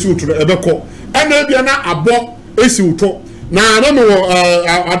koko no si wotro e beko ena bia na abo esi wotro na me wo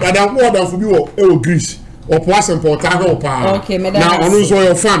adan bi wo e wo Greece opo asempo ta ho pa na onu so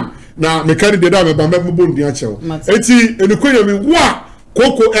your fan na me kan de da me ba me bondi a chew eti enikonya mi wa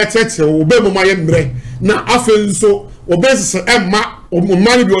koko etete wo be mo maye mre na afen so obesese emma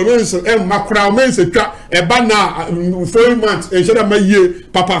money be always makra men se twa e ba na 4 months e sheda maye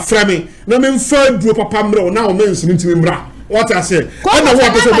papa frame na men fa duro papa mre na o men se ntimi mra what I say and na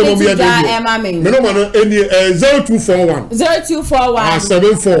what person no me dey me no man any 0241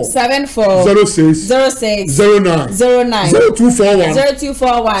 74 06 09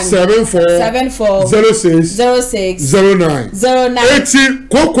 0241 74 06 09 80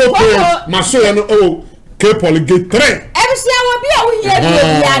 koko maso no o ke poligate 3 Ebisia wo bia wo hia bi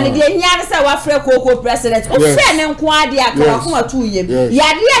ya ne de hia ne se wa frɛ koko president o frɛ ne nko ade aka ko atu yem ya de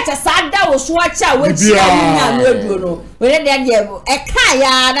ya cha sada wo so acha wo chia ni na no eduo no we de de e ka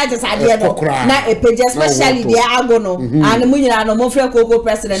ya na cha sada no na e page especially de ago no and mu nyina no mo frɛ koko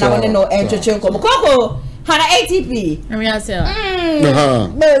president na wo ne no entwetwe nko koko hana ATP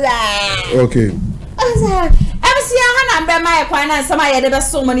okay Ebisia hana mbe ma ekwan na nsama ye de be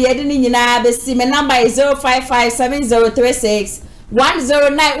so mo ne ye de ni nyina be si me number is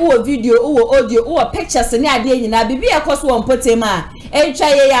 0557036109 uwo video uwo audio uwo pictures ni ade nyina bibi ekoso won potema etwa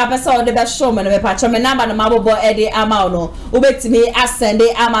ye ya pesa o de be show me no be patcho me number na mabobo e de ama no ubetimi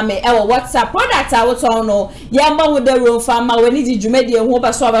asende ama me e wo WhatsApp product a woto no ye mba hu de room fa ma we ni di dwumade hu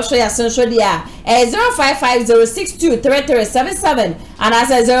ba so ba show ya senso de a 0550623377 and as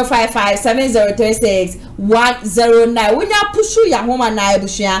 0557036109 wunya pushu ya homa na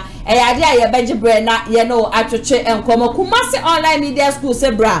ebushia e ya de a ye beje bre na ye no atwetwe enkomo Kumasi online media school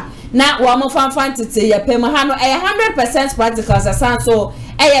se bra na wo mo fanfan tete ye pem ha no 100% practical so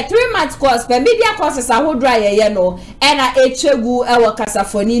e 3 months course per media courses ahodra ye no e na echegu e wo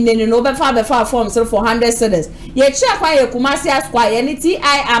kasafoni nene no be fa form so 400 cedis ye chia kwa ye Kumasi Square ye ni TI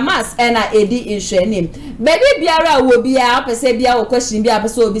Amas e na edi inhwenim baby biara wo bia apese bia wo question bia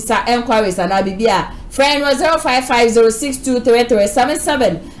apese obisa enquiries na bibia friend was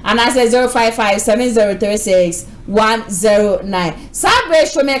 0550623377 and I said 0557036109. Sabre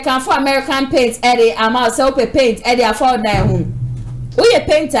show me can for American paint Eddie Amal so paint Eddie afford na hu. We a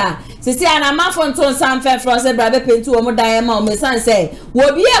painter. Sisi ana mafon ton sam fe from say brabe paint wo mo dan ma o me san say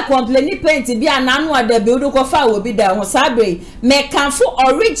wo bi e complain paint bi ananu ade bi do ko fa wo bi da ho sabre me can for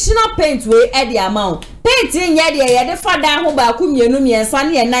original paint we Eddie Amal. Paint nye de ye de fada ho ba ku mienu miensa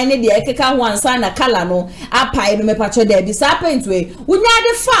ne ye nan ne de ekeka ho ansa na color no apai no me pacho de bi sa paint we unya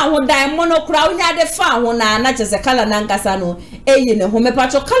de fa ho dan monokra unya de fa ho na chese color na nkasa no eyi ne ho me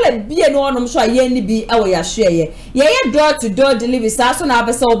pacho color bie no onom so aye ni bi e wo ya hwe ye door to door delivery sa so na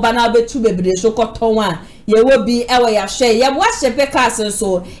abese oba na betu bebre so koton a ye wo bi e wo ya hwe ye bo ahyepe cars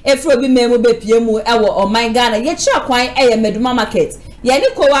so efro bi memu be pie mu e wo oman Ghana ye chi akwan e ye meduma market yani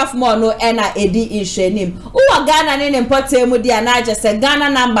ko waf mo no ena edi inhwenim uwa Ghana ne importe mu dia na je se Ghana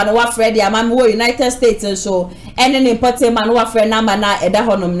number no wa fredi amam wo United States so ene ne importe man wa fredi number na eda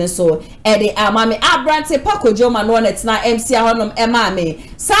honom ne so edi amami abrante pakojo man no net na MC honom emame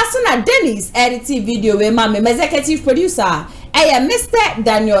sasuna Dennis edit video we mame executive producer Mr.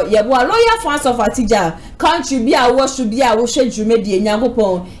 Daniel yebo lawyer fans of Atija country bia wo should bia wo hwedwumedie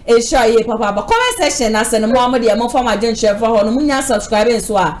Nyankopon e sure ye papa ba comment section na se no mo de mo form agent share for ho no munya subscribe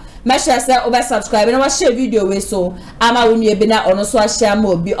so a me share say obe subscribe na wa share video we so ama wo nue bi na ono so a share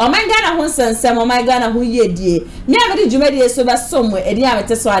mo bi o man Ghana ho nsensem o man Ghana ho yedie me amede dwumedie so be som edi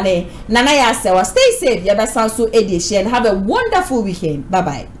amete so ane nana ya se wa stay safe ye be sanso edi share and have a wonderful weekend. Bye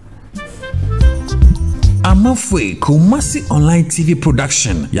bye. Amafwe Kumasi online TV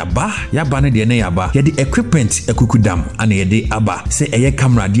production yaba ne de ne yaba yedi equipment ekukudam ana yedi aba se eye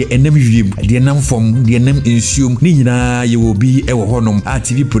camera de enam wiem de nam fom de enam ensuom ni nyina ye wo bi e wo honom a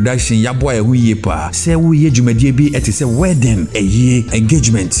TV production yabo a hu ye pa se wo ye dwumadie bi ete se wedding eye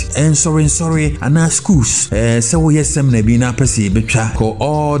engagement and sorry ana schools se wo ye seminar bi na pese betwa ko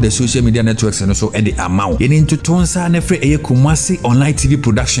all the social media networks no so e de amount ye ni ntotonsa na fre eye Kumasi online TV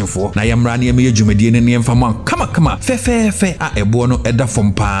production for na yamra na ye dwumadie ne Kama fe a ebo no eda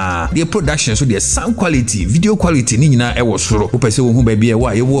from pa the production so the sound quality video quality ni nyina e wo soro wo pese wo hu ba bia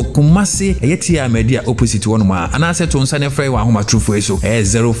wa ye wo Kumasi eyetia media opposite one ma ana se to nsa ne frɛ wa homa trufo so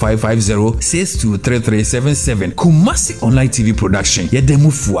 0550623377 Kumasi online TV production ye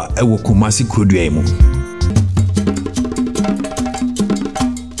demufua e wo Kumasi kodua mu.